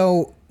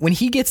 So when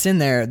he gets in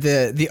there,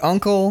 the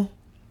uncle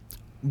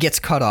gets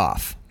cut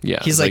off. Yeah,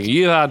 He's it's like,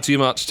 you had too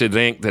much to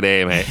drink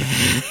today, mate.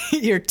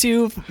 you're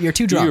too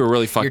drunk. You were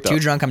really fucked You're too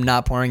up. drunk. I'm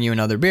not pouring you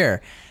another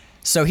beer.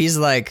 So he's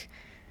like,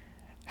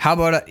 how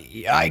about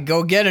I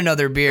go get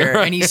another beer?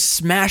 And he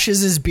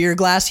smashes his beer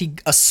glass. He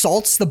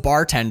assaults the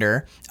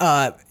bartender.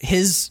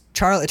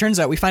 Charlie. It turns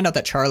out we find out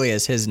that Charlie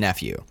is his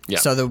nephew. Yeah.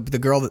 So the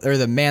girl or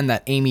the man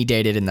that Amy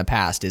dated in the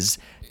past is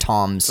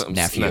Tom's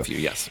nephew.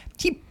 Yes.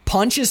 He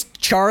punches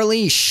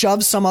Charlie,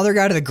 shoves some other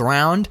guy to the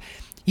ground.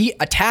 He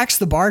attacks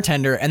the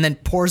bartender and then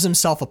pours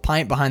himself a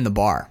pint behind the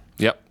bar.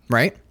 Yep.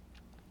 Right?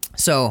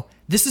 So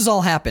this has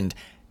all happened.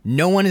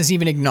 No one has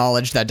even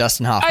acknowledged that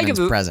Dustin Hoffman's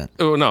present.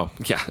 Oh no,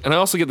 yeah, and I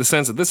also get the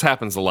sense that this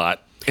happens a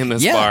lot in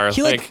this bar.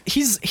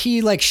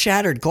 He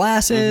shattered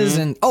glasses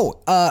and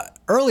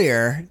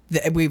earlier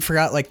we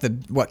forgot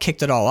what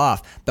kicked it all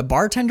off. The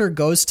bartender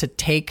goes to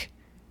take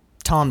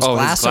Tom's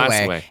glass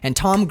away, and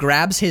Tom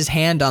grabs his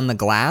hand on the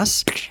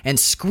glass and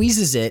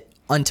squeezes it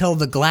until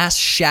the glass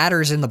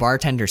shatters in the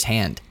bartender's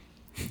hand.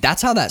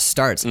 That's how that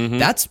starts.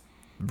 That's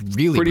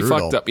really pretty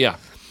brutal. fucked up. Yeah.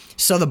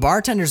 So the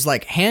bartender's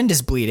like, hand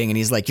is bleeding, and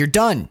he's like, you're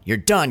done,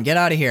 get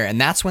out of here.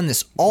 And that's when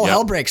this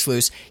hell breaks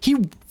loose. He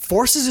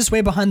forces his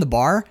way behind the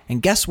bar,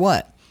 and guess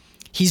what?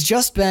 He's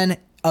just been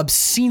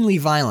obscenely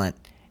violent,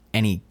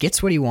 and he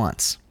gets what he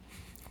wants.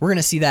 We're going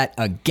to see that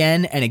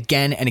again and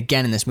again and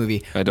again in this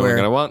movie. I don't get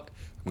what I want.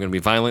 I'm going to be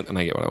violent, and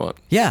I get what I want.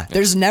 Yeah,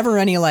 there's never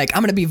any like,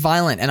 I'm going to be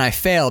violent, and I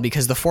fail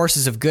because the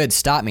forces of good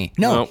stop me.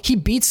 No, he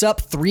beats up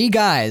 3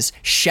 guys,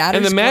 shatters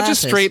And the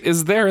glasses. magistrate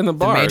is there in the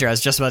bar. The major, I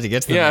was just about to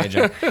get to the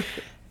major.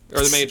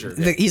 Or the major.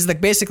 He's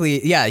like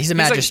he's a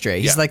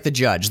magistrate. He's like the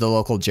judge, the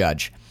local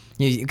judge.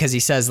 Because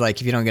he says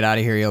like, if you don't get out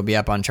of here, you'll be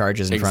up on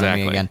charges in front of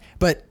me again.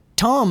 But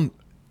Tom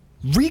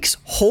wreaks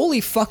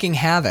holy fucking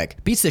havoc,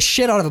 beats the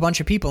shit out of a bunch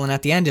of people, and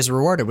at the end is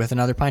rewarded with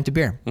another pint of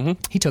beer.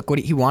 He took what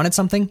he wanted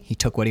something. He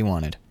took what he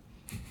wanted.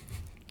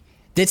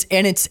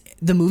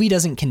 The movie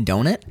doesn't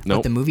condone it, but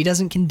Nope. the movie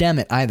doesn't condemn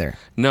it either.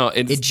 No,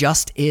 It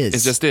just is. It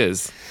just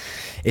is.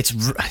 It's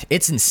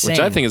insane. Which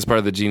I think is part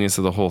of the genius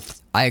of the whole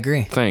I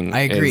agree. thing.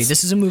 I agree. is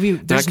This is a movie.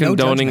 There's not no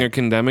condoning judgment. or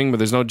condemning, but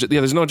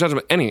there's no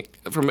judgment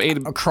from A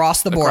to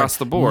Across the board. Across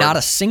the board. Not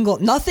a single.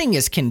 Nothing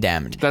is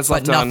condemned. That's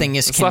but left on, nothing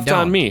is it's condoned. left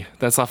on me.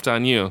 That's left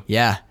on you.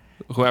 Yeah.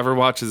 Whoever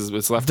watches,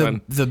 it's left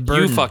on The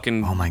burden. you.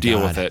 Fucking oh my deal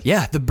God. with it.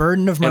 Yeah, the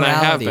burden of And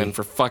morality. I have been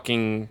for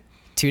fucking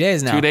 2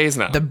 days now. 2 days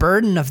now. The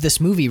burden of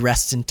this movie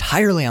rests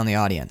entirely on the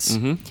audience,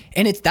 and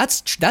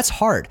that's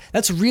hard.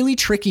 That's really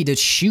tricky to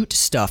shoot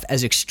stuff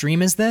as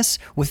extreme as this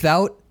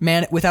without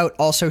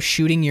also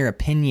shooting your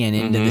opinion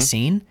into the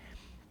scene.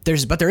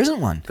 But there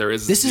isn't one. There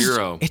is this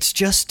zero. It's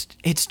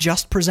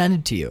just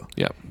presented to you.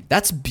 Yeah.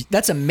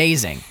 That's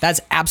amazing.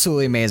 That's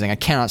absolutely amazing. I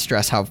cannot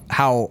stress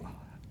how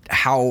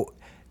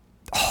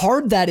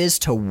hard that is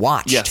to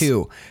watch Yes.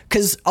 too.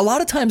 Because a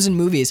lot of times in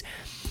movies,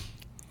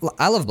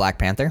 I love Black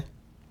Panther.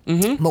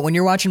 But when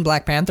you're watching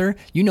Black Panther,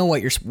 you know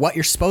what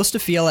you're supposed to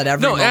feel at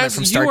every moment as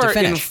from start you to are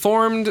finish.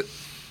 informed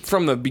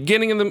from the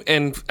beginning of them,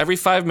 and every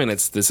 5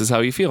 minutes, this is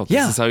how you feel. This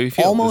Yeah, is how you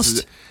feel.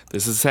 almost-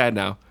 This is sad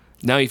now.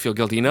 Now you feel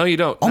guilty. No, you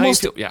don't.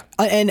 Almost, now you feel,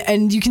 yeah.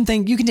 And you can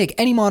take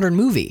any modern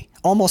movie,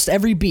 almost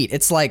every beat.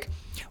 It's like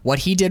what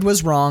he did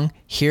was wrong.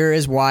 Here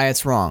is why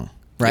it's wrong.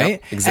 Right?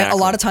 Yep, exactly. And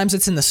a lot of times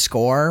it's in the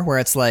score where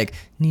it's like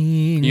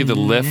You the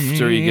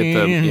lift or you get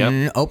the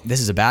yep. oh, this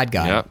is a bad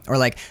guy. Yep. Or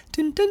like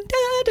dun, dun,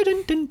 dun,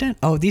 dun, dun, dun.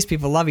 Oh, these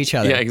people love each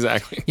other. Yeah,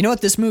 exactly. You know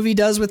what this movie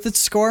does with its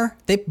score?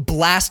 They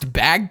blast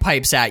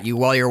bagpipes at you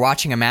while you're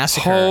watching a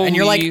massacre. And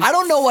you're like, Holy I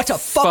don't know what to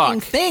fucking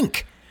fuck.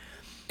 think.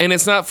 And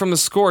it's not from the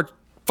score.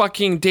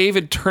 Fucking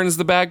David turns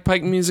the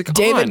bagpipe music on.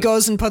 David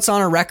goes and puts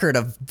on a record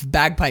of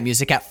bagpipe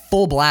music at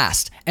full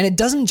blast. And it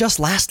doesn't just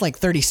last like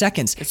 30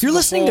 seconds. You're the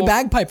listening to whole-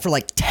 bagpipe for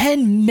like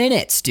 10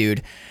 minutes,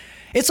 dude.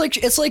 It's like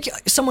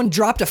someone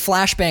dropped a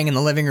flashbang in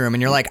the living room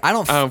and you're like, I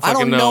don't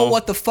fucking know know.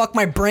 what the fuck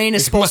my brain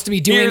is supposed to be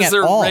doing Ears at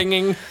are all.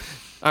 ringing.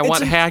 I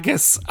want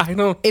haggis. I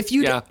don't. If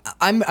you yeah.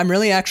 I'm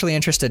really actually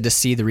interested to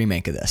see the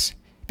remake of this.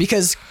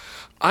 Because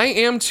I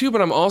am too,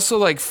 but I'm also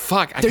like,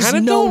 fuck. I there's kind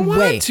of no don't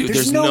way. want to.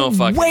 There's no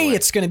fucking way.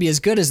 it's going to be as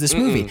good as this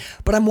movie.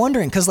 But I'm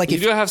wondering because like You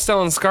if do have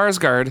Stellan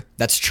Skarsgård.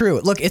 that's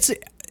true. Look,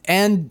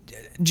 and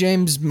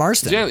James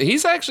Marsden. Yeah,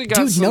 he's actually got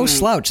Dude, some, no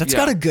slouch. That's yeah.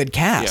 got a good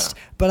cast.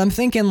 Yeah. But I'm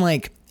thinking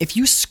like if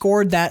you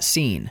scored that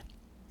scene,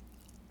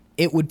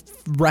 it would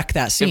wreck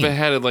that scene. If it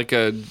had like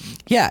a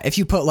Yeah, if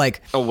you put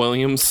like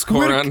Williams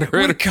score under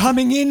we're it.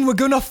 coming in, we're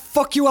gonna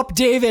fuck you up,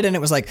 David, and it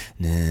was like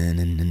na,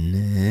 na, na, na,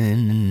 na,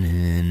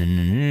 na,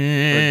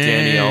 na,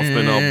 Danny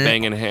Elfman all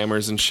banging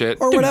hammers and shit.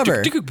 Or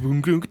whatever. Yeah,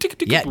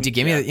 Yeah, dude,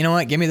 give me you know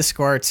what? Give me the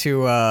score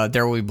to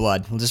There Will Be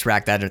Blood. We'll just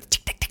rack that.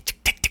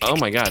 Oh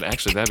my god,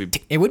 actually that'd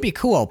be It would be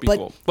cool, but,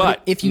 cool.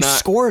 But if you not-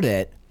 scored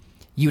it,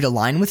 you'd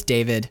align with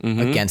David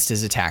against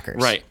his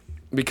attackers. right.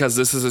 Because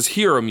this is his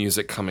hero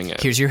music coming in.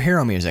 Here's your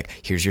hero music.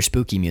 Here's your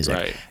spooky music.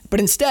 Right. But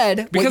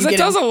instead, Because it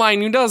does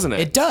align you, doesn't it?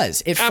 It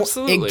does.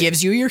 Absolutely. It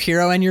gives you your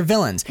hero and your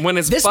villains. When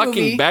it's This fucking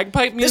movie-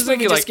 bagpipe music, this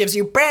movie you're just like, gives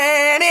you.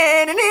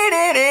 I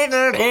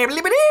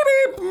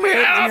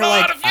don't know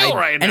how to feel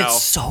right and now.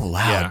 it's so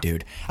loud, Yeah.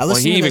 dude. I Well,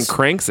 listen he to even this,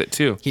 cranks it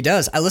too. He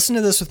does. I listened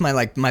to this with my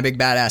big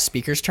badass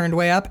speakers turned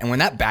way up, and when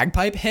that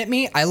bagpipe hit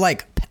me, I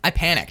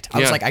panicked. I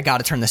was Yeah. like, I got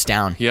to turn this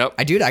down. Yep.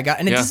 I and it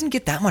Yeah. doesn't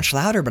get that much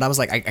louder, but I was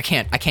like, I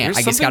can't. There's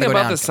I just something got to go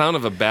about down. the sound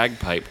of a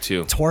bagpipe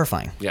too. It's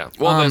horrifying. Yeah.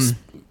 Well, that's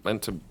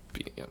meant to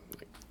be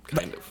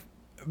kind of.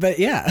 But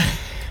yeah.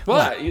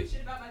 What?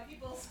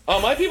 Oh,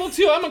 my people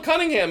too. I'm a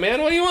Cunningham,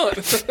 man. What do you want?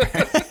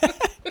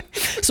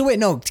 So wait,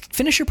 no.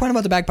 Finish your point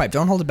about the bagpipe.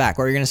 Don't hold it back.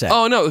 What were you gonna say?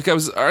 Oh no,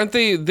 because aren't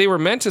they? They were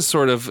meant to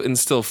sort of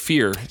instill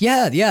fear.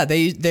 Yeah.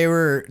 They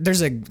were.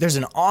 There's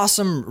an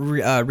awesome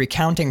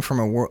recounting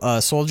from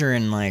a soldier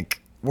in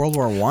like World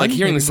War I. Like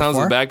hearing the sounds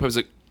of the bagpipes,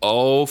 like,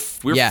 oh,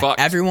 we're fucked.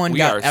 Everyone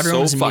We are was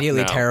so fucked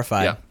immediately now.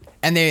 terrified. Yeah.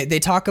 And they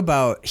talk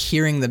about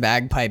hearing the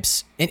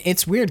bagpipes. And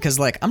it's weird because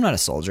like I'm not a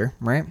soldier,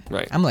 right?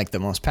 Right. I'm like the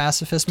most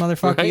pacifist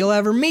motherfucker Right. you'll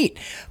ever meet.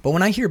 But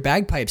when I hear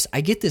bagpipes,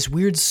 I get this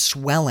weird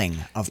swelling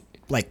of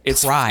like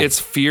pride. It's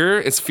fear.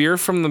 It's fear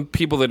from the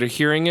people that are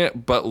hearing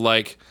it, but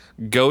like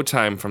go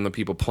time from the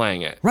people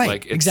playing it. Right,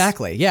 Like, it's,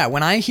 exactly. Yeah,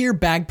 when I hear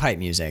bagpipe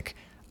music,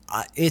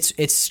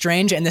 it's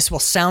strange, and this will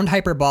sound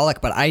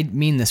hyperbolic, but I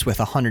mean this with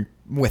 100%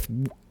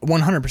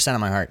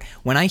 of my heart.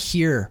 When I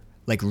hear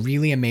like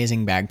really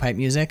amazing bagpipe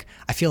music,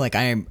 I feel like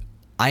I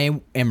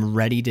am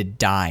ready to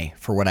die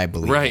for what I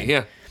believe. Right. in.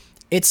 Yeah.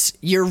 It's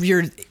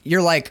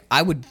you're like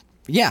I would.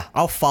 Yeah,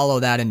 I'll follow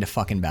that into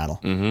fucking battle.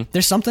 Mm-hmm.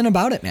 There's something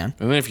about it, man.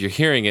 And then if you're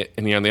hearing it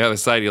and you're on the other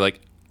side, you're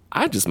like,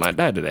 I just might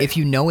die today. If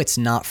you know it's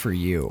not for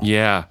you,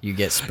 yeah. you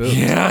get spooked.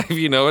 Yeah, if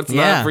you know it's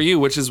Yeah. not for you,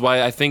 which is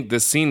why I think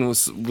this scene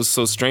was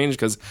so strange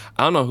because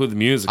I don't know who the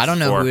music's I don't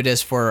know for. who it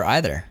is for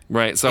either.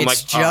 Right, so I'm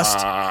It's like, just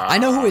I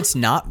know who it's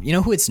not. You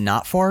know who it's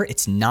not for?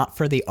 It's not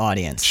for the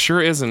audience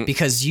sure isn't.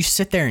 because you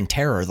sit there in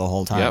terror the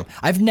whole time. Yep.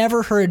 I've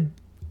never heard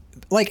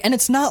like, and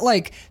it's not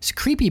like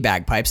creepy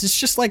bagpipes. It's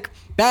just like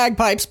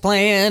bagpipes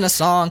playing a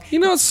song. You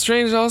know what's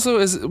strange also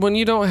is when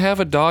you don't have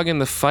a dog in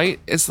the fight,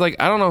 it's like,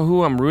 I don't know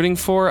who I'm rooting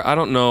for. I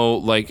don't know,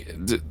 like,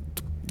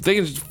 they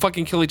can just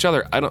fucking kill each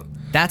other. I don't.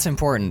 That's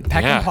important.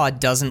 Peckinpah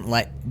doesn't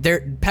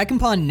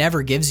Peckinpah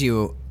never gives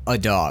you a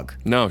dog.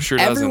 No, sure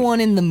doesn't. Everyone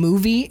in the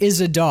movie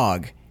is a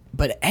dog,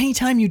 but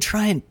anytime you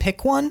try and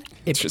pick one,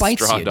 it Just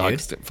bites straw you,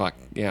 dogs. dude. Fuck,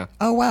 yeah.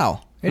 Oh,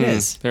 wow. It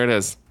is. There it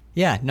is.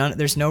 Yeah,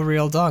 there's no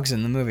real dogs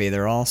in the movie.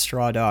 They're all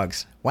straw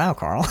dogs. Wow,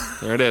 Carl.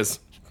 There it is.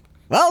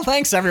 Well,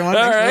 thanks, everyone.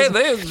 All Thanks for right,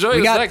 listening. they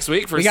enjoy us next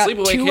week for We got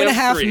Sleepaway Camp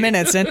 2.5 3.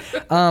 minutes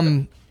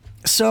in.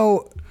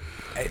 So,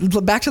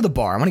 back to the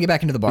bar. I want to get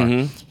back into the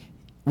bar.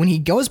 When he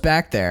goes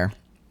back there,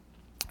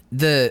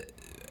 the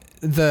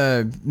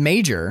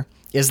major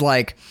is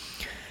like,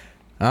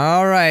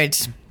 all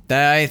right,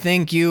 I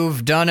think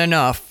you've done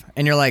enough.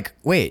 And you're like,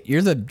 wait,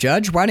 you're the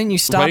judge? Why didn't you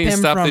stop Why didn't you him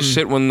stop from this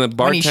shit when the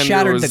bartender he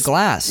shattered was, the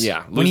glass?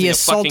 Yeah, when he losing a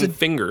assaulted fucking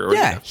finger. Or,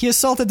 yeah, he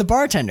assaulted the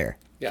bartender.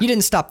 Yeah. You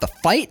didn't stop the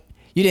fight.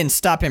 You didn't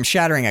stop him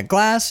shattering a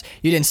glass.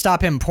 You didn't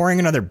stop him pouring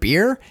another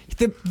beer.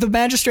 The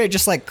magistrate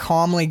just like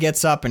calmly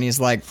gets up and he's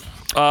like,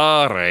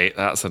 all right,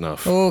 that's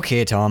enough.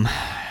 okay, Tom,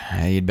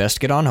 you'd best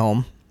get on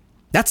home.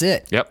 That's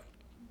it. Yep.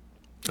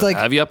 Like,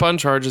 have you up on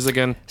charges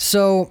again?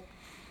 so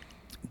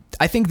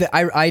I think that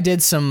I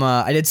did some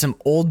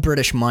old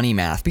British money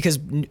math because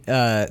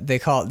they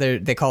call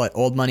it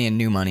old money and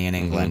new money in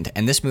England,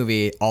 and this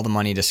movie, all the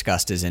money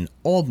discussed is in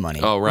old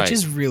money, which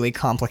is really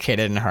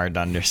complicated and hard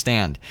to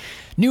understand.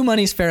 New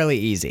money's fairly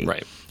easy,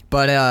 Right.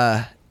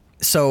 But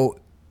so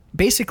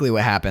basically,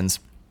 what happens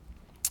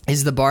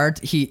is the bar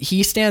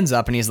he stands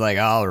up and he's like,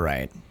 "All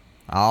right,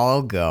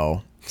 I'll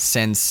go,"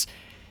 since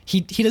he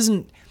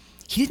didn't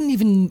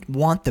even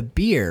want the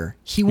beer.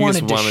 He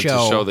wanted to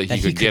show that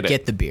he could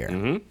get the beer.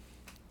 Mm-hmm.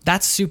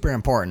 That's super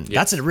important. Yes.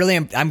 That's a really.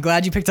 I'm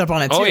glad you picked up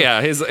on it too. Oh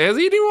yeah, he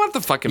didn't want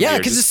the fucking beer.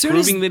 because as soon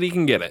proving as that he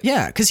can get it.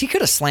 yeah, because he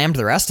could have slammed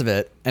the rest of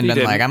it and He been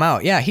didn't. like, "I'm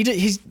out." Yeah, he did.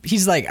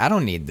 He's like, "I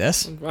don't need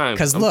this." Fine.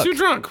 Because I'm look, too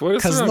drunk. What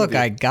is wrong with you?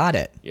 I got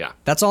it. Yeah.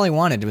 that's all he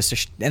wanted was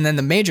to. And then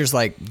the major's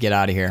like, "Get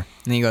out of here,"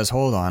 and he goes,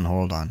 "Hold on.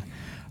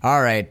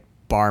 All right,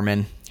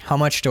 barman, how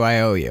much do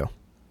I owe you?"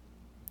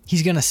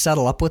 He's gonna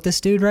settle up with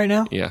this dude right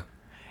now. Yeah.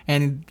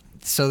 And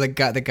so the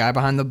guy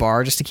behind the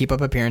bar, just to keep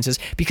up appearances,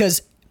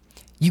 because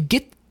you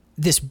get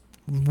this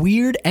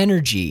weird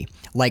energy,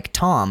 like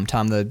Tom,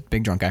 the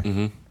big drunk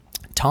guy.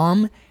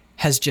 Tom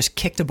has just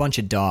kicked a bunch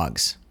of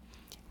dogs.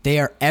 They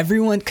are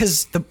everyone,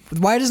 because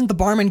why doesn't the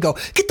barman go,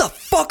 "Get the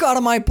fuck out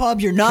of my pub,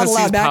 you're not 'Cause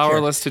allowed he's back here"?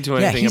 powerless to do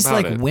anything he's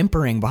about like it.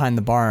 whimpering behind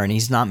the bar and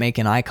he's not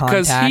making eye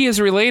contact. Because he is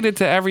related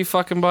to every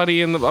fucking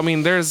buddy in the. I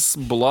mean, there's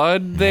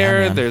blood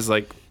there. man. There's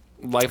like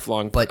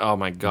lifelong. But oh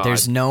my god.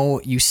 there's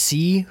no, you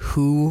see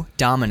who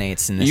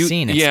dominates in this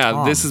scene. It's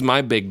Tom. This is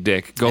my big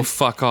dick. Go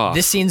fuck off.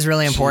 This scene's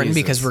really important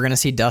Jesus. because we're going to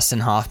see Dustin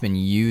Hoffman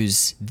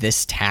use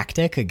this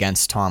tactic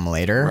against Tom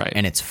later, Right.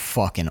 and it's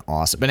fucking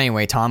awesome. But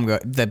anyway,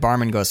 the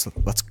barman goes,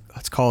 let's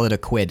call it a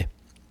quid.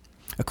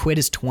 A quid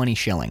is 20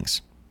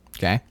 shillings.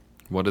 Okay?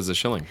 What is a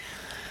shilling?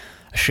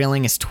 A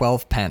shilling is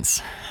 12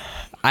 pence.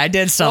 I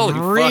did some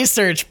Holy fuck.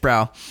 research,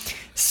 bro.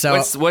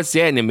 So What's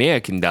that in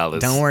American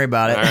dollars? don't worry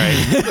about it. All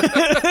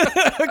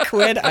right. A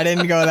quid, I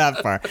didn't go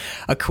that far.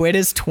 A quid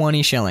is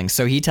 20 shillings.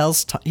 So he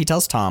tells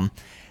Tom,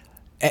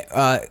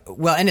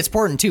 well, and it's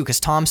important too, because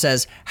Tom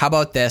says, how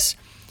about this?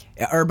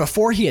 Or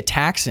before he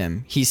attacks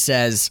him, he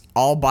says,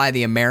 "I'll buy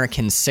the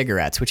American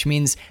cigarettes," which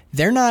means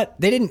they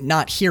didn't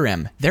not hear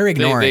him. They're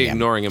ignoring him.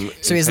 ignoring him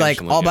So he's like,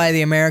 intentionally, "I'll buy yeah.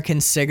 the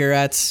American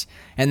cigarettes."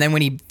 And then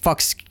when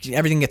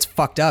everything gets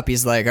fucked up,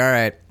 he's like, "All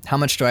right, how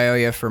much do I owe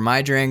you for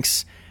my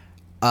drinks?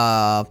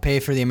 I'll pay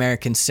for the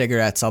American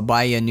cigarettes. I'll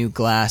buy you a new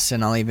glass,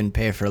 and I'll even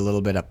pay for a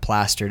little bit of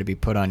plaster to be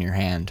put on your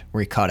hand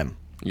where he cut him."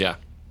 Yeah.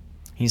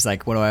 He's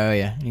like, "What do I owe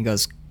you?" And he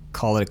goes,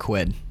 "Call it a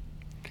quid."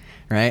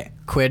 Right?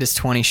 Quid is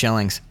 20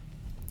 shillings.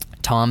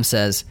 Tom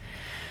says,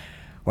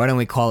 "Why don't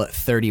we call it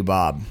 30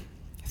 bob?"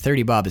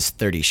 30 bob is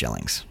 30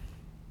 shillings.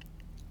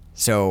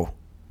 So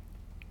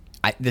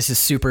this is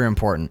super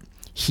important.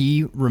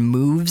 He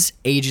removes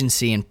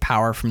agency and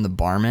power from the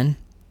barman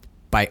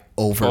by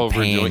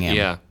overpaying him.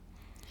 Yeah.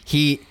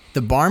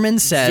 The barman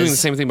says, He's doing the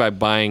same thing by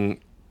buying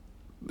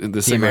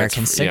the cigarettes.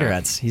 American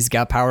cigarettes. He's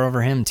got power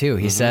over him too.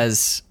 He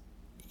says,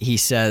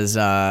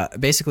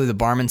 basically the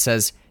barman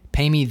says,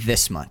 "Pay me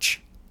this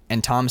much,"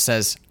 and Tom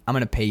says, "I'm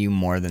going to pay you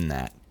more than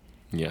that."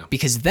 Yeah.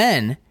 Because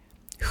then,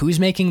 who's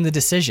making the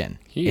decision?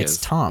 It's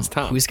Tom. It's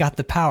Tom. Who's got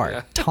the power?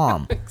 Yeah.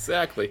 Tom.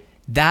 Exactly.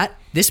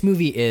 This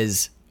movie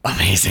is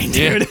amazing,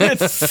 dude.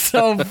 It's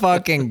so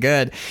fucking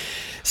good.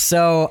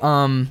 So,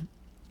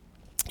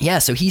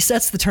 so he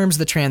sets the terms of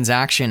the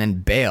transaction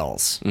and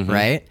bails,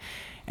 right?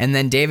 And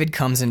then David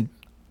comes and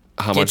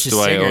How gets much his do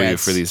I owe you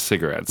cigarettes. for these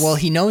cigarettes? Well,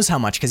 he knows how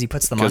much because he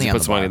puts the money he on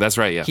puts the bar. money. That's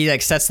right, yeah. He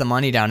sets the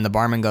money down and the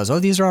barman goes, "Oh,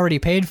 these are already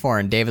paid for."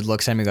 And David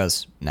looks at him and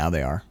goes, "Now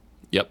they are."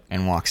 Yep.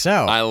 And walks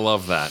out. I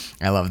love that.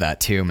 I love that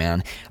too,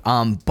 man.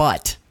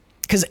 But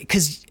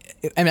because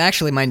And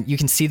actually, you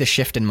can see the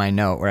shift in my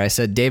note where I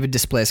said David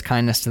displays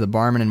kindness to the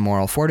barman and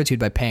moral fortitude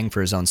by paying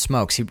for his own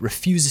smokes. He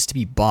refuses to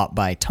be bought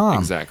by Tom.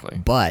 Exactly.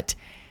 But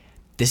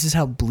this is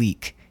how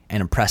bleak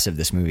and oppressive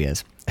this movie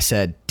is. I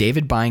said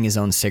David buying his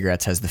own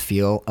cigarettes has the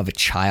feel of a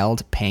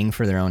child paying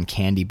for their own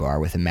candy bar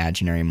with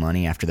imaginary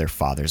money after their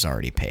father's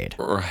already paid.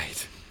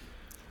 Right.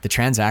 The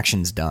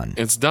transaction's done.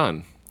 It's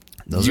done.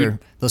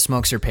 Those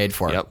smokes are paid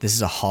for. Yep. This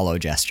is a hollow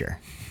gesture.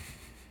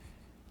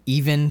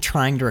 Even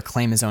trying to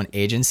reclaim his own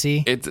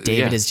agency,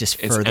 David is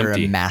just further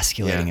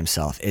emasculating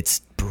himself. It's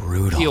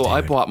brutal.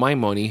 I bought my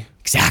money.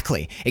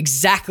 Exactly.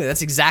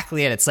 That's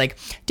exactly it. It's like,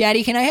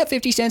 Daddy, can I have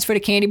 50 cents for the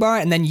candy bar?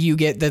 And then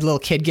the little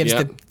kid gives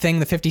the thing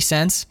the 50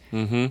 cents.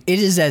 Mm-hmm. It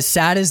is as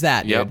sad as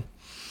that, dude.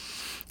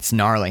 It's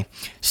gnarly.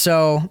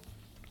 So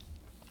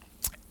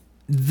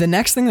the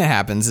next thing that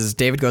happens is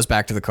David goes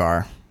back to the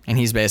car, and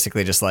he's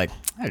basically just like,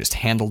 I just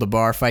handled a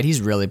bar fight.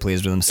 He's really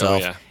pleased with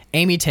himself. Oh, yeah.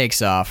 Amy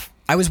takes off.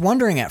 I was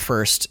wondering at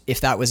first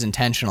if that was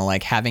intentional,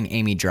 like having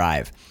Amy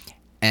drive.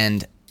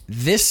 And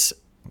this,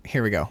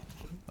 here we go,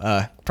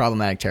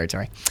 problematic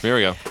territory. Here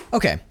we go.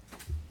 Okay.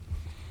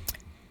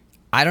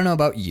 I don't know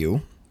about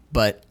you,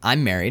 but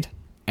I'm married,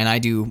 and I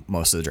do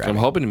most of the driving.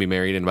 I'm hoping to be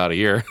married in about a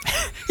year.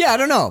 Yeah, I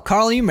don't know.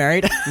 Carl, are you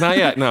married? Not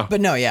yet, no. But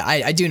no, yeah,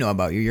 I do know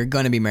about you. You're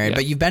going to be married,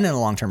 but you've been in a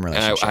long-term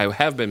relationship. I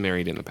have been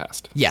married in the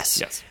past.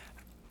 Yes.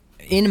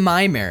 In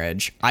my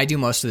marriage, I do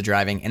most of the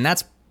driving, and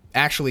that's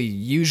actually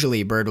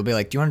usually Bird will be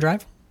like, do you want to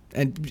drive?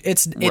 And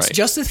it's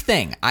just a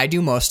thing. I do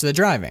most of the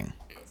driving.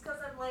 It's because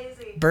I'm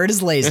lazy. Bird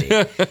is lazy,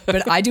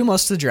 but I do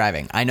most of the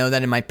driving. I know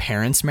that in my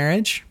parents'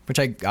 marriage, which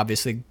I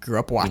obviously grew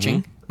up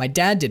watching, my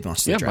dad did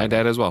most of the driving. Yeah,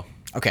 my dad as well.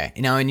 Okay.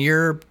 Now,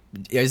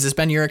 has this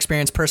been your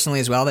experience personally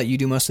as well, that you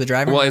do most of the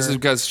driving? Well, it's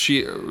because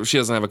she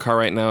doesn't have a car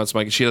right now.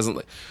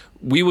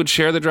 We would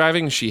share the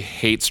driving. She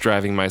hates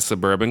driving my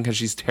Suburban because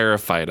she's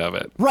terrified of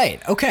it.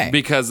 Right. Okay.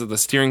 Because the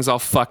steering's all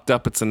fucked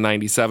up. It's a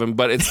 97,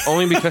 but it's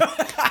only because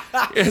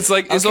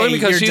only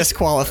because you're she's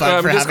disqualified.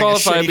 I'm for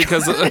disqualified having a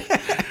because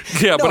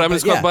No, but I'm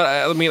just. yeah.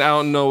 But I mean, I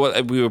don't know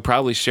what we would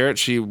probably share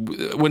it.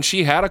 When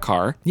she had a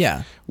car,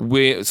 Yeah.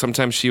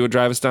 sometimes she would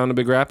drive us down to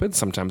Big Rapids.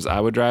 Sometimes I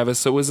would drive us.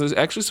 So it was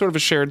actually sort of a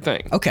shared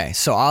thing. Okay,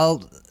 so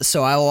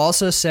I will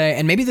also say,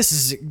 and maybe this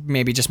is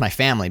just my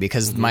family,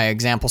 because my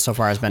example so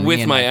far has been With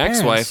me and my parents.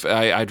 ex-wife,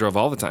 I drove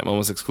all the time,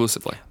 almost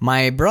exclusively.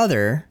 My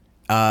brother,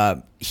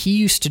 he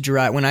used to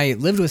drive. When I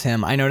lived with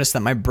him, I noticed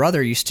that my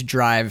brother used to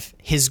drive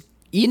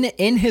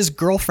in his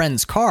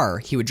girlfriend's car.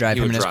 He would drive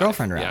him and his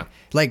girlfriend around. Yeah.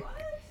 Like,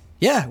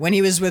 yeah, when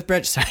he was with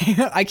Bridget. Sorry,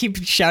 I keep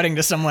shouting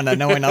to someone that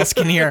no one else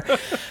can hear.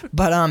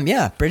 But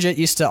yeah, Bridget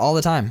used to all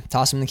the time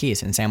toss him the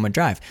keys, and Sam would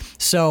drive.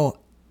 So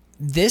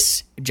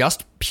this,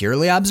 just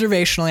purely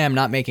observationally, I'm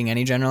not making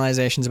any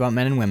generalizations about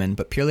men and women,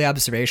 but purely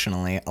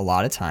observationally, a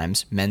lot of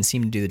times men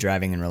seem to do the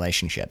driving in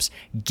relationships.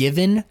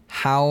 Given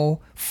how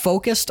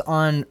focused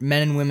on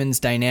men and women's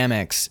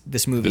dynamics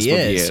this movie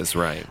is,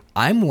 right.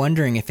 I'm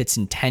wondering if it's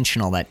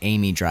intentional that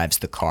Amy drives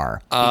the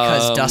car,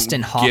 because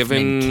Dustin Hoffman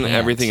Given can't.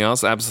 everything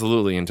else,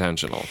 absolutely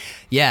intentional.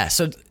 Yeah,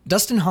 so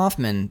Dustin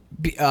Hoffman,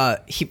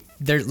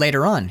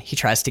 later on, he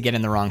tries to get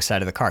in the wrong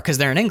side of the car because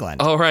they're in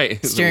England. Oh,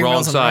 right. Steering The wrong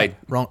wheel's on the side.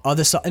 right, wrong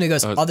other side, and he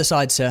goes, other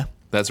side, sir.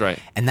 That's right.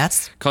 And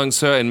that's Calling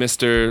Sir and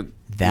Mr.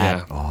 that.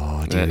 Yeah.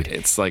 Oh, dude,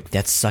 It's like...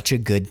 that's such a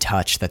good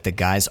touch that the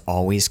guys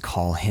always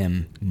call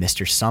him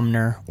Mr.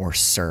 Sumner or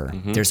Sir.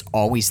 Mm-hmm. There's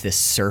always this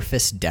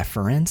surface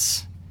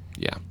deference.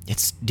 Yeah.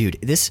 It's, dude,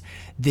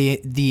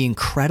 the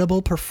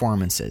incredible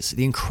performances,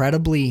 the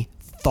incredibly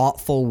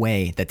thoughtful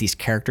way that these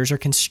characters are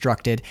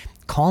constructed,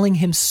 calling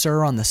him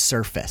Sir on the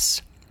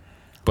surface.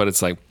 But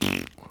it's like...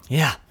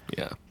 Yeah.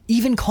 Yeah.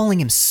 Even calling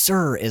him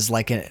Sir is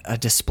like a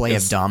display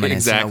of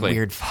dominance in a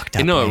weird, fucked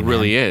up way. No, it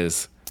really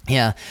is.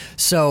 Yeah.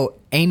 So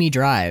Amy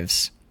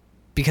drives,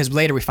 because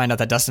later we find out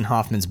that Dustin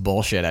Hoffman's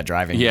bullshit at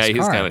driving Yeah, his he's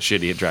car. kind of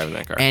shitty at driving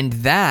that car. And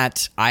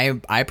that,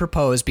 I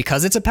propose,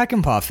 because it's a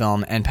Peckinpah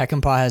film, and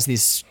Peckinpah has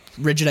these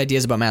rigid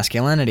ideas about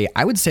masculinity,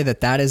 I would say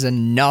that is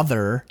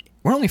another...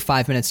 We're only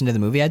 5 minutes into the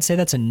movie. I'd say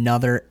that's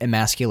another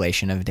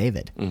emasculation of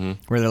David,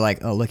 where they're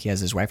like, oh, look, he has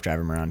his wife drive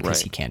him around because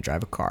Right. he can't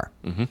drive a car.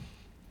 Mm-hmm.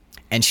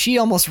 And she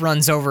almost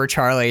runs over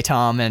Charlie,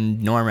 Tom,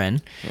 and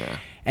Norman. Yeah.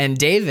 And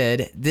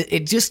David,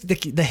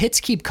 the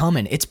hits keep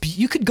coming.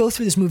 You could go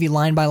through this movie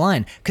line by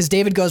line, because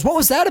David goes, "What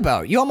was that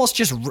about? You almost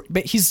just,"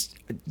 but he's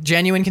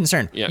genuine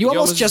concern. Yeah, you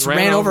almost just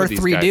ran over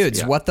these 3 guys. dudes.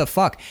 Yeah. What the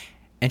fuck?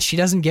 And she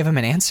doesn't give him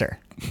an answer.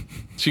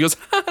 She goes,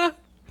 and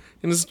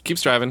just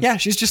keeps driving. Yeah,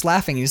 she's just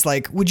laughing. He's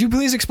like, "Would you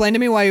please explain to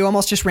me why you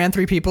almost just ran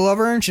 3 people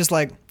over?" And she's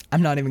like,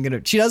 "I'm not even gonna."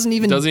 She doesn't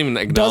even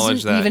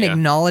acknowledge that. Yeah.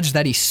 Acknowledge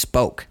that he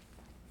spoke.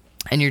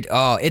 And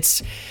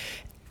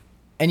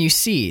and you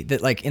see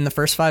that, like, in the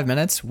first 5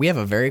 minutes, we have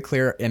a very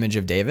clear image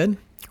of David.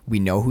 We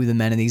know who the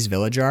men of these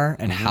village are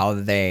and how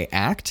they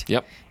act.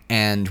 Yep.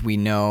 And we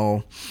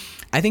know,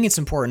 I think it's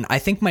important. I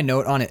think my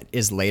note on it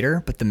is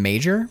later, but the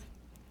Major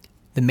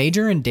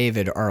and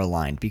David are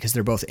aligned because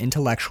they're both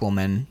intellectual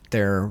men.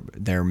 They're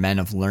men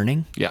of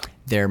learning. Yeah.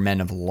 They're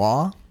men of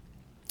law.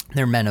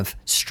 They're men of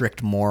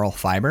strict moral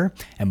fiber.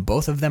 And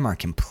both of them are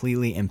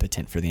completely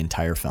impotent for the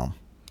entire film.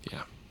 Yeah.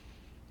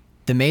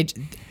 The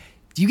major.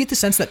 You get the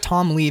sense that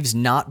Tom leaves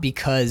not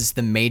because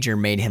the major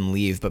made him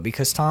leave, but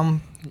because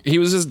Tom. He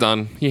was just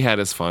done. He had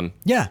his fun.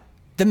 Yeah,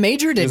 the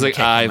major didn't. He's like, kick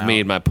him I've out.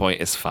 made my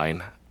point. It's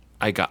fine.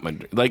 I got my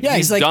Yeah,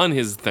 he's like, done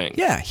his thing.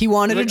 Yeah, he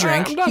wanted a He's like,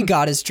 drink. "All right, I'm He done."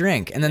 got his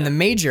drink, and then the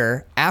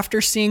major,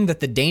 after seeing that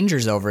the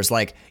danger's over, is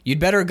like, "You'd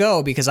better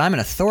go because I'm an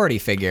authority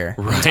figure."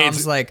 And Right.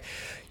 Tom's like,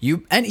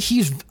 "You," and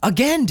he's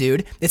again,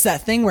 dude. It's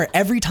that thing where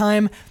every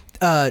time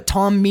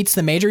Tom meets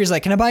the major, he's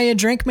like, "Can I buy you a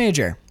drink,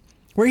 Major?"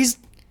 Where he's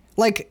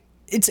like.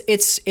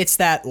 It's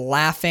that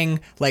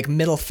laughing like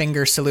middle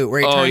finger salute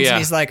where he turns yeah. and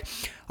he's like,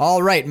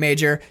 "All right,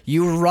 Major,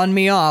 you run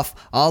me off.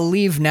 I'll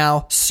leave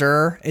now,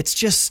 sir." It's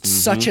just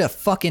such a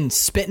fucking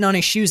spitting on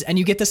his shoes, and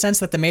you get the sense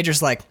that the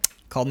Major's like,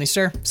 "Called me,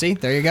 sir. See,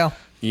 there you go."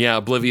 Yeah,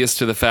 oblivious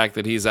to the fact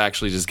that he's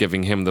actually just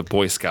giving him the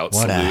Boy Scout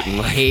What a salute. And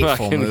like, hateful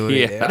fucking- movie,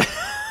 Yeah.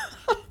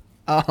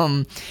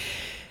 dude.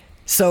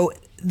 So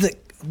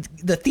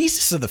the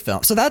thesis of the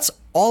film. So that's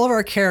all of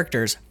our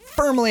characters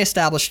firmly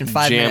established in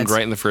 5 Jammed minutes.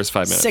 right in the first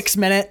 5 minutes. 6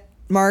 minute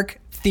mark.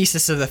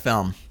 Thesis of the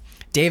film.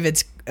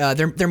 David's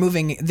they're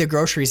moving the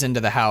groceries into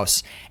the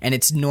house, and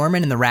it's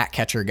Norman and the rat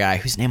catcher guy,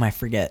 whose name I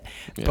forget.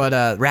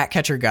 But rat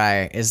catcher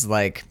guy is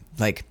like,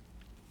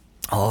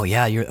 "Oh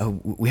yeah,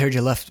 we heard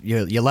you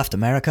left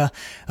America.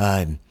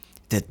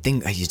 The thing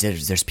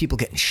there's people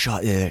getting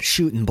shot,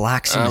 shooting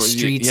blacks in the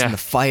streets yeah. and the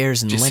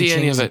fires and Did you lynchings." see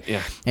any of it?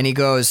 Yeah. And he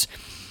goes,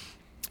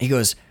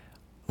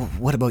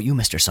 "What about you,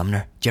 Mr.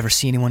 Sumner? Did you ever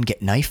see anyone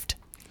get knifed?"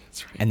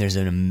 That's right. And there's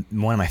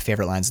one of my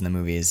favorite lines in the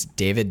movie is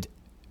David,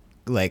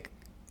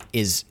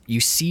 you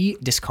see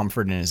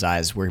discomfort in his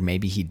eyes where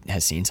maybe he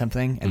has seen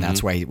something and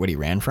that's why what he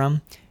ran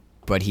from,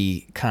 but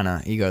he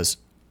goes,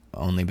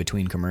 "Only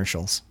between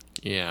commercials."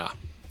 Yeah.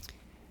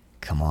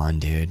 Come on,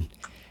 dude.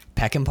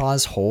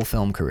 Peckinpah's whole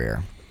film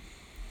career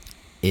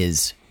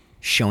is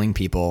showing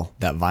people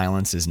that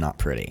violence is not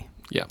pretty.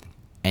 Yeah.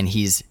 And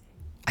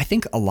I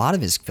think a lot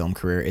of his film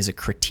career is a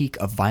critique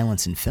of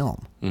violence in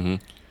film.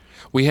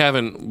 We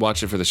haven't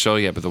watched it for the show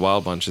yet, but The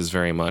Wild Bunch is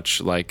very much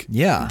like,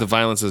 Yeah. the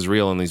violence is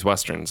real in these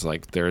Westerns.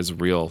 Like, there is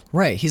real.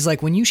 Right. He's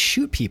like, when you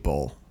shoot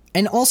people,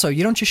 and also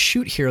you don't just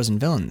shoot heroes and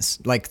villains.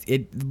 Like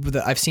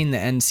I've seen the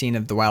end scene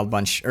of The Wild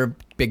Bunch, or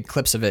big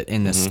clips of it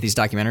in these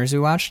documentaries we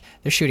watched.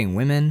 They're shooting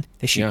women.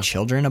 They shoot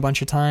children a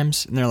bunch of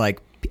times, and they're like,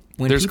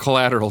 There's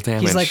collateral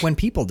damage. He's like, when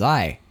people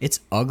die, it's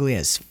ugly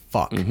as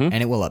fuck, and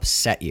it will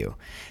upset you.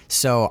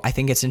 So I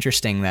think it's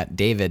interesting that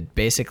David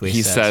basically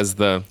he says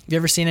 "Have you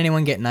ever seen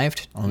anyone get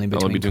knifed? Only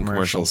between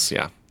commercials.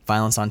 Yeah.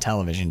 Violence on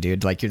television,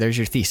 dude. Like, there's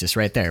your thesis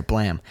right there.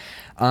 Blam.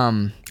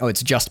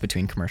 It's just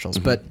between commercials.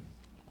 But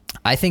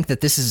I think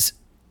that there's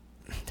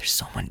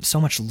so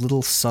much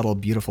little subtle,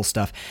 beautiful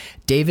stuff.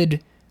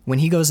 David, when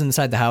he goes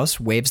inside the house,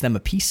 waves them a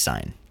peace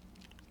sign.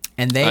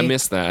 And I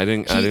missed that. I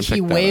didn't pick that He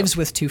waves up.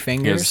 with two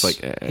fingers.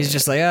 He's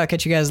just like, "I'll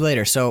catch you guys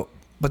later." So,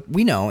 but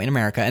we know in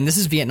America, and this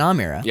is Vietnam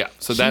era. Yeah.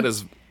 So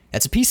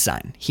that's a peace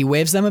sign. He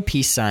waves them a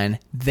peace sign.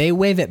 They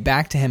wave it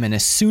back to him, and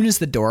as soon as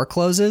the door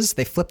closes,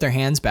 they flip their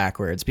hands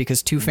backwards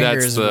because two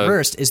fingers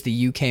reversed is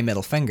the UK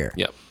middle finger.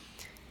 Yep.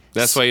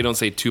 That's why you don't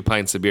say 2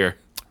 pints of beer.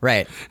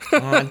 Right.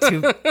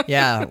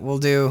 Yeah, we'll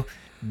do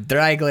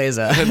dry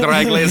glazer.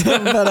 Dry glaze.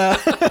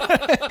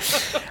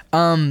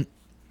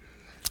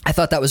 I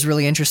thought that was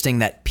really interesting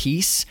that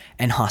peace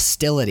and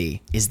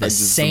hostility is the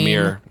same.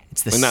 Mirror.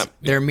 It's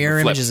they're mirror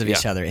images of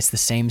each other. It's the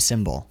same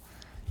symbol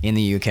in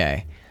the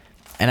UK.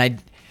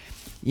 And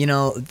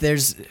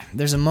there's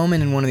a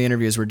moment in one of the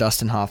interviews where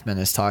Dustin Hoffman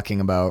is talking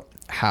about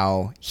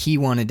how he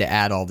wanted to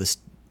add all this.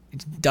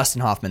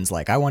 Dustin Hoffman's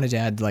like, "I wanted to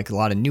add like a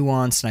lot of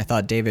nuance, and I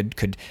thought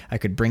I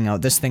could bring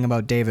out this thing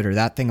about David or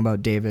that thing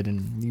about David,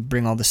 and you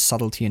bring all this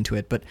subtlety into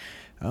it." But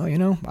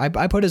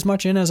I put as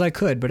much in as I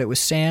could, but it was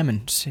Sam,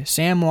 and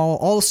Sam.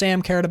 All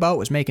Sam cared about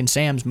was making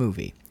Sam's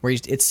movie. Where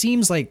it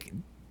seems like.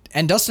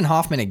 And Dustin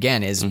Hoffman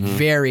again is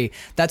very.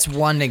 That's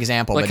one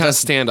example. Like but kind of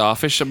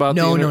standoffish about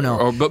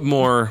No. but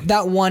more.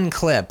 That one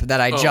clip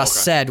that I just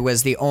said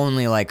was the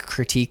only like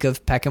critique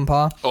of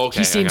Peckinpah. Okay,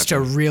 he seems I to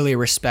gotcha. really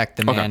respect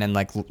the man and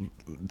like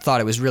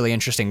thought it was really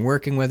interesting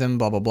working with him.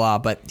 Blah blah blah.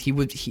 But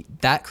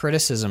that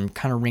criticism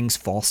kind of rings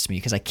false to me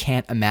because I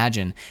can't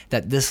imagine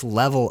that this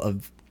level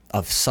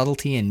of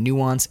subtlety and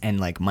nuance and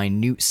like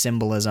minute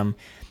symbolism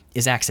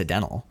is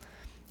accidental.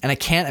 And I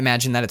can't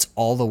imagine that it's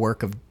all the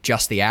work of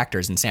just the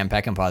actors and Sam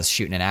Peckinpah's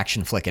shooting an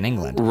action flick in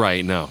England.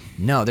 Right, no.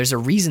 No, there's a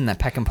reason that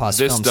Peckinpah's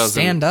films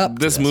stand up.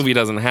 This movie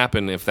doesn't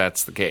happen if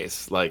that's the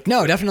case. Like,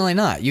 no, definitely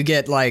not. You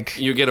get like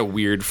you get a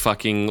weird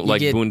fucking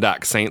like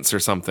Boondock Saints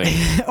or something.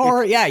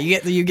 or yeah,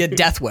 you get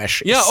Death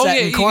Wish. Yeah, set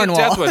in you get Cornwall.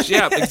 Death Wish.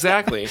 Yeah,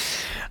 exactly.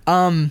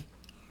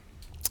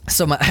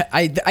 So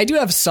I do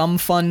have some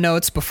fun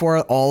notes before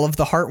all of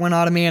the heart went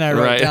out of me, and I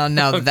wrote down,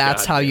 now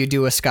that's how you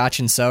do a scotch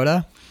and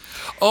soda.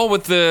 Oh,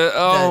 with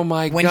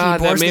my when he God,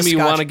 that pours made the me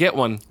scotch- want to get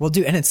one. Well,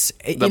 dude, and it's,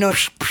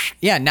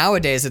 yeah,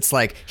 nowadays it's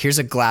like, here's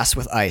a glass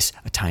with ice,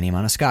 a tiny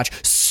amount of scotch,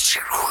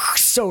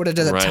 soda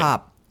to the Right.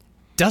 top.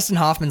 Dustin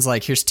Hoffman's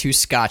like, here's 2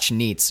 scotch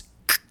neats,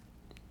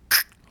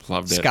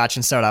 Loved it. scotch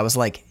and soda. I was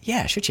like,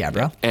 yeah, shit, yeah,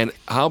 bro. And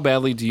how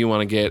badly do you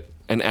want to get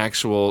an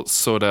actual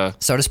soda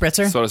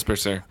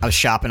spritzer. I was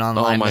shopping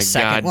online my the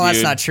second. God, well, that's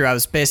dude. not true. I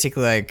was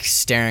basically like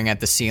staring at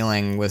the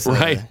ceiling with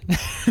Right.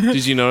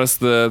 Did you notice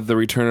the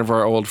return of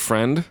our old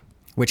friend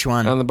which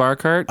one? on the bar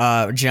cart?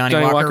 Johnny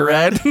Walker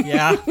Red.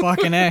 Yeah,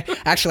 fucking A.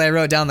 Actually, I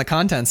wrote down the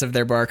contents of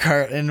their bar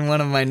cart in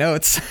one of my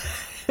notes.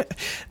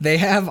 They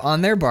have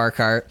on their bar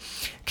cart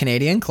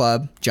Canadian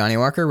Club, Johnny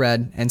Walker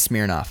Red, and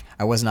Smirnoff.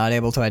 I was not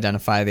able to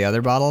identify the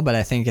other bottle, but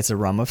I think it's a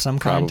rum of some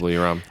kind. Probably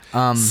rum.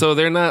 So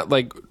they're not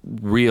like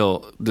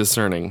real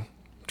discerning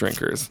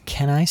drinkers.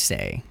 Can I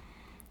say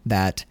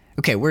that?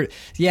 Okay,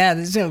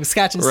 this is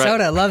Scotch and Right.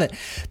 soda. I love it.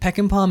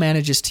 Peckinpah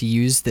manages to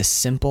use this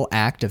simple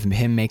act of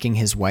him making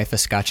his wife a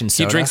Scotch and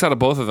He soda. drinks out of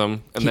both of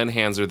them and then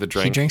hands her the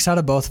drink. He drinks out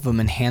of both of them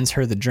and hands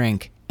her the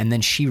drink, and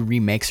then she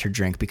remakes her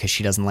drink because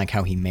she doesn't like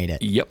how he made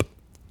it. Yep.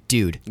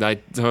 Dude, I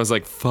was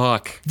like,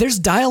 fuck. there's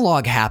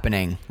dialogue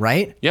happening,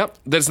 right? Yep.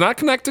 That's not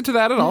connected to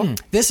that at all.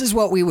 This is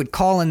what we would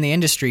call in the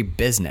industry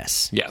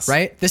business. Yes.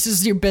 Right? This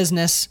is your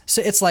business.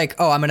 So it's like,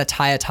 oh, I'm going to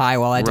tie a tie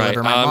while I Right.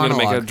 deliver my I'm monologue. going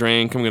to make a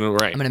drink. I'm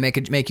going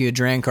to make you a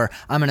drink, or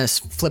I'm going to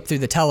flip through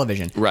the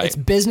television. Right. It's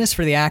business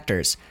for the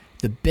actors.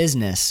 The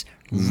business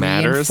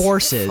matters.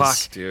 reinforces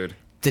Fuck, dude.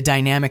 the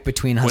dynamic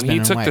between When husband he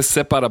and took wife. the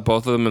sip out of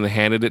both of them and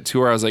handed it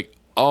to her, I was like,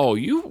 oh,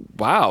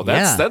 wow,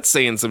 Yeah. that's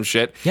saying some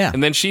shit. Yeah.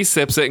 And then she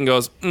sips it and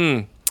goes,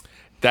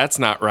 that's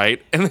not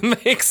right. And then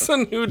makes a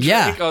new drink.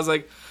 Yeah. I was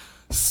like,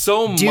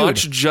 so Dude.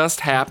 much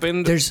just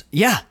happened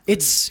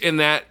it's in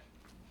that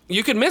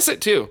you could miss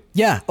it too.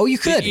 yeah. Oh, you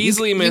could You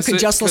easily miss it. You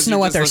could just 'cause listen to you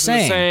what just they're listen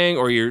to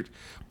saying.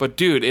 but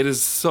dude, it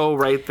is so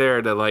right there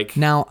to like.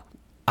 Now,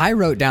 I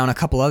wrote down a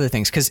couple other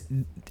things because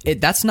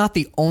that's not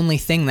the only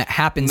thing that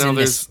happens No, in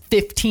this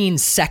 15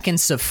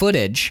 seconds of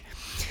footage.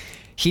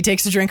 He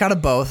takes a drink out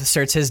of both,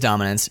 asserts his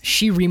dominance.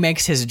 She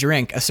remakes his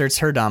drink, asserts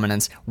her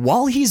dominance.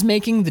 While he's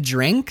making the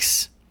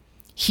drinks,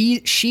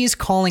 she's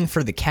calling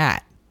for the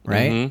cat,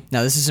 right? Mm-hmm.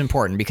 Now, this is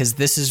important because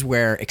this is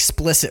where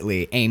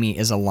explicitly Amy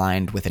is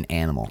aligned with an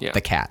animal, Yeah.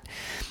 the cat.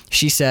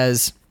 She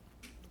says,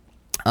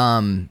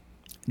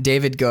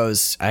 David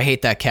goes, I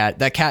hate that cat.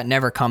 That cat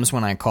never comes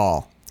when I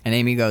call. And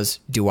Amy goes,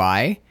 do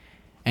I?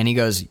 And he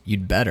goes,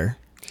 you'd better.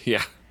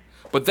 Yeah.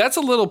 But that's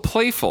a little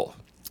playful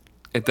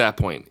at that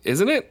point,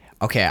 isn't it?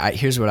 Okay,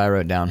 here's what I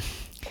wrote down.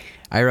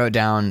 I wrote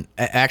down,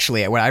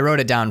 actually, I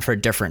wrote it down for a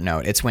different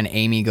note. It's when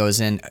Amy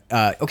goes in.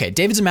 Okay,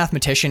 David's a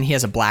mathematician. He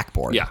has a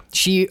blackboard. Yeah.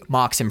 She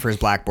mocks him for his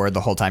blackboard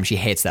the whole time. She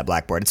hates that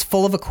blackboard. It's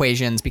full of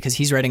equations because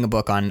he's writing a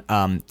book on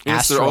It's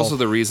astral. also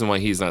the reason why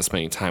he's not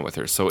spending time with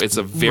her. So it's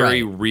a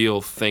very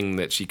real thing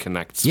that she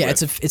connects yeah,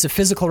 with. it's a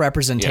physical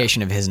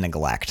representation of his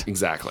neglect.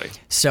 Exactly.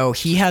 So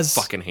he has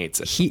Fucking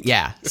hates it.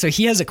 So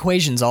he has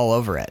equations all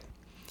over it,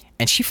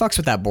 and she fucks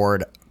with that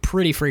board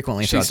pretty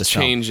frequently throughout She's this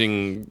film.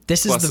 changing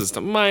This is pluses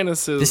to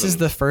minuses. This is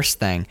the first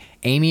thing.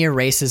 Amy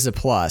erases a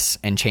plus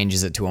and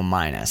changes it to a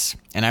minus.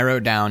 And I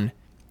wrote down,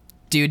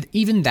 dude,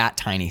 even that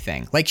tiny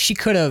thing. Like she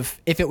could have,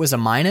 if it was a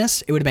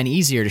minus, it would have been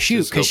easier to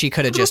shoot because she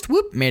could have just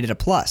made it a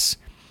plus.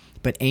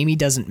 But Amy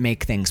doesn't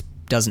make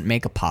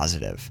a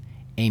positive.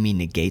 Amy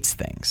negates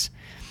things.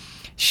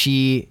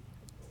 She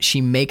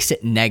makes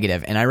it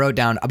negative. And I wrote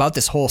down about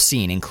this whole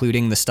scene,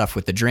 including the stuff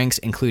with the drinks,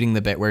 including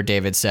the bit where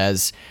David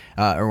says,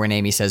 or when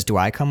Amy says, do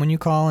I come when you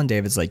call? And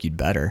David's like, you'd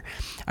better.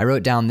 I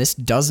wrote down, this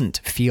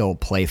doesn't feel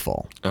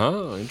playful.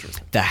 Oh,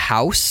 interesting. The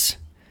house,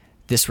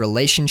 this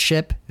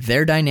relationship,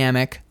 their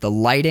dynamic, the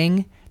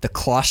lighting, the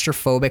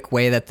claustrophobic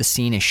way that the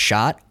scene is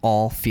shot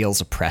all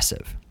feels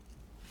oppressive.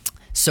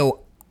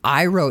 So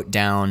I wrote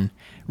down,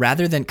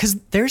 rather than, because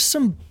there's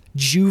some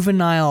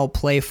juvenile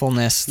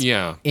playfulness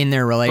in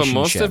their relationship. But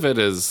most of it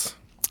is...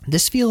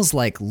 This feels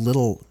like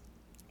little...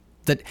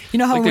 That, you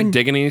know how like when... they're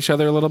digging at each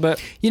other a little bit?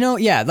 You know,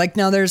 yeah. Like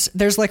now there's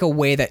like a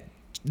way that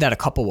a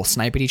couple will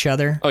snipe at each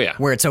other. Oh, yeah.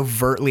 Where it's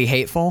overtly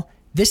hateful.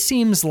 This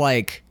seems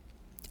like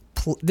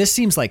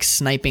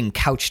sniping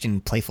couched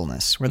in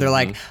playfulness, where they're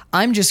like,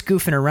 I'm just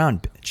goofing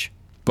around, bitch.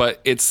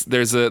 But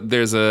there's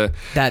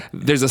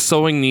a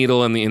sewing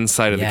needle on the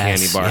inside of the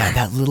candy bar.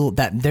 Yeah,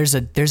 there's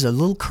a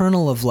little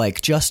kernel of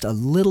like just a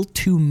little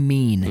too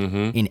mean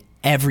in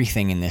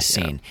everything in this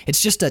scene.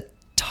 It's just a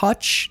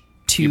touch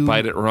too. You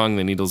bite it wrong,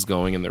 the needle's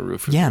going in the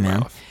roof of your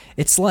mouth.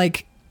 It's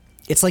like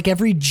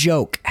every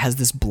joke has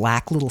this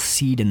black little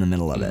seed in the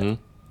middle of it,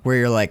 where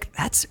you're like,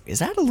 is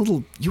that a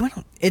little?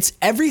 It's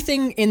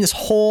everything in this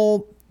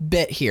whole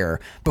bit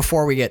here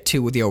before we get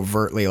to the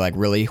overtly like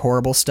really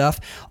horrible stuff.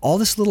 All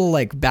this little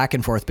like back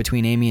and forth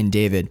between Amy and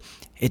David.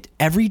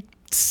 Every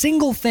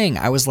single thing,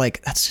 I was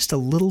like, that's just a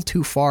little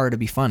too far to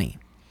be funny.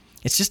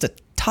 It's just a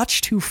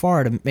touch too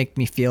far to make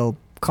me feel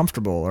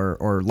comfortable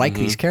or like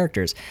these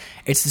characters.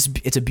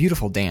 It's a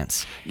beautiful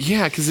dance.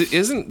 Yeah, because it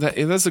isn't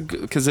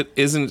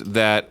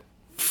that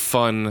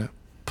fun,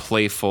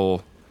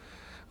 playful.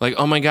 Like,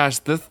 oh my gosh,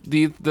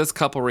 this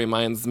couple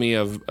reminds me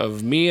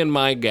of me and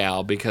my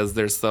gal because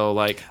they're so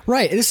like...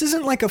 Right, this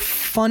isn't like a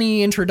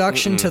funny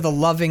introduction to the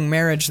loving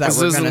marriage that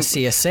we're going to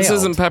see assailed. This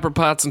isn't Pepper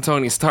Potts and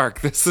Tony Stark.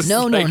 This is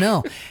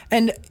No.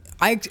 And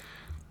I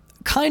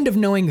kind of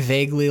knowing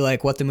vaguely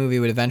like what the movie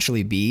would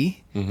eventually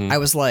be, I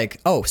was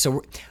like, oh,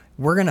 so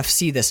we're going to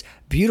see this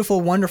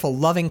beautiful, wonderful,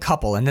 loving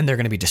couple, and then they're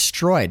going to be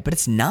destroyed. But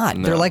it's not.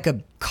 No. They're like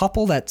a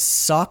couple that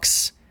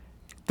sucks.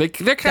 They're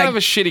kind of a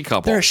shitty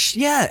couple.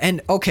 Yeah,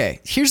 and okay,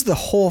 here's the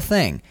whole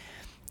thing.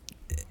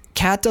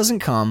 Kat doesn't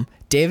come.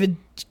 David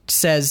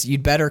says,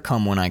 you'd better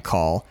come when I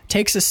call.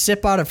 Takes a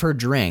sip out of her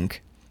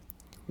drink.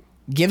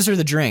 Gives her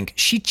the drink.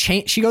 She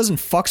goes and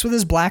fucks with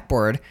his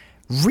blackboard.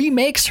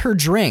 Remakes her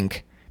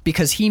drink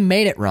because he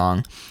made it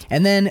wrong.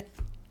 And then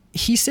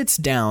he sits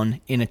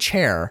down in a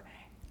chair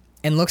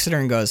and looks at her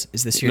and goes,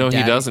 is this your dad?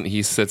 No, he doesn't.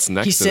 He sits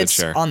next to the chair. He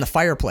sits on the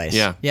fireplace.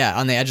 Yeah. Yeah,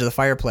 on the edge of the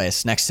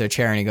fireplace next to a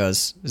chair. And he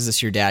goes, is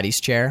this your daddy's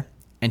chair?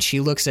 And she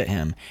looks at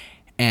him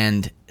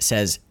and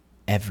says,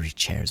 every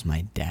chair's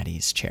my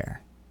daddy's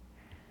chair.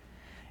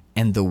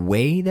 And the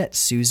way that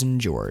Susan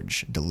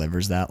George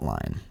delivers that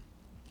line,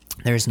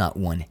 there's not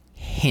one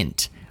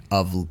hint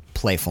of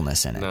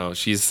playfulness in it. No,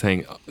 she's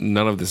saying,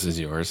 none of this is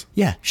yours.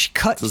 Yeah, she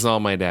cuts. This is all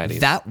my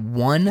daddy's. That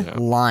one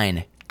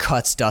line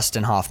cuts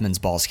Dustin Hoffman's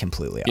balls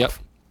completely Yep.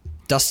 off.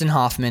 Dustin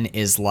Hoffman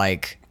is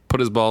like, Put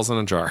his balls in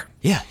a jar.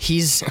 yeah,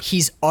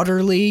 he's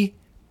utterly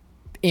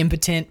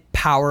impotent,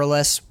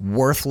 powerless,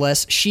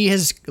 worthless. She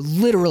has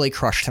literally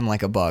crushed him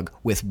like a bug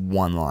with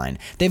one line.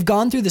 They've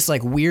gone through this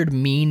like weird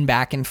mean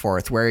back and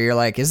forth where you're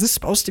like, is this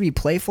supposed to be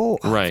playful?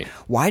 Right.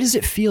 Why does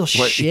it feel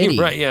shitty?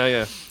 Right,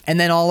 yeah. And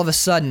then all of a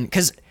sudden,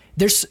 because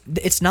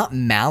it's not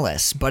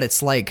malice, but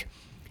it's like,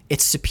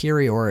 it's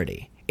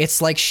superiority. It's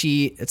like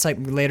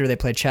later they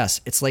play chess.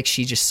 It's like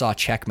she just saw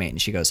checkmate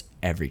and she goes,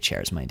 every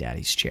chair's my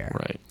daddy's chair.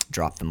 Right.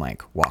 Drop the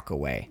mic, walk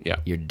away. Yeah.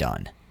 You're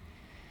done.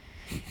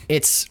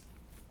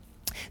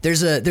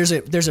 There's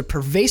a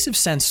pervasive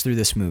sense through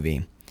this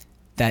movie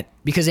that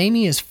because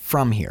Amy is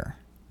from here.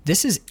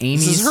 This is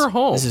her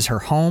home. This is her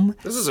home.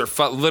 This is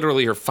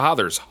literally her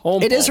father's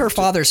home. It is her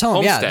father's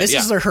home. Yeah, Homestead, this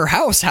is her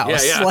house.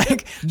 Yeah.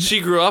 Like she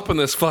grew up in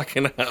this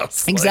fucking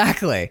house.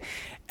 exactly,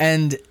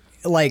 and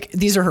like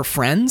these are her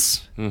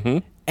friends. Mm-hmm.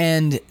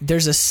 And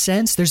there's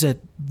a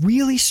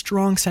really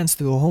strong sense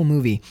through the whole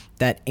movie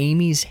that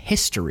Amy's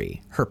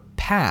history, her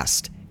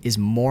past, is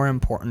more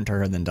important to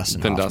her than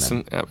Dustin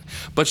Hoffman. Yeah.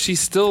 But she's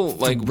still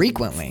like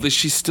Frequently.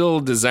 She's still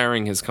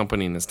desiring his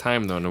company and his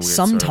time though in a weird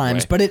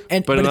Sometimes, sort of way.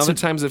 but in it's other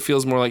times it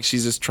feels more like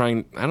she's just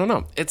trying. I don't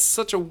know. It's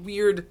such a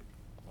weird.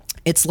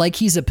 It's like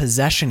he's a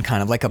possession,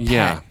 kind of like a pet.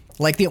 Yeah.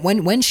 Like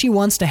when she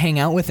wants to hang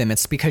out with him,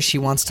 it's because she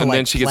wants to And like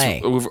then she play.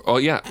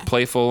 gets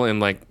playful and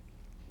like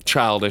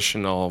childish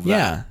and all of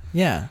that.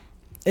 Yeah.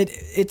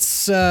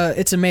 It's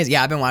amazing.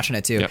 Yeah, I've been watching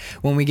it too. Yep.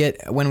 When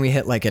we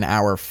hit like an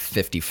hour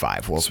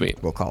 55,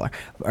 we'll call her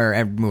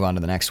or move on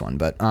to the next one.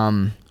 But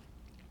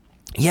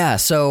yeah.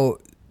 So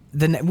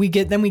then we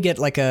get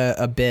like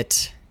a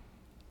bit.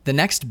 The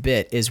next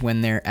bit is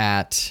when they're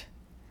at.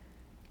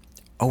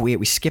 Oh wait,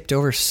 we skipped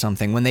over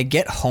something. When they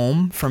get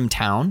home from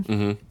town.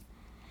 Mm-hmm.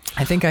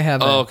 I think I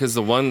have. Oh, because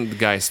the one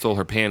guy stole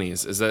her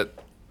panties. Is that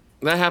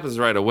happens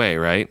right away,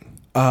 right?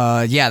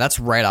 Yeah, that's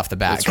right off the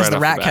bat because right the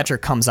off rat the bat. catcher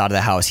comes out of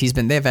the house.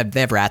 They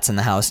have rats in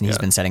the house and he's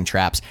been setting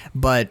traps.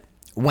 But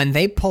when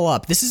they pull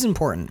up, this is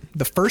important.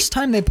 The first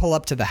time they pull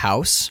up to the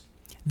house,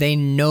 they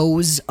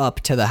nose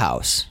up to the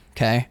house.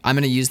 Okay, I'm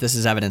going to use this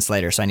as evidence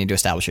later, so I need to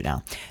establish it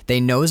now.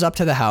 They nose up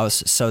to the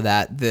house so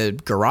that the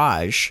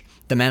garage,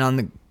 the men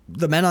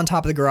on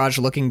top of the garage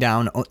looking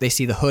down, they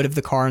see the hood of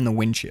the car and the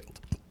windshield.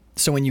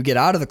 So when you get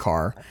out of the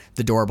car,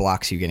 the door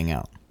blocks you getting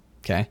out.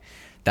 Okay,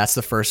 that's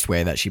the first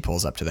way that she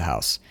pulls up to the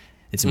house.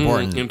 It's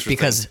important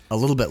because a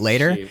little bit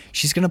later,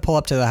 she's going to pull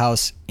up to the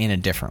house in a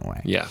different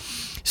way. Yeah.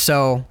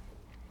 So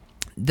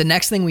the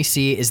next thing we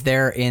see is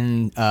they're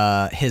in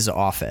his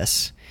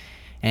office,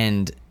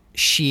 and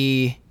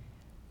she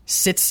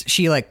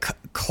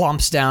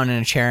clumps down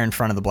in a chair in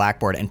front of the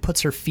blackboard and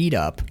puts her feet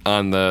up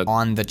on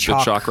the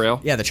chalk rail.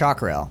 Yeah, the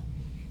chalk rail.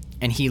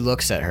 And he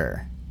looks at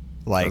her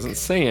like Doesn't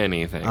say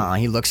anything.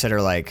 He looks at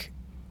her like,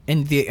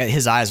 and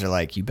his eyes are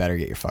like, "You better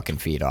get your fucking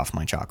feet off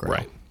my chalk rail."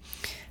 Right.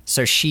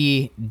 So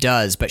she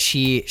does, but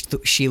she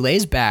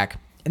lays back.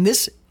 And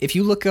this, if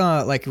you look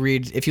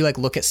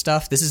look at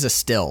stuff, this is a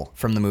still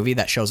from the movie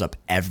that shows up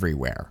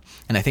everywhere.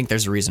 And I think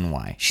there's a reason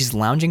why. She's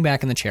lounging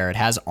back in the chair. It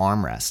has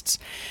armrests,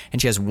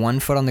 and she has one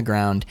foot on the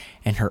ground,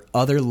 and her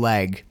other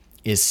leg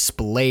is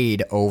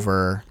splayed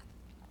over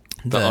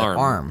the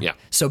arm. Yeah.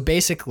 So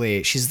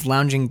basically, she's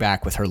lounging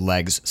back with her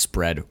legs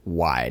spread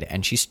wide,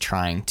 and she's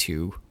trying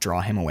to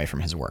draw him away from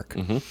his work.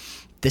 Mm-hmm.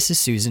 This is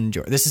Susan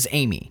George. This is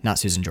Amy, not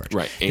Susan George.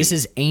 Right. Amy. This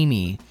is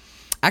Amy.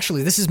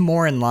 Actually, this is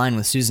more in line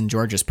with Susan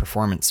George's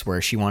performance,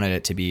 where she wanted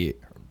it to be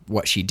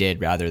what she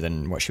did rather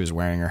than what she was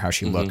wearing or how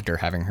she looked or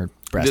having her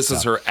breasts This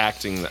is up. her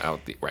acting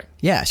out the right.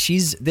 Yeah,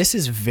 this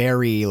is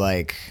very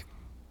like,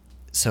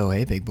 so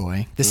hey, big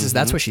boy.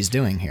 That's what she's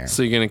doing here.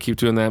 So you're gonna keep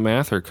doing that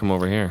math, or come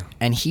over here?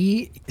 And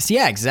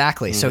yeah,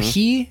 exactly. So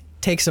he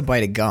takes a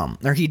bite of gum,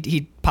 or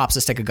he pops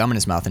a stick of gum in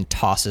his mouth and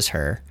tosses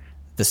her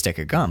the stick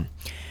of gum.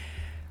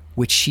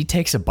 which she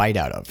takes a bite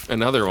out of.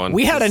 Another one.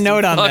 We had a Just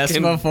note on this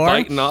fucking before.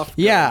 Biting off.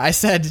 Yeah, I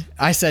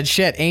said,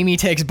 shit, Amy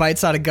takes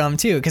bites out of gum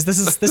too, because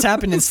this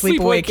happened in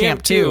Sleepaway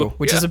Camp 2,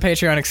 which is a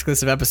Patreon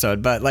exclusive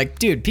episode. But like,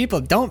 dude, people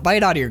don't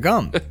bite out of your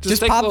gum.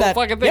 Just take pop the that.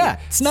 fucking thing. Yeah,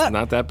 it's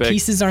not that big.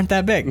 Pieces aren't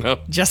that big. No.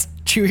 Just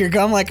chew your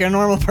gum like a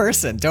normal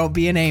person. Don't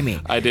be an Amy.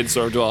 I did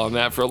sort of dwell on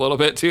that for a little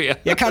bit too. Yeah.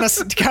 Yeah, kind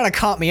of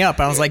caught me up.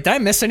 I was like, did I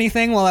miss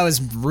anything while I was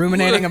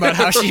ruminating about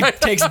how she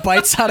takes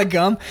bites out of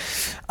gum?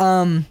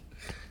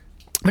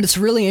 But it's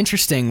really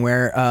interesting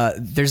where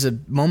there's a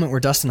moment where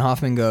Dustin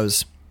Hoffman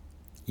goes,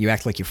 "You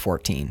act like you're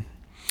 14."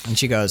 And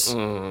she goes,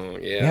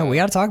 yeah, we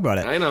got to talk about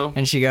it. I know.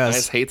 And she goes, I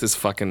just hate this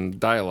fucking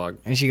dialogue.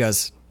 and she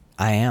goes,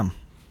 "I am."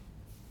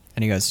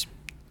 And he goes,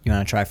 "You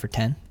want to try for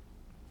 10?"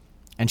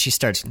 And she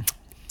starts,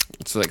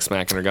 It's like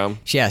smacking her gum.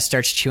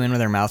 starts chewing with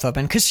her mouth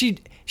open, because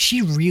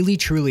she really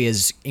truly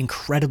is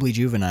incredibly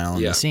juvenile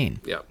in the scene.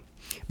 Yeah.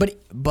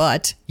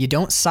 But you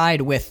don't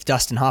side with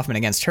Dustin Hoffman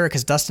against her,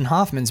 because Dustin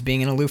Hoffman's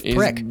being an aloof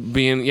prick.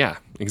 Yeah,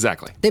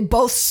 exactly. They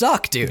both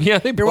suck, dude. Yeah,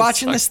 they You're both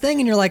watching suck. this thing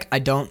and you're like, I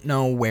don't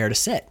know where to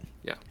sit.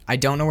 Yeah. I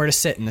don't know where to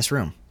sit in this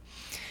room.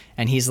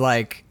 And he's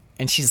like,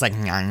 and she's like,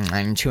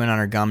 I'm chewing on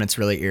her gum. And it's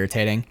really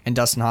irritating. And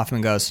Dustin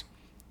Hoffman goes,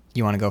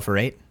 "You want to go for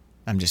 8?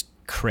 I'm just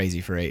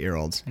crazy for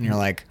 8-year-olds." And you're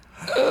like,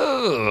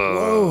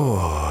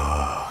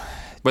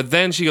 But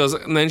then she goes,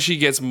 and then she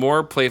gets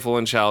more playful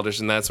and childish,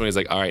 and that's when he's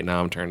like, "All right,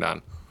 now I'm turned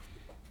on."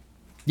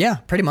 yeah,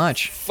 pretty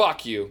much.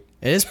 Fuck you.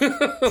 It is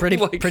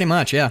pretty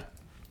much, yeah.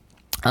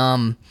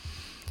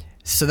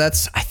 So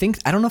that's,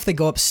 I don't know if they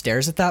go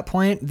upstairs at that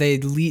point. They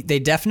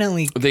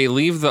definitely They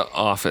leave the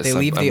office. They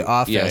leave the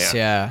office,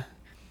 Yeah.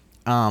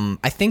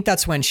 I think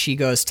that's when she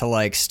goes to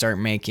like start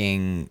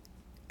making.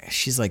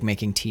 She's like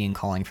making tea and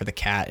calling for the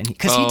cat, and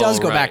because he does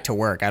go right. back to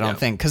work. I don't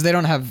think, because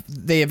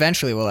they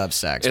eventually will have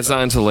sex. It's but-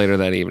 not until later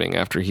that evening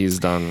after he's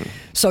done.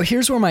 So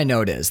here's where my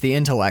note is: the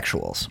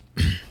intellectuals.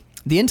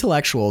 The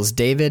intellectuals,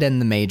 David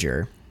and the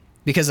Major,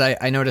 because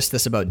I noticed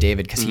this about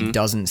David, because he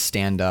doesn't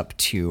stand up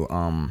to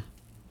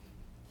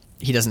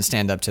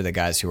the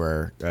guys who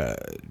are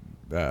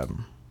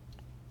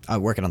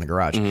working on the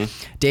garage.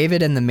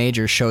 David and the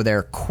Major show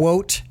their,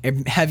 quote,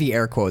 heavy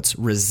air quotes,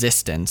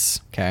 resistance,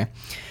 okay?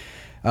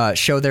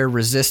 Show their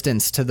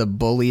resistance to the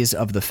bullies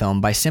of the film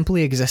by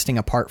simply existing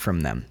apart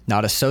from them,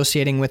 not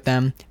associating with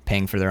them,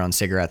 paying for their own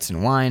cigarettes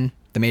and wine.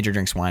 The Major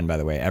drinks wine, by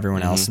the way.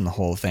 Everyone else in the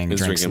whole thing Is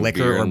drinks drinking liquor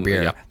beer or and-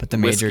 beer. yeah. But the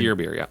Major... Whiskey or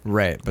beer, yeah.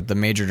 Right, but the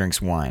Major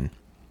drinks wine.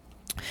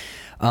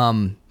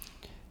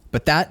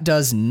 But that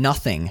does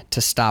nothing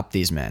to stop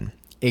these men.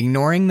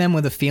 Ignoring them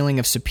with a feeling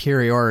of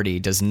superiority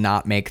does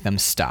not make them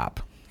stop.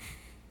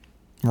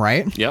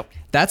 Right? Yep.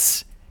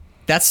 That's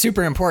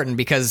super important,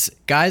 because,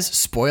 guys,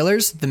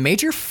 spoilers, the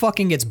Major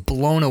fucking gets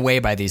blown away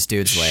by these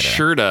dudes later.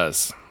 Sure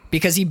does.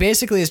 Because he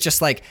basically is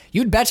just like,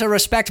 "You'd better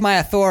respect my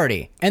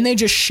authority." And they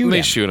just shoot him.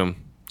 They shoot him.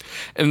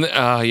 And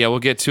yeah, we'll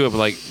get to it, but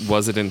like,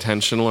 was it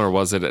intentional or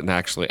was it an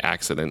actually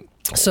accident?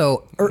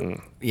 So,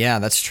 yeah,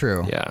 that's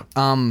true. Yeah.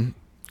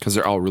 Because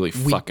they're all really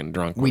fucking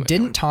drunk. We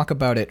didn't talk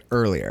about it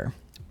earlier,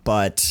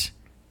 but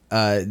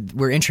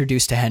we're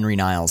introduced to Henry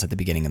Niles at the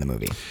beginning of the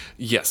movie.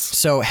 Yes.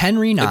 So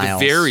Henry Niles... At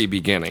the very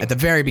beginning. At the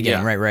very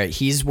beginning, Yeah. right.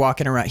 He's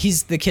walking around.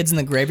 He's the kids in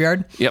the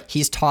graveyard. Yep.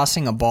 He's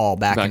tossing a ball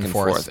back and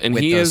forth And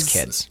with he those is,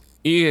 kids.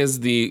 He is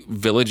the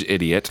village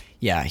idiot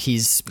Yeah,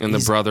 he's and the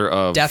brother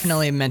of...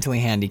 definitely mentally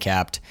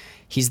handicapped.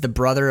 He's the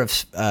brother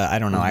of I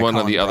don't know. I One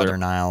call of him the Brother other-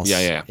 Niles.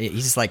 Yeah.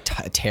 He's like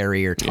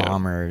Terry or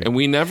Tom or. And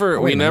we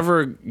never wait a minute.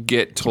 never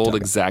get told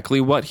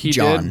exactly what he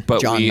John. did, but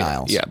John we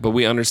Niles. yeah, but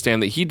we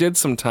understand that he did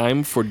some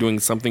time for doing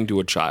something to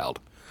a child.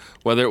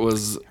 Whether it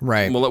was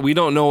Right. well, we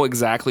don't know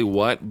exactly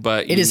what,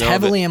 but It you is know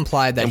heavily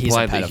implied that he's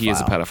a that he is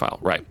a pedophile. pedophile,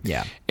 right?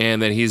 Yeah.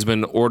 And that he's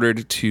been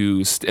ordered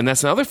to, and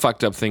that's another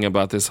fucked up thing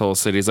about this whole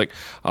city. He's like,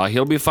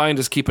 he'll be fine.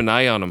 Just keep an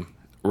eye on him,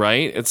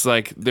 right? It's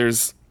like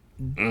there's.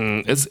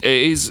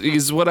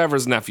 He's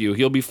whatever's nephew.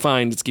 He'll be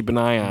fine. Just keep an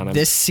eye on him.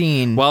 This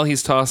scene while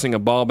he's tossing a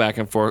ball back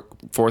and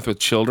forth with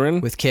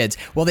children. with kids.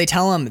 Well, they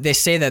tell him. They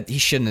say that he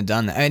shouldn't have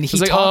done that, and he It's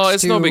like, talks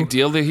it's to, no big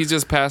deal. That he's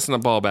just passing the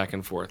ball back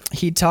and forth.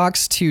 He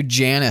talks to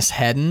Janice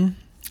Hedden.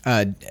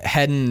 Tom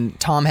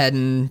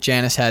Hedden,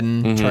 Janice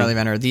Hedden, Charlie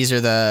Venner. These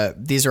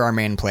are our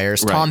main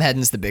players. Right. Tom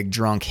Hedden's the big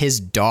drunk. His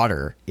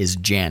daughter is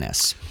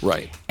Janice.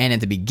 Right. And at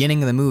the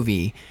beginning of the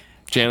movie,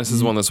 Janice is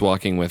the one that's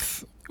walking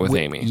with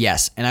Amy.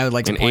 yes, and I would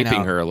like And to point aping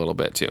out, her a little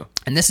bit too.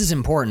 and this is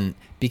important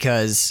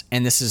because,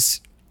 and this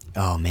is,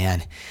 oh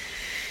man,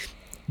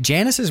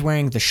 Janice is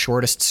wearing the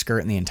shortest skirt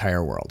in the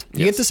entire world.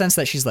 You get the sense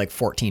that she's like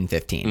 14,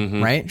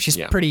 15, right? She's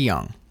Yeah. pretty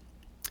young.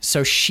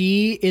 So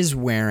she is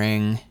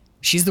wearing,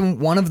 she's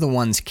one of the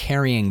ones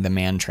carrying the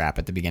man trap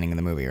at the beginning of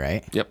the movie,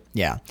 right? Yep.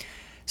 Yeah.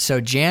 So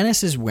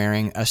Janice is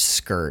wearing a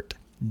skirt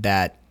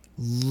that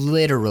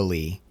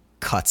literally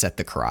cuts at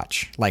the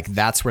crotch. Like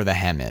that's where the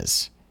hem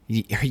is.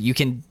 You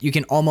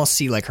can almost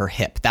see like her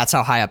hip. That's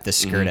how high up this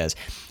skirt is.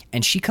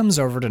 And she comes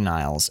over to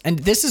Niles. And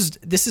this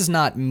is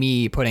not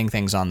me putting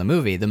things on the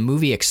movie. The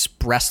movie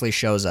expressly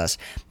shows us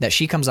that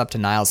she comes up to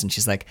Niles and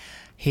she's like,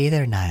 "Hey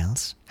there,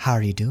 Niles. How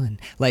are you doing?"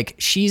 Like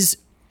she's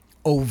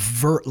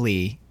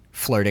overtly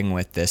flirting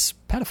with this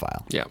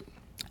pedophile. Yeah.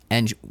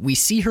 And we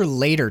see her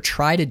later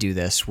try to do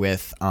this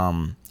with,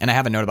 and I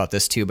have a note about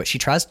this too, but she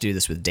tries to do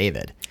this with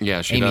David.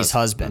 Yeah, she Amy's does.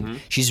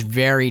 husband. She's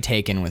very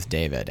taken with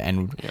David.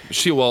 And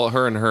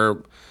Her and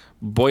her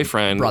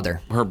boyfriend. Brother.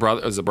 Her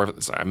brother is a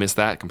brother. Sorry, I missed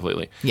that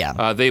completely.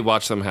 Yeah. They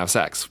watch them have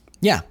sex.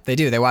 yeah, they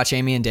do. They watch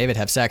Amy and David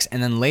have sex.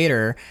 And then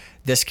later,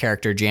 this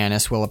character,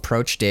 Janice, will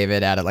approach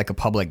David at like a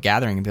public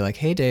gathering and be like,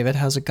 hey, David,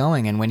 how's it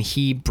going? And when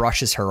he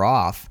brushes her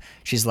off,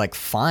 she's like,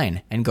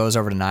 fine, and goes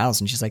over to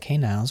Niles. And she's like, hey,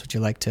 Niles, would you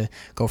like to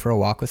go for a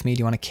walk with me? Do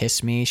you want to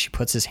kiss me? She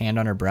puts his hand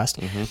on her breast.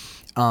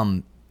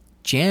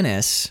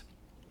 Janice,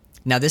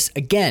 now this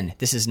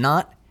is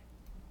not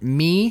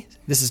me.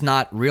 This is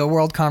not real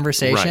world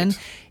conversation. Right.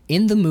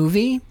 In the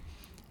movie,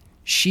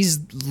 she's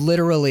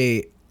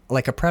literally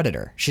like a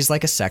predator. She's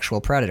like a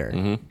sexual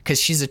predator because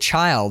she's a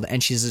child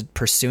and she's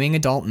pursuing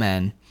adult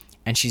men,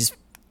 and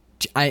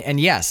and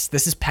yes,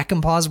 this is Peck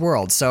and Paw's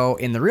world. So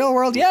in the real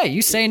world, yeah,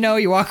 you say no,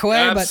 you walk away.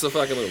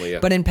 Absolutely, yeah.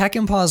 But in Peck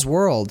and Paw's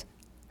world,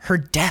 her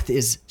death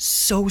is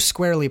so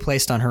squarely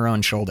placed on her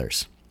own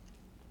shoulders.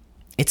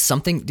 It's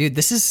something, dude.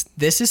 This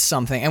is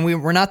something, and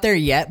we're not there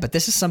yet, but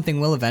this is something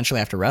we'll eventually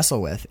have to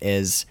wrestle with.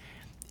 Is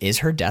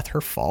her death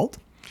her fault?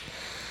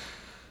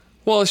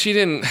 Well, she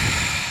didn't.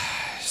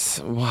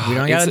 We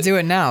don't got to do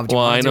it now. Do you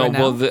Well, wanna I do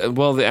know. it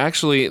now?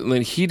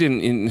 Actually, he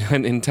didn't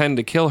intend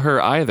to kill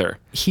her either.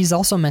 He's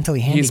also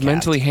mentally handicapped. He's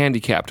mentally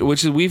handicapped,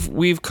 which is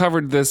we've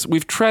covered this.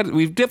 We've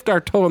dipped our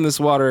toe in this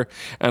water,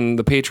 and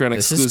the Patreon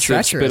This is exclusive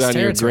treacherous spit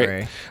on your territory.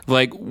 grave.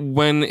 Like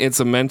when it's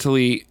a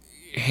mentally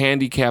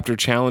handicapped or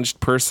challenged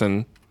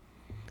person.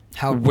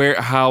 How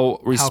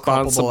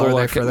responsible culpable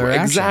are they for their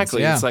actions?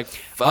 Exactly. Yeah. It's like,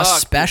 fuck.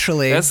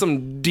 Especially- that's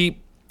some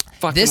deep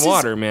fucking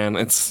water, man.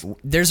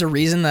 There's a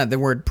reason that the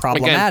word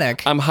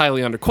problematic. Again, I'm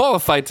highly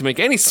underqualified to make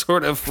any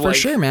sort of for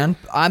sure, man.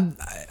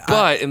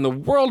 But in the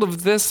world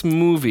of this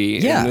movie,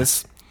 Yeah.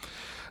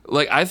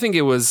 I think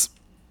it was.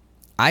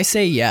 I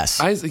say yes.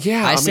 I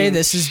say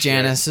this is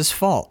Janice's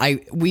fault. I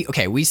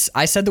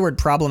said the word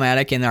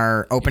problematic in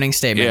our opening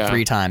statement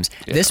 3 times.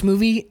 Yeah. This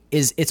movie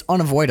it's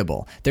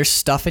unavoidable. There's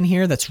stuff in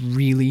here that's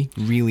really,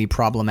 really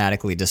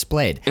problematically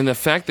displayed. And the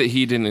fact that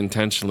he didn't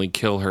intentionally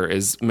kill her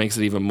makes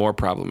it even more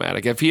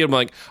problematic. If he had been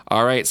like,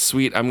 all right,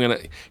 sweet,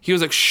 he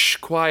was like, shh,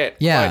 quiet.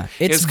 Yeah,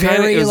 quiet. it's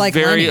very like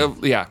very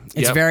Lenny.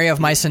 It's very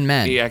of Mice and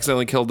Men. He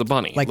accidentally killed the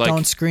bunny. Like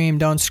don't scream.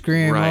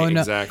 Right, oh, no.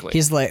 exactly.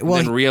 He's like, well,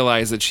 and then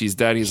realize that she's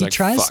dead. He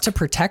tries fuck. to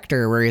protect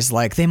her, where he's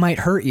like, they might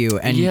hurt you,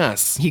 and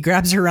yes. he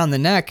grabs her around the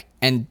neck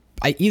and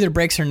either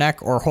breaks her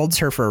neck or holds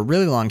her for a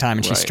really long time,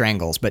 and she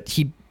strangles. But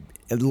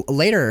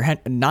later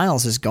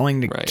Niles is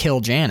going to kill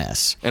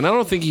Janice, and I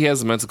don't think he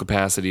has the mental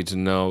capacity to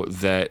know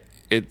that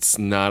it's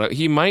not.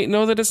 He might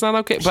know that it's not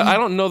okay, but I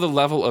don't know the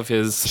level of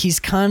his. He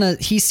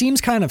seems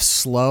kind of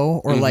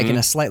slow, or like in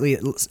a slightly.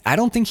 I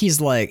don't think he's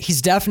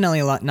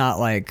definitely not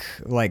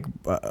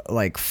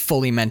like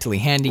fully mentally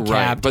handicapped.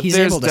 Right, but he's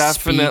there's able to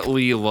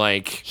definitely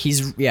speak.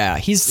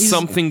 He's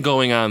something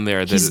going on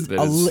there.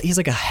 He's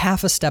like a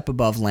half a step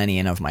above Lenny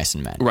and of Mice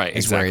and Men. Right,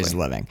 is where he's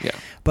living. Yeah,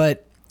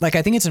 but like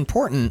I think it's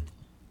important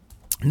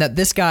that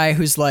this guy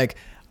who's like,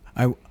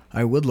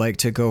 I would like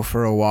to go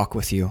for a walk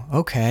with you.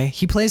 Okay.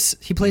 He plays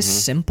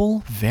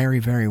simple very,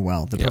 very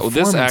well.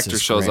 This actor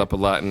shows up a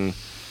lot in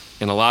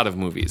a lot of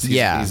movies.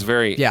 He's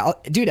very... Yeah,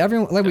 dude,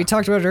 everyone, we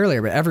talked about it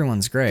earlier, but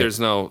everyone's great. There's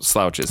no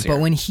slouches here. But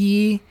when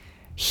he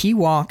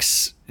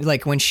walks,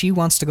 like when she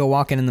wants to go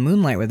walking in the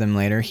moonlight with him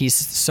later, he's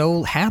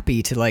so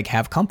happy to like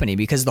have company,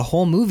 because the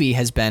whole movie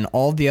has been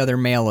all the other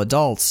male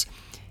adults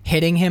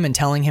hitting him and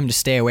telling him to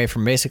stay away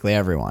from basically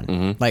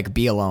everyone. Like,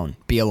 be alone,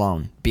 be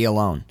alone, be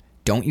alone.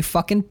 Don't you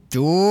fucking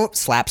do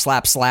slap,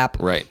 slap, slap.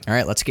 Right. All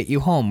right, let's get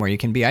you home where you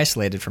can be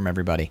isolated from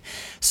everybody.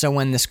 So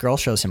when this girl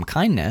shows him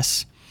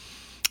kindness,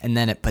 and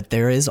then but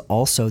there is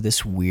also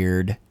this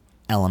weird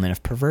element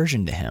of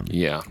perversion to him.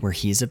 Yeah. Where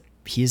he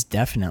is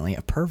definitely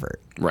a pervert.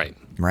 Right.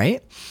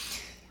 Right?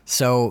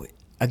 So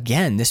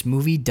again, this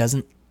movie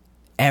doesn't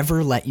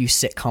ever let you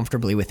sit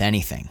comfortably with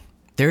anything.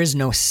 There is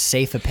no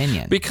safe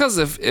opinion. Because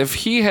if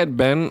he had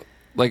been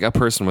like a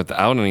person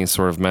without any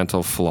sort of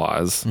mental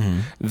flaws,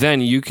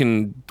 then you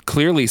can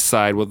clearly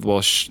side with,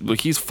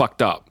 he's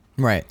fucked up.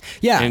 Right.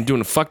 Yeah. And doing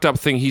a fucked up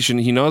thing,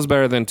 he knows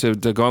better than to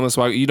go on this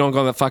walk. You don't go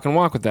on that fucking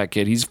walk with that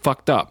kid. He's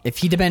fucked up. If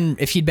he'd been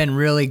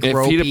really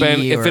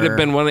gropey, if it had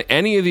been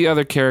any of the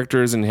other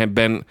characters and had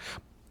been,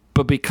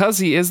 but because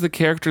he is the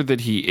character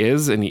that he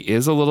is, and he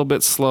is a little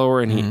bit slower,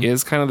 and he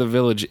is kind of the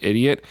village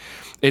idiot,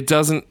 it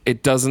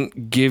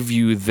doesn't give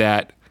you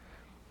that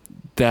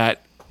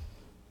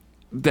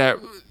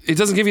it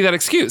doesn't give you that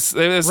excuse.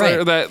 It's right.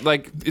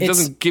 It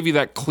doesn't give you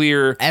that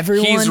clear.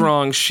 He's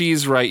wrong,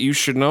 she's right. You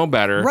should know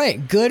better.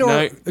 Right, good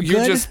or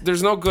good.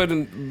 There's no good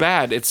and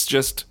bad. It's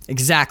just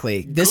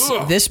exactly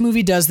this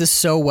movie does this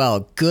so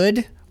well.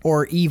 Good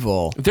or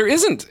evil. There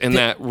isn't in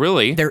that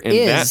really. There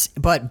is,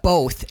 but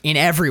both in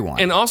everyone.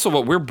 And also,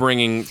 what we're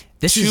bringing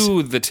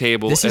to the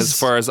table as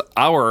far as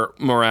our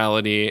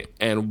morality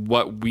and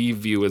what we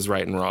view as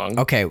right and wrong.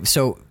 Okay,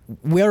 so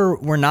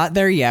we're not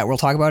there yet. We'll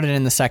talk about it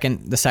in the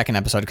second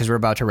episode because we're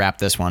about to wrap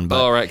this one.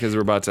 But all right, because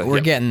we're about to.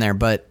 We're getting there.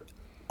 But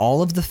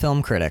all of the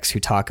film critics who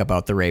talk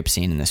about the rape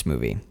scene in this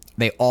movie,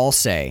 they all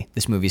say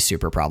this movie's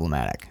super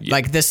problematic. Yeah.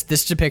 Like this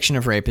depiction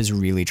of rape is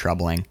really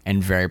troubling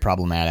and very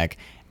problematic.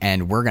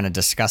 And we're going to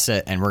discuss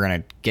it, and we're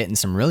going to get in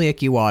some really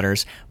icky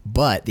waters.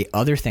 But the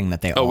other thing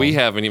that they we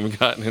haven't even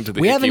gotten into the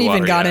we haven't icky even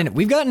water gotten yet.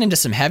 We've gotten into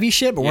some heavy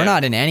shit, but we're Yeah.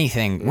 not in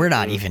anything. We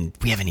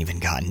haven't even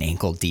gotten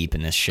ankle deep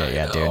in this shit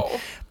yet, dude. know.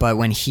 But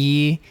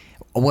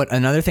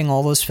another thing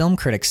all those film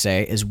critics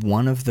say is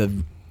one of the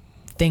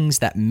things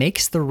that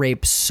makes the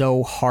rape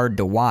so hard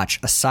to watch,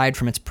 aside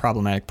from its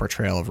problematic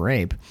portrayal of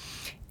rape,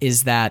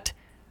 is that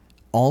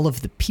all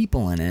of the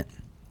people in it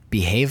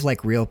behave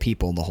like real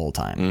people the whole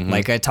time.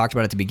 Like I talked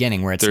about at the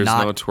beginning, where it's There's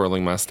not no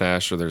twirling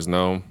mustache, or there's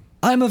no.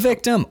 I'm a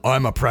victim.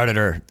 I'm a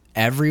predator.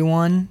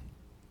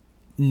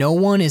 No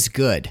one is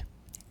good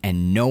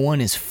and no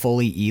one is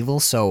fully evil.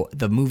 So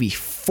the movie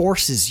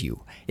forces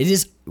you.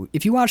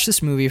 If you watch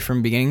this movie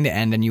from beginning to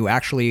end and you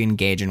actually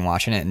engage in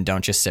watching it and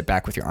don't just sit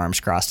back with your arms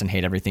crossed and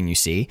hate everything you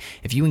see,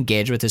 if you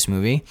engage with this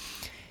movie,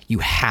 you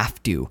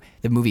have to.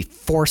 The movie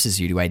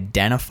forces you to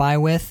identify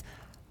with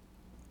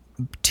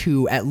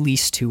at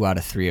least 2 out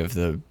of 3 of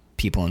the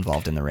people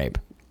involved in the rape.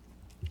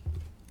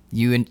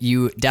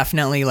 You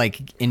definitely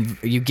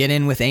you get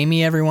in with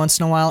Amy every once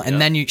in a while, and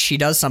then she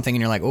does something,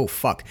 and you're like, oh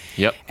fuck.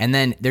 Yep. And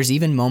then there's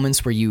even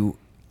moments where you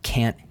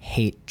can't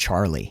hate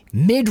Charlie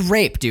mid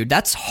rape, dude.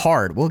 That's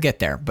hard. We'll get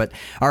there. But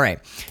all right.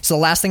 So the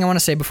last thing I want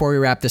to say before we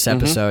wrap this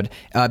episode,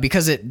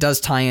 because it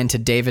does tie into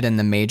David and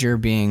the Major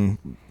being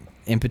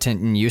impotent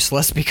and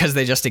useless because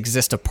they just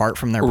exist apart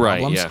from their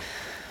problems. Right. Yeah.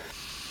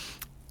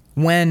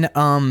 When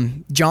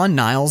John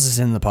Niles is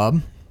in the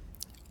pub,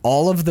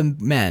 all of the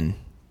men,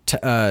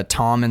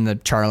 Tom and the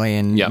Charlie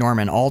and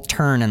Norman, all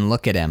turn and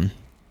look at him.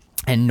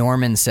 And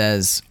Norman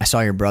says, I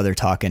saw your brother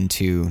talking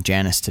to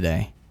Janice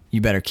today.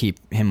 You better keep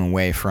him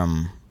away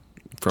from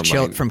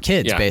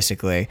kids,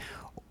 basically.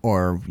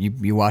 Or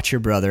you watch your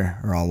brother,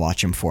 or I'll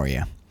watch him for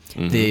you.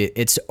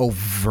 It's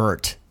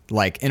overt,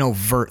 like an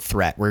overt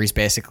threat where he's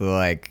basically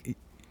like,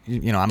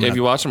 if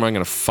you watch him, I'm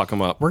going to fuck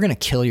him up. We're going to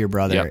kill your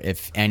brother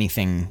if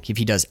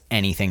he does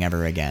anything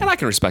ever again. And I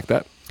can respect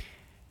that.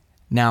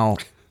 Now,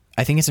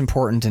 I think it's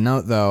important to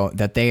note, though,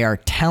 that they're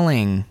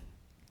telling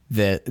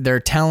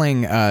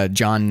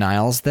John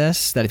Niles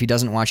that if he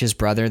doesn't watch his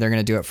brother, they're going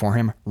to do it for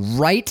him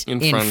right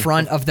in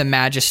front of the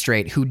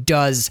magistrate, who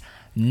does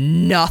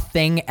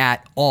nothing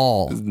at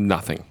all.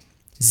 Nothing.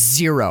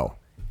 Zero.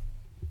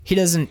 He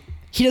doesn't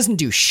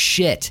do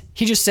shit.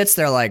 He just sits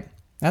there like,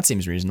 that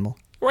seems reasonable.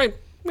 Right.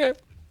 Yeah.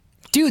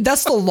 Dude,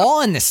 that's the law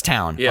in this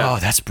town. Yeah. Oh,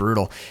 that's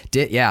brutal.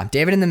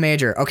 David and the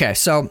Major. Okay,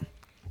 so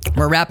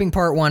we're wrapping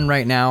part 1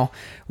 right now.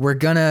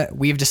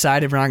 We've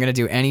decided we're not going to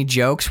do any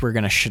jokes. We're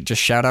going to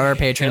just shout out our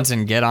patrons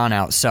and get on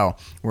out. So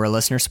we're a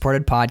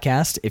listener-supported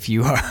podcast. If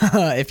you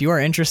are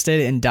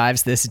interested in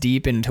dives this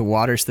deep into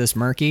waters this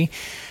murky,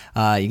 you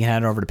can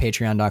head over to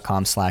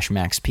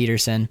patreon.com/Max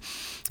Peterson.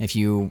 If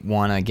you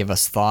want to give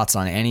us thoughts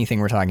on anything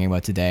we're talking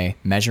about today,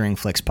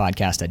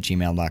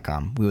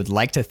 measuringflixpodcast@gmail.com. We would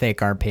like to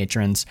thank our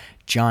patrons,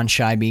 John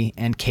Scheibe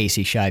and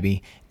Casey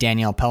Scheibe,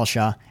 Danielle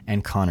Pelshaw,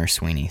 and Connor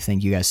Sweeney.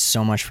 Thank you guys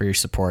so much for your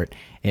support.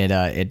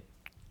 It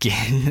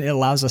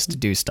allows us to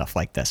do stuff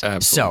like this.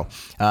 Absolutely.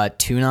 So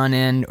tune on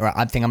in, or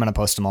I think I'm going to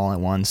post them all at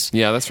once.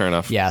 Yeah, that's fair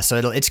enough. Yeah,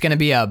 so it's going to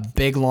be a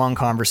big, long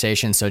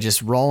conversation, so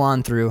just roll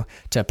on through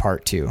to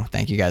part 2.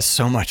 Thank you guys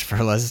so much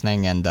for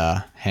listening, and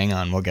hang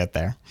on, we'll get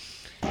there.